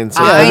line in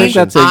some I think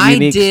that's a I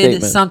unique did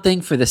statement.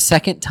 something for the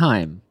second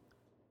time.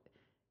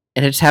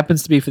 And it just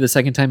happens to be for the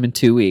second time in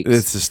 2 weeks.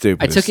 It's the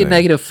stupidest I took a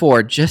thing.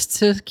 -4 just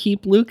to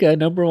keep Luca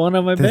number 1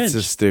 on my That's bench.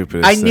 the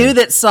stupidest I knew thing.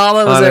 that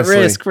Salah was Honestly, at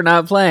risk for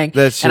not playing.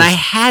 that's and I just-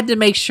 had to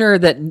make sure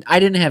that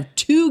I didn't have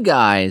 2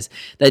 guys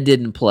that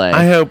didn't play.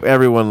 I hope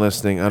everyone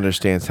listening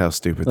understands how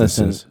stupid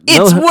Listen, this is.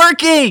 It's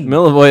working.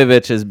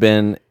 Milivojevic has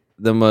been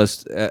the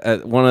most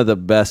one of the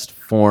best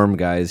form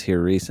guys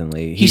here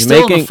recently. He's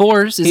still in the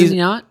 4s, is he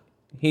not?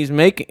 He's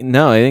making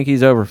I think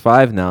he's over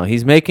 5 now.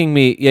 He's making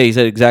me he's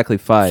at exactly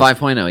 5.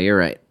 5.0, you're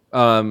right.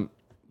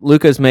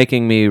 Luca's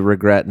making me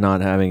regret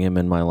not having him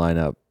in my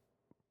lineup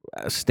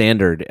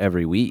standard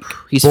every week.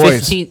 He's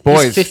Boys, 15th.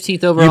 boys, He's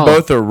 15th overall. You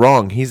both are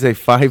wrong. He's a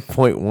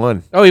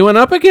 5.1. Oh, he went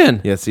up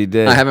again. Yes, he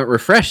did. I haven't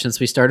refreshed since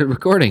we started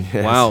recording.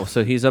 Yes. Wow,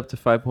 so he's up to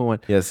 5.1.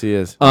 Yes, he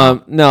is.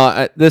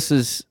 No, this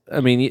is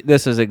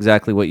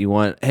exactly what you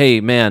want.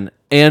 Hey, man,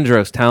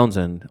 Andros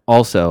Townsend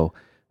also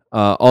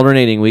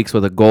alternating weeks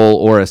with a goal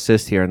or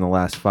assist here in the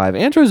last 5.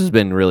 Andros has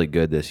been really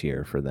good this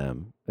year for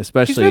them,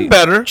 especially. He's been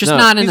better. Just No,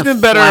 not in he's a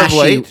been better of flashy,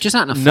 late. Just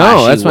not in a flashy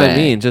No, that's what I way.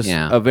 mean. Just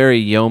yeah. a very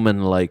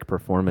yeoman-like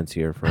performance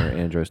here for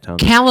Andros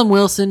Townsend. Callum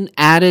Wilson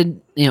add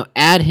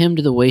him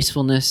to the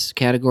wastefulness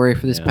category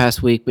for this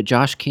past week, but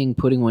Josh King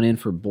putting one in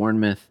for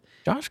Bournemouth.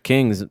 Josh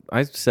King's,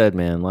 I said,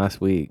 man,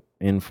 last week,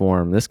 in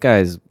form. This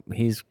guy's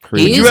he's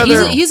He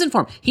crazy. is in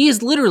form. He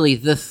is literally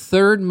the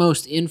third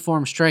most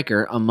informed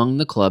striker among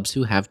the clubs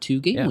who have 2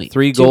 game weeks.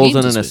 3 goals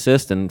and an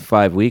assist in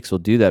 5 weeks will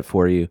do that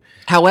for you.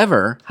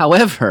 However,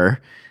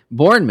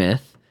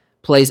 Bournemouth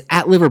plays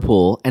at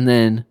Liverpool and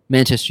then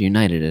Manchester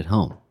United at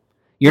home.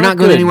 You're not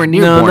going anywhere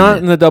near Bournemouth. No, not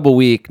in the double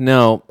week.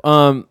 No.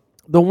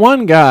 The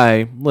one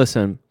guy,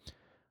 listen,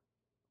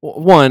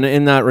 one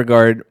in that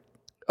regard,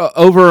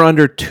 over or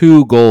under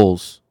 2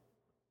 goals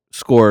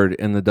scored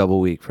in the double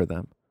week for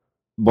them.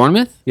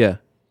 Bournemouth? Yeah.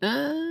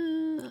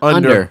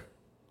 Under.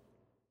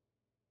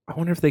 I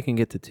wonder if they can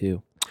get to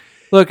 2.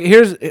 Look,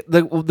 here's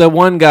the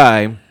one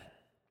guy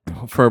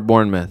for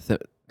Bournemouth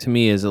that to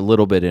me is a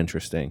little bit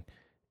interesting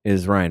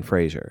is Ryan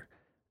Fraser.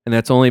 And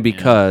that's only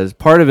because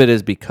part of it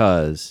is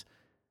because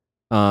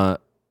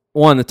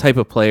one, the type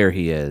of player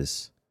he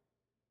is.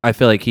 I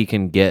feel like he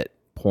can get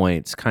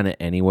points kind of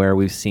anywhere.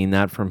 We've seen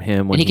that from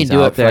him when and he he's can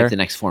do out it there. for like the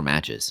next 4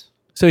 matches.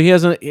 So he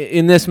has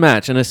in this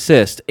match an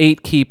assist,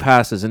 8 key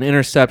passes, an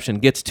interception,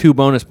 gets 2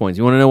 bonus points.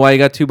 You want to know why he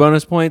got 2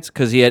 bonus points?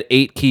 Because he had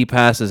 8 key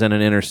passes and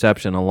an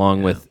interception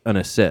along with an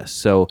assist.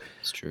 So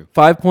it's true.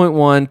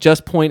 5.1,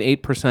 just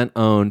 0.8%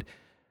 owned.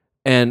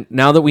 And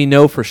now that we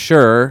know for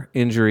sure,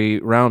 injury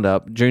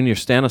roundup, Junior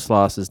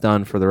Stanislas is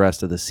done for the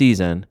rest of the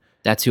season.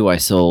 That's who I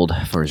sold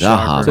for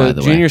Zaha, So by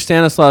the Junior way.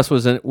 Stanislas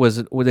was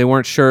they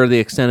weren't sure the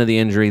extent of the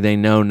injury. They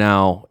know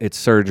now it's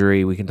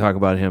surgery. We can talk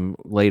about him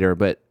later,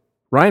 but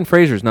Ryan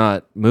Fraser's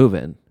not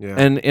moving. Yeah.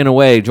 And in a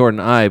way, Jordan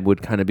Ibe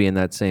would kind of be in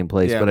that same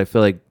place, Yeah. but I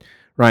feel like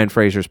Ryan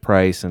Fraser's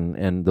price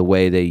and the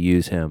way they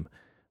use him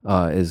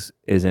is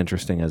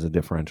interesting as a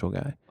differential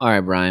guy. All right,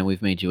 Brian,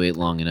 we've made you wait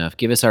long enough.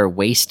 Give us our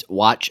Waste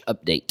Watch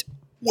update.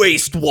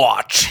 Waste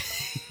Watch.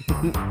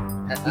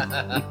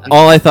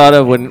 All I thought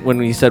of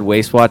when you said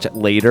Waste Watch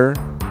later,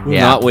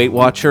 Yeah. not Weight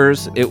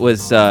Watchers, it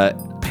was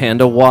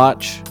Panda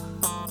Watch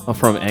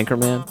from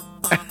Anchorman.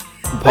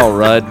 Paul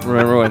Rudd,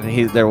 remember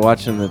when they're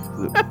watching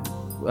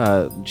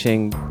the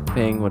Ching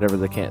Ping, whatever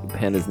the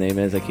panda's name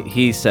is? Like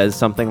he says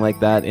something like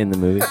that in the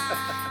movie.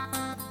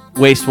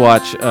 Waste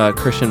Watch,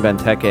 Christian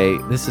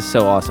Benteke. This is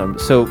so awesome.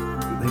 So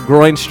the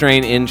groin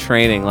strain in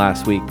training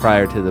last week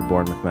prior to the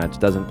Bournemouth match,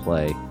 doesn't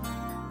play.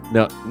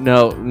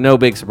 No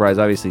big surprise.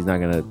 Obviously, he's not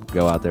going to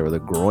go out there with a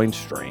groin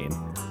strain.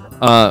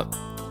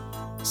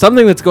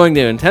 Something that's going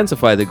to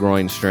intensify the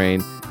groin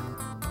strain.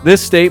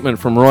 This statement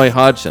from Roy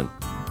Hodgson.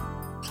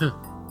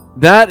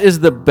 That is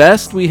the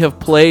best we have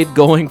played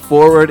going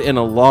forward in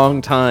a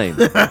long time.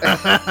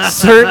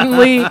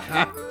 Certainly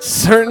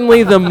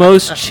the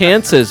most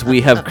chances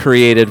we have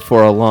created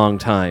for a long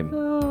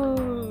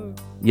time.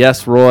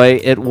 Yes, Roy,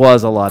 it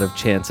was a lot of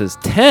chances.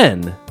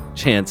 10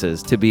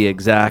 chances to be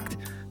exact.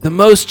 The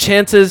most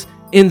chances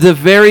in the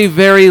very,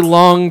 very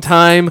long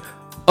time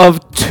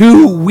of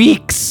 2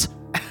 weeks.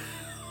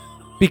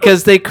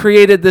 Because they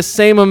created the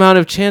same amount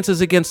of chances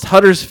against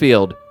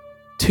Huddersfield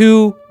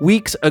 2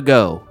 weeks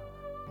ago.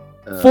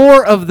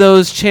 4 of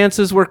those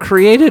chances were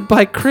created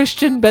by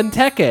Christian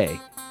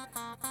Benteke.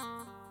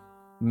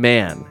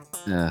 Man,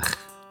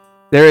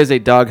 there is a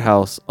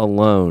doghouse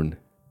alone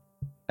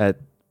at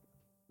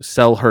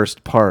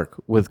Selhurst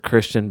Park with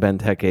Christian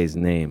Benteke's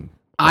name.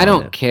 I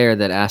don't care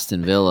that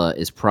Aston Villa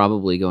is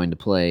probably going to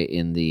play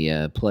in the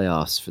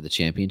playoffs for the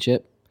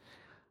championship.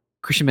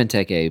 Christian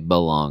Benteke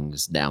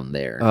belongs down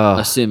there,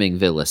 assuming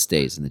Villa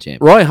stays in the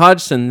championship. Roy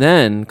Hodgson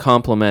then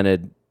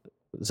complimented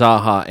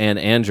Zaha and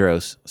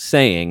Andros,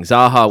 saying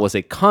Zaha was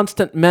a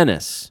constant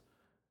menace.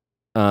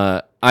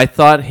 I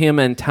thought him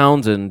and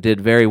Townsend did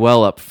very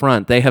well up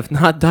front. They have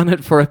not done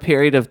it for a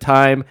period of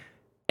time,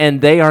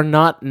 and they are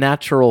not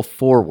natural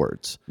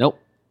forwards. Nope.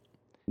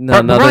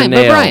 But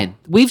Brian,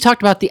 we've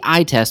talked about the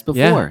eye test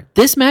before. Yeah.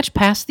 This match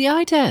passed the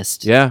eye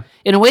test. Yeah.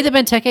 In a way that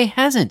Benteke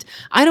hasn't.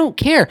 I don't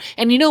care.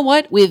 And you know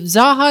what? If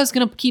Zaha is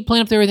going to keep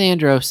playing up there with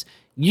Andros,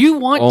 you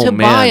want to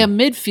buy a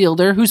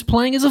midfielder who's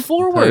playing as a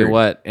forward. Tell you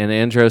what, and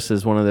Andros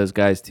is one of those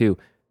guys too.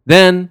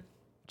 Then,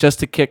 just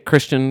to kick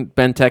Christian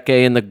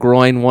Benteke in the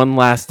groin one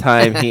last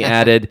time, he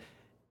added,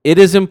 "It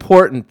is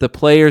important the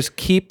players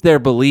keep their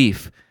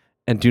belief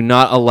and do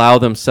not allow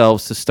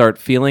themselves to start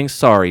feeling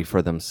sorry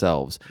for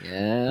themselves."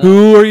 Yeah.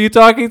 Who are you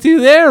talking to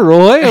there,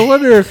 Roy? I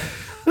wonder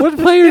what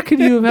player could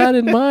you have had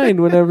in mind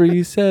whenever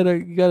you said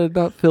you got to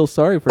not feel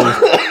sorry for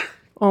yourself?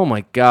 Oh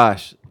my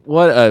gosh,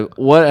 what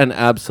an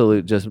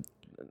absolute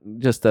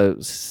just a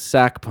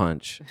sack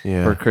punch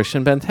for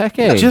Christian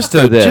Benteke. Just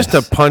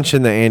a punch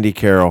in the Andy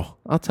Carroll.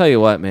 I'll tell you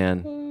what,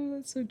 man. Oh,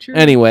 that's so true.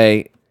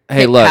 Anyway,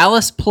 hey, look.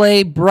 Palace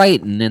play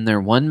Brighton in their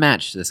one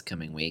match this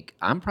coming week.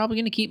 I'm probably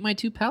going to keep my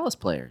 2 Palace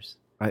players.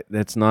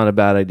 That's not a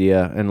bad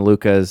idea, and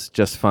Luca's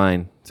just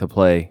fine to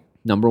play.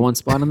 Number 1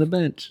 spot on the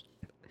bench.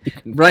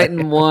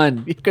 Brighton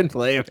won. You can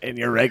play him in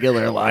your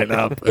regular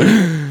lineup.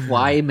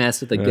 Why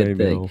mess with a good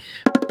thing?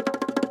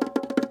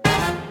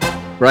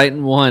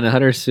 Brighton won,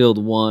 Huddersfield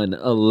won,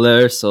 a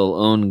Lersel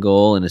own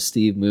goal and a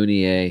Steve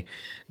Mounier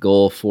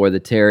goal for the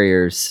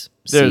Terriers.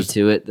 See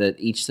to it that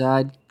each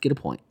side get a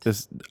point.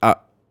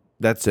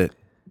 That's it.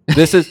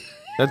 This is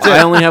That's it.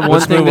 I only have one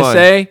Let's thing move to on.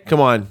 say. Come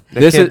on.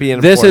 That This can't be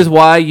is important.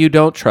 why you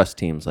don't trust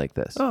teams like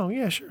this. Oh,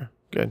 yeah, sure.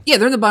 Good. Yeah,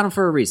 they're in the bottom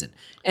for a reason.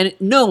 And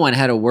no one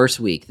had a worse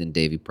week than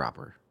Davy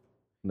Proper.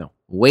 No.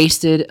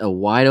 Wasted a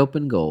wide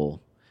open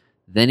goal.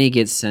 Then he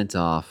gets sent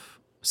off,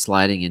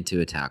 sliding into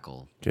a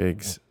tackle.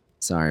 Gigs.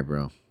 Sorry,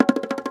 bro.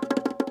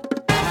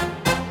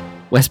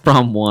 West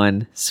Brom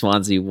won.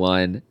 Swansea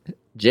won.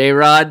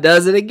 J-Rod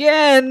does it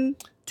again.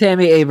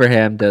 Tammy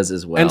Abraham does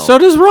as well. And so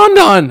does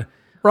Rondon.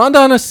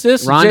 Rondon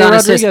assists Jay Rondon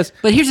Rodriguez. assists.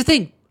 But here's the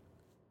thing.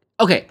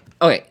 Okay.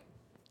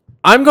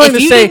 I'm going If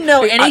to you say didn't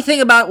know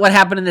anything about what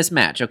happened in this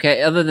match,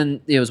 okay, other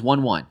than it was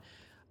 1-1,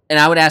 and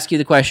I would ask you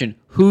the question,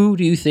 who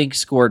do you think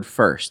scored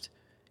first?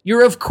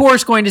 You're, of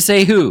course, going to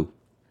say who?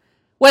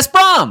 West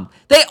Brom.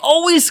 They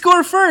always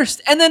score first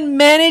and then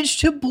manage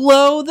to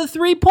blow the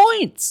 3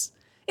 points.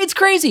 It's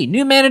crazy.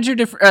 New manager,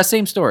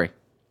 same story.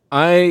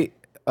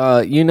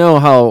 you know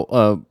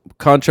how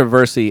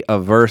controversy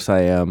averse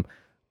I am.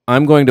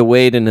 I'm going to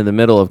wade into the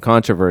middle of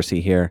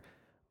controversy here.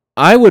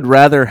 I would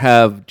rather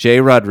have Jay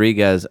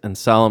Rodriguez and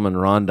Salomon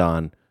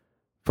Rondon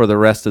for the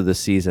rest of the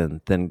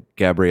season than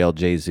Gabriel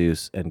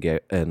Jesus and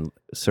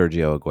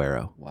Sergio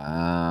Aguero.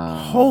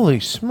 Wow. Holy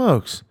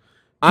smokes.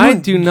 I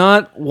do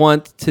not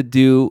want to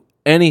do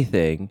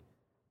anything.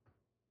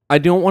 I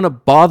don't want to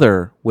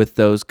bother with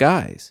those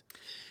guys.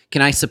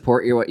 Can I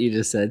support what you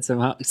just said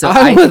somehow? So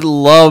I would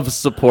love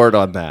support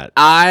on that.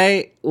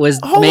 I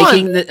was Hold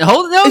making on. the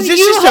no. Is this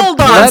You just hold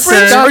a on,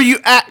 preference, sir. or you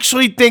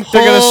actually think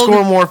they're going to Hold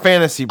score more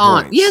fantasy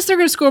on. points? Yes, they're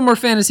going to score more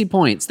fantasy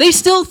points. They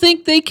still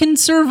think they can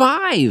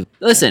survive.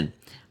 Listen,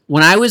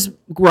 when I was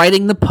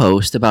writing the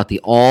post about the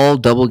all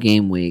double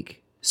game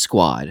week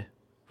squad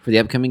for the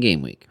upcoming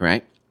game week,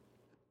 right?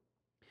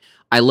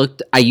 I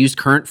used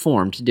current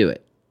form to do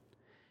it.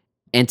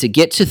 And to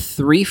get to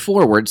 3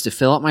 forwards to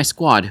fill out my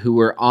squad who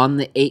were on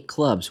the 8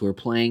 clubs who are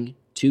playing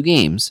 2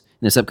 games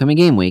in this upcoming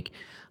game week,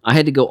 I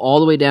had to go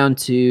all the way down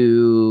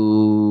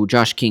to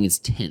Josh King is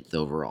 10th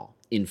overall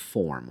in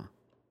form.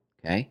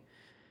 Okay?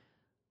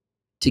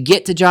 To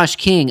get to Josh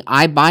King,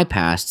 I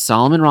bypassed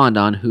Salomon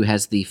Rondon, who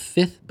has the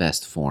 5th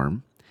best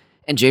form,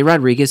 and Jay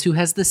Rodriguez, who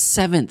has the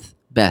 7th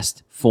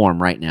best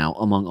form right now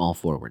among all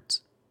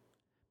forwards.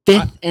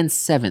 5th and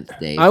 7th,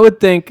 Dave. I would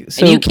think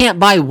so. And you can't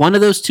buy one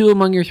of those 2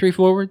 among your 3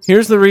 forwards?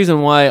 Here's the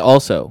reason why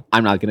also.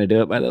 I'm not going to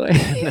do it, by the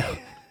way.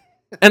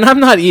 And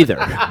I'm not either.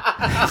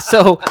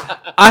 So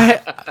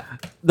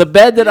the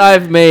bed that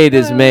I've made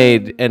is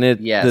made, and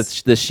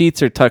Yes. the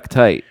sheets are tucked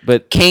tight.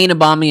 But Kane,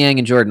 Aubameyang,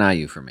 and Jordan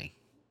Ayew for me.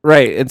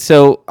 right, and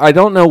so I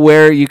don't know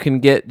where you can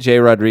get Jay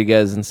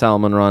Rodriguez and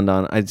Salomon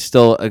Rondon. I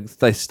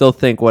still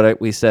think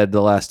what we said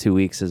the last 2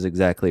 weeks is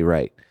exactly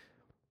right.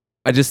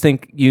 I just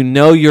think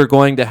you're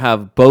going to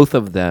have both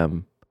of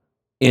them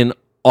in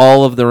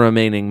all of the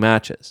remaining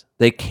matches.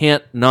 They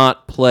can't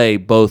not play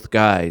both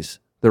guys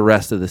the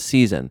rest of the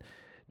season.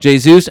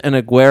 Jesus and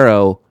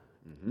Aguero,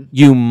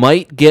 you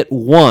might get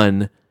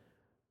one,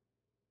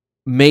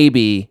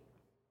 maybe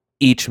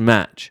each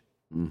match.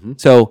 Mm-hmm.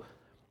 So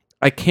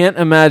I can't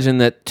imagine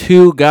that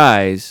 2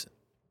 guys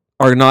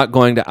are not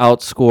going to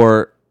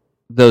outscore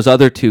those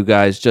other 2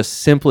 guys just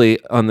simply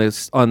on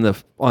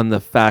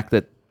the fact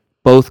that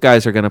both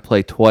guys are going to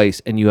play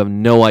twice, and you have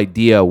no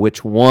idea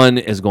which one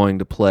is going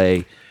to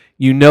play.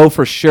 You know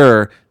for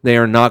sure they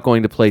are not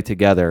going to play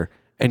together,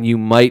 and you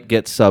might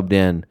get subbed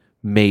in,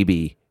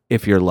 maybe,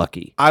 if you're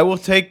lucky. I will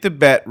take the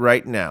bet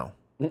right now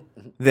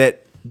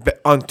that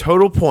on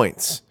total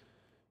points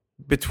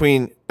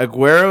between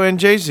Aguero and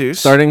Jesus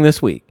Starting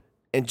this week.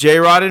 and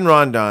J-Rod and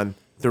Rondon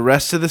the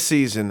rest of the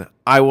season,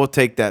 I will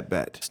take that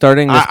bet.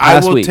 Starting this I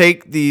past will week.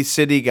 take the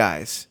City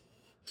guys.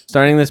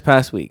 Starting this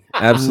past week.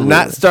 Absolutely.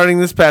 Not starting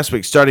this past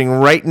week. Starting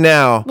right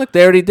now. Look,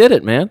 they already did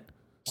it, man.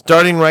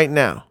 Starting right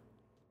now.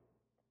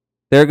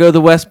 There go the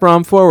West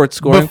Brom forward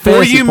scoring Before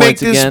fantasy you make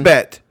points this again.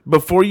 bet,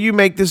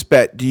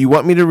 do you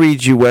want me to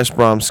read you West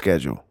Brom's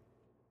schedule?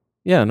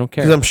 Yeah, I don't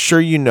care. Because I'm sure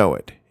you know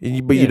it. But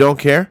Yeah. you don't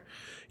care?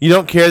 You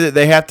don't care that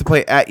they have to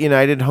play at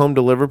United, home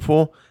to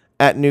Liverpool,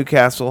 at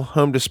Newcastle,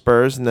 home to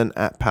Spurs, and then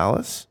at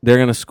Palace? They're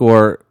going to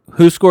score.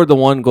 Who scored the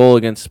 1 goal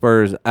against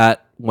Spurs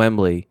at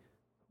Wembley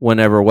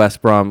whenever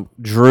West Brom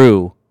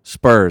drew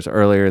Spurs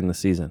earlier in the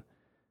season?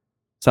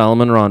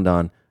 Salomon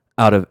Rondon,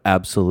 out of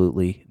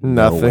absolutely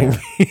Nothing. nowhere.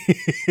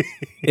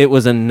 It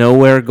was a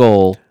nowhere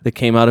goal that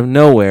came out of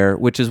nowhere,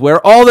 which is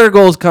where all their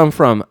goals come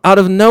from. Out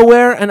of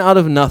nowhere and out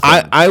of nothing.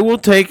 I will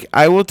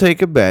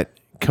take a bet.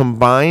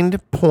 Combined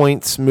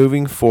points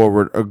moving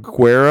forward,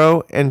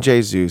 Aguero and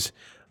Jesus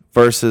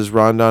versus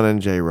Rondon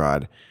and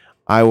J-Rod.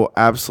 I will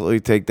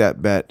absolutely take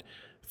that bet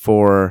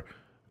for...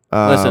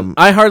 Listen,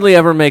 I hardly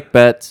ever make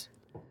bets.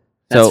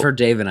 That's So- for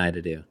Dave and I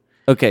to do.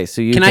 Okay,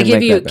 so you Can I give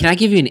make you that bet. Can I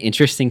give you an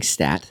interesting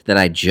stat that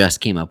I just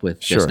came up with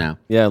just Sure. now?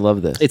 Yeah, I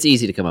love this. It's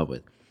easy to come up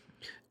with.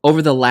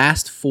 Over the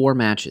last 4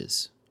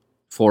 matches,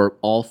 for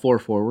all 4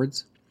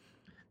 forwards,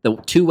 the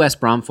 2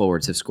 West Brom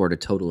forwards have scored a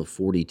total of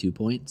 42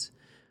 points.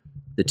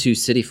 The 2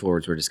 City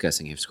forwards we're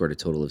discussing have scored a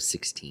total of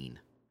 16.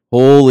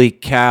 Holy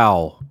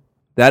cow.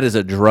 That is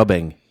a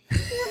drubbing.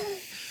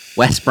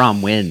 West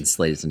Brom wins,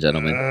 ladies and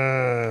gentlemen.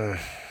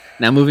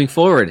 Now moving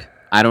forward,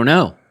 I don't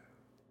know.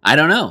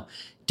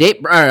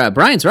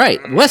 Brian's right.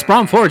 West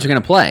Brom forwards are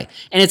going to play.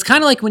 And it's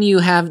kind of like when you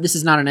have, this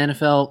is not an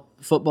NFL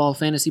football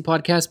fantasy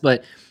podcast,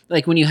 but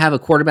like when you have a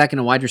quarterback and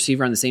a wide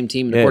receiver on the same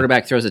team, and the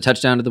quarterback throws a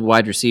touchdown to the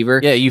wide receiver.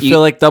 Yeah, you feel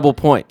like double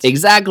points.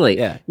 Exactly.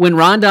 Yeah. When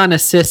Rondon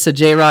assists a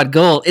J-Rod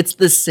goal, it's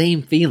the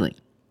same feeling.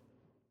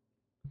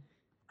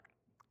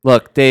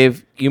 Look,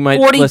 Dave, you might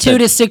 42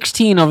 to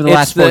 16 over the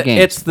last 4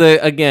 games.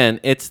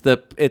 It's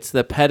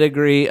the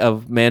pedigree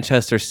of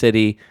Manchester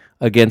City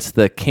against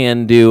the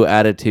can-do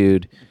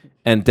attitude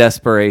and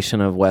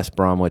desperation of West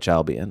Bromwich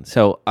Albion.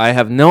 So I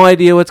have no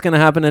idea what's going to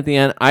happen at the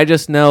end. I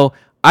just know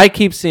I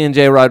keep seeing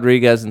Jay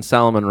Rodriguez and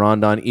Salomon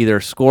Rondon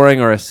either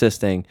scoring or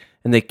assisting,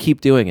 and they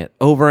keep doing it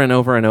over and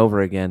over and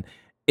over again.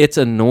 It's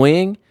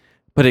annoying,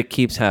 but it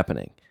keeps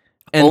happening,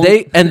 and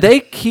they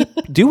keep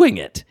doing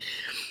it.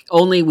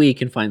 Only we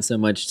can find so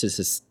much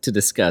to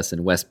discuss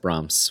in West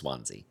Brom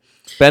Swansea.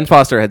 Ben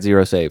Foster had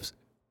 0 saves.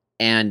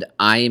 And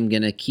I am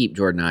going to keep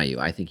Jordan Ayew.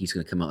 I think he's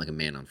going to come out like a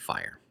man on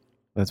fire.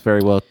 That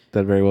very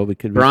well we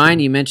could be. Brian,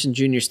 you mentioned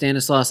Junior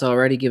Stanislaus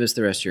already. Give us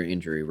the rest of your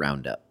injury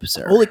roundup,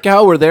 sir. Holy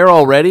cow, we're there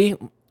already?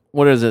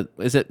 What is it?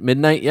 Is it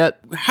midnight yet?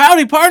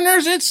 Howdy,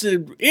 partners. It's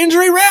the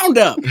injury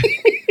roundup.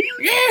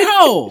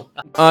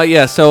 Yeehaw!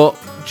 Yeah, so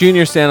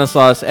Junior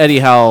Stanislaus, Eddie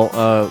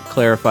Howe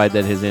clarified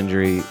that his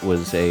injury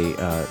was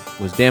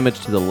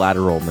damage to the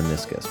lateral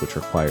meniscus, which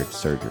required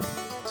surgery.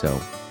 So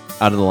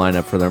out of the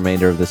lineup for the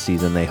remainder of the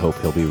season. They hope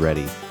he'll be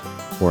ready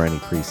for any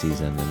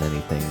preseason and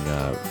anything,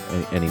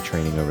 any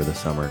training over the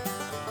summer.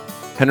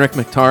 Henrik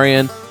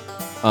Mkhitaryan,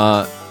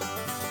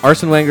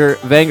 Arsene Wenger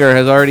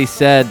has already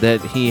said that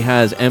he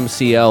has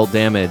MCL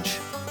damage.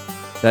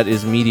 That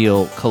is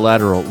medial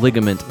collateral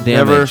ligament damage.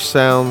 Never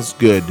sounds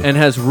good. And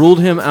has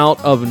ruled him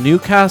out of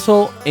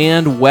Newcastle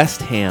and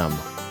West Ham.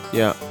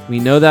 Yeah.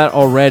 We know that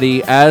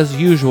already. As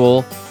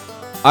usual,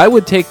 I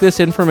would take this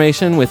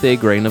information with a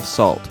grain of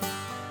salt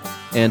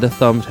and a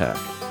thumbtack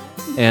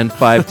and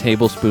 5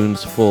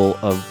 tablespoons full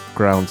of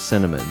ground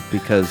cinnamon,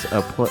 because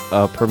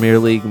a Premier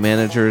League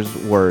manager's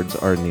words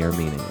are near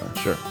meaningless.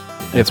 Sure.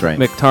 That's right.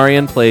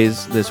 Mkhitaryan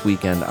plays this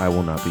weekend, I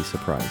will not be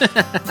surprised.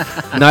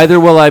 Neither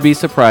will I be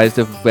surprised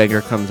if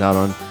Wenger comes out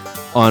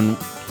on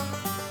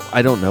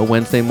I don't know,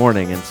 Wednesday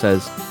morning and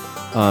says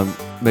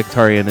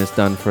Mkhitaryan is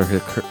done for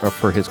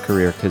his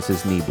career because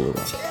his knee blew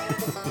up.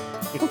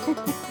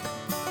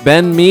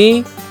 Ben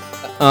Mee,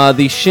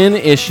 the shin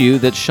issue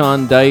that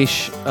Sean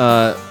Dyche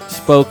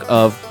spoke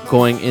of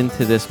going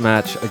into this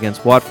match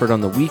against Watford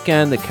on the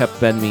weekend that kept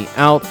Ben Mee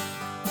out.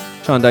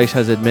 Sean Dyche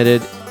has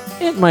admitted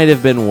it might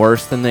have been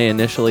worse than they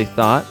initially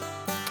thought.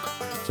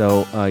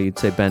 So you'd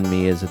say Ben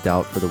Mee is a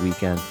doubt for the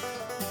weekend.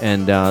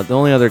 And the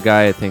only other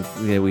guy I think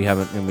we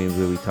haven't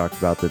really talked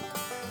about that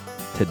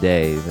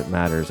today that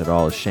matters at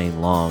all is Shane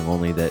Long,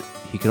 only that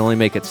he can only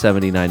make it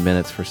 79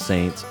 minutes for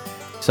Saints.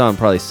 You saw him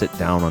probably sit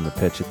down on the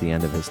pitch at the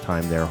end of his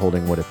time there,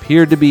 holding what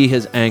appeared to be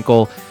his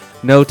ankle.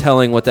 No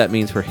telling what that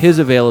means for his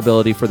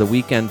availability for the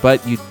weekend,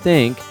 but you'd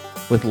think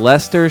with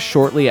Leicester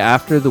shortly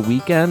after the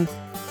weekend,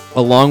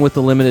 along with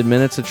the limited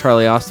minutes that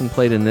Charlie Austin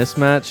played in this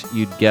match,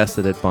 you'd guess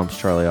that it bumps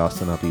Charlie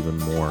Austin up even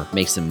more.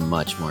 Makes him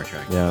much more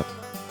attractive. Yeah.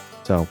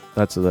 So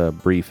that's the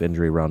brief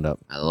injury roundup.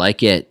 I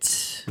like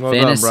it. Well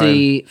done,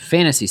 Brian.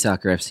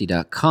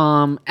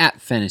 FantasySoccerFC.com, at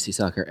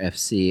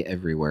FantasySoccerFC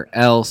everywhere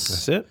else.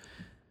 That's it.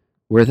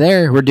 We're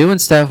there. We're doing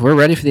stuff. We're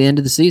ready for the end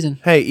of the season.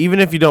 Hey, even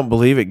if you don't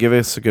believe it, give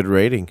us a good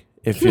rating.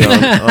 If you're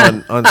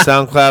on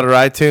SoundCloud or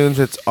iTunes,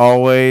 it's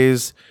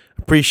always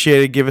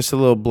appreciated. Give us a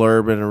little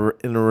blurb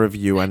and a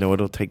review. I know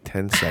it'll take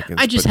 10 seconds.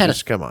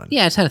 Come on.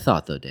 Yeah, I just had a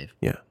thought though, Dave.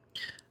 Yeah.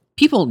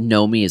 People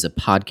know me as a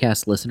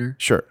podcast listener.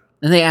 Sure.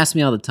 And they ask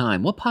me all the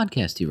time, what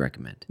podcast do you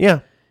recommend? Yeah.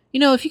 You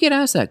know, if you get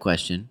asked that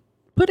question,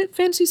 put it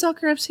Fantasy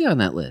Soccer FC on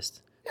that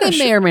list. Yeah, They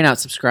may or may not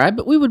subscribe,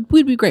 but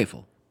we'd be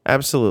grateful.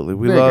 Absolutely.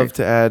 We Very love great.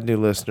 to add new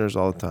listeners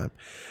all the time.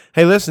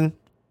 Hey, listen,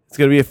 it's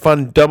going to be a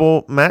fun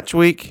double match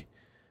week.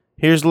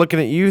 Here's looking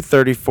at you,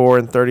 34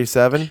 and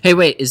 37. Hey,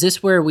 wait, is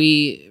this where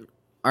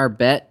our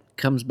bet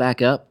comes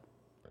back up?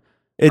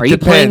 It Are you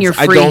playing your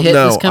I free don't hit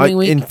know. this coming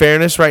week? In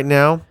fairness, right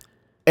now,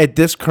 at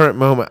this current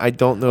moment, I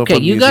don't know if Okay,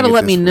 I'm you using got to it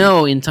let this me week.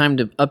 know in time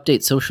to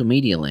update social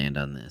media land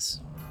on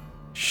this.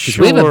 'Cause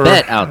Sure. we have a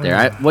bet out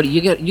there. What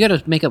you got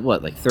to make up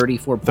what, like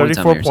 34 points?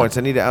 34 on me or points. I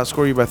something? need to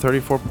outscore you by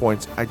 34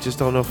 points. I just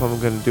don't know if I'm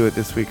going to do it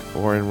this week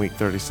or in week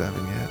 37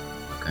 yet.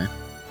 Okay.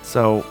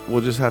 So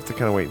we'll just have to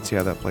kind of wait and see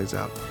how that plays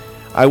out.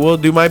 I will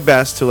do my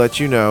best to let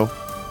you know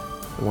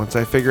once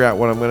I figure out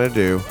what I'm going to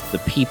do. The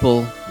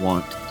people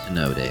want to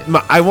know, Dave.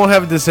 I won't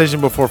have a decision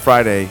before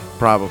Friday,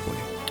 probably.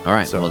 All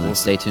right, So well then we'll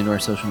stay tuned to our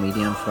social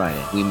media on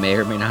Friday. We may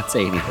or may not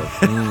say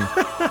anything.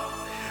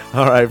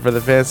 All right, for the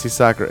Fantasy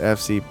Soccer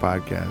FC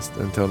podcast.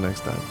 Until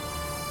next time.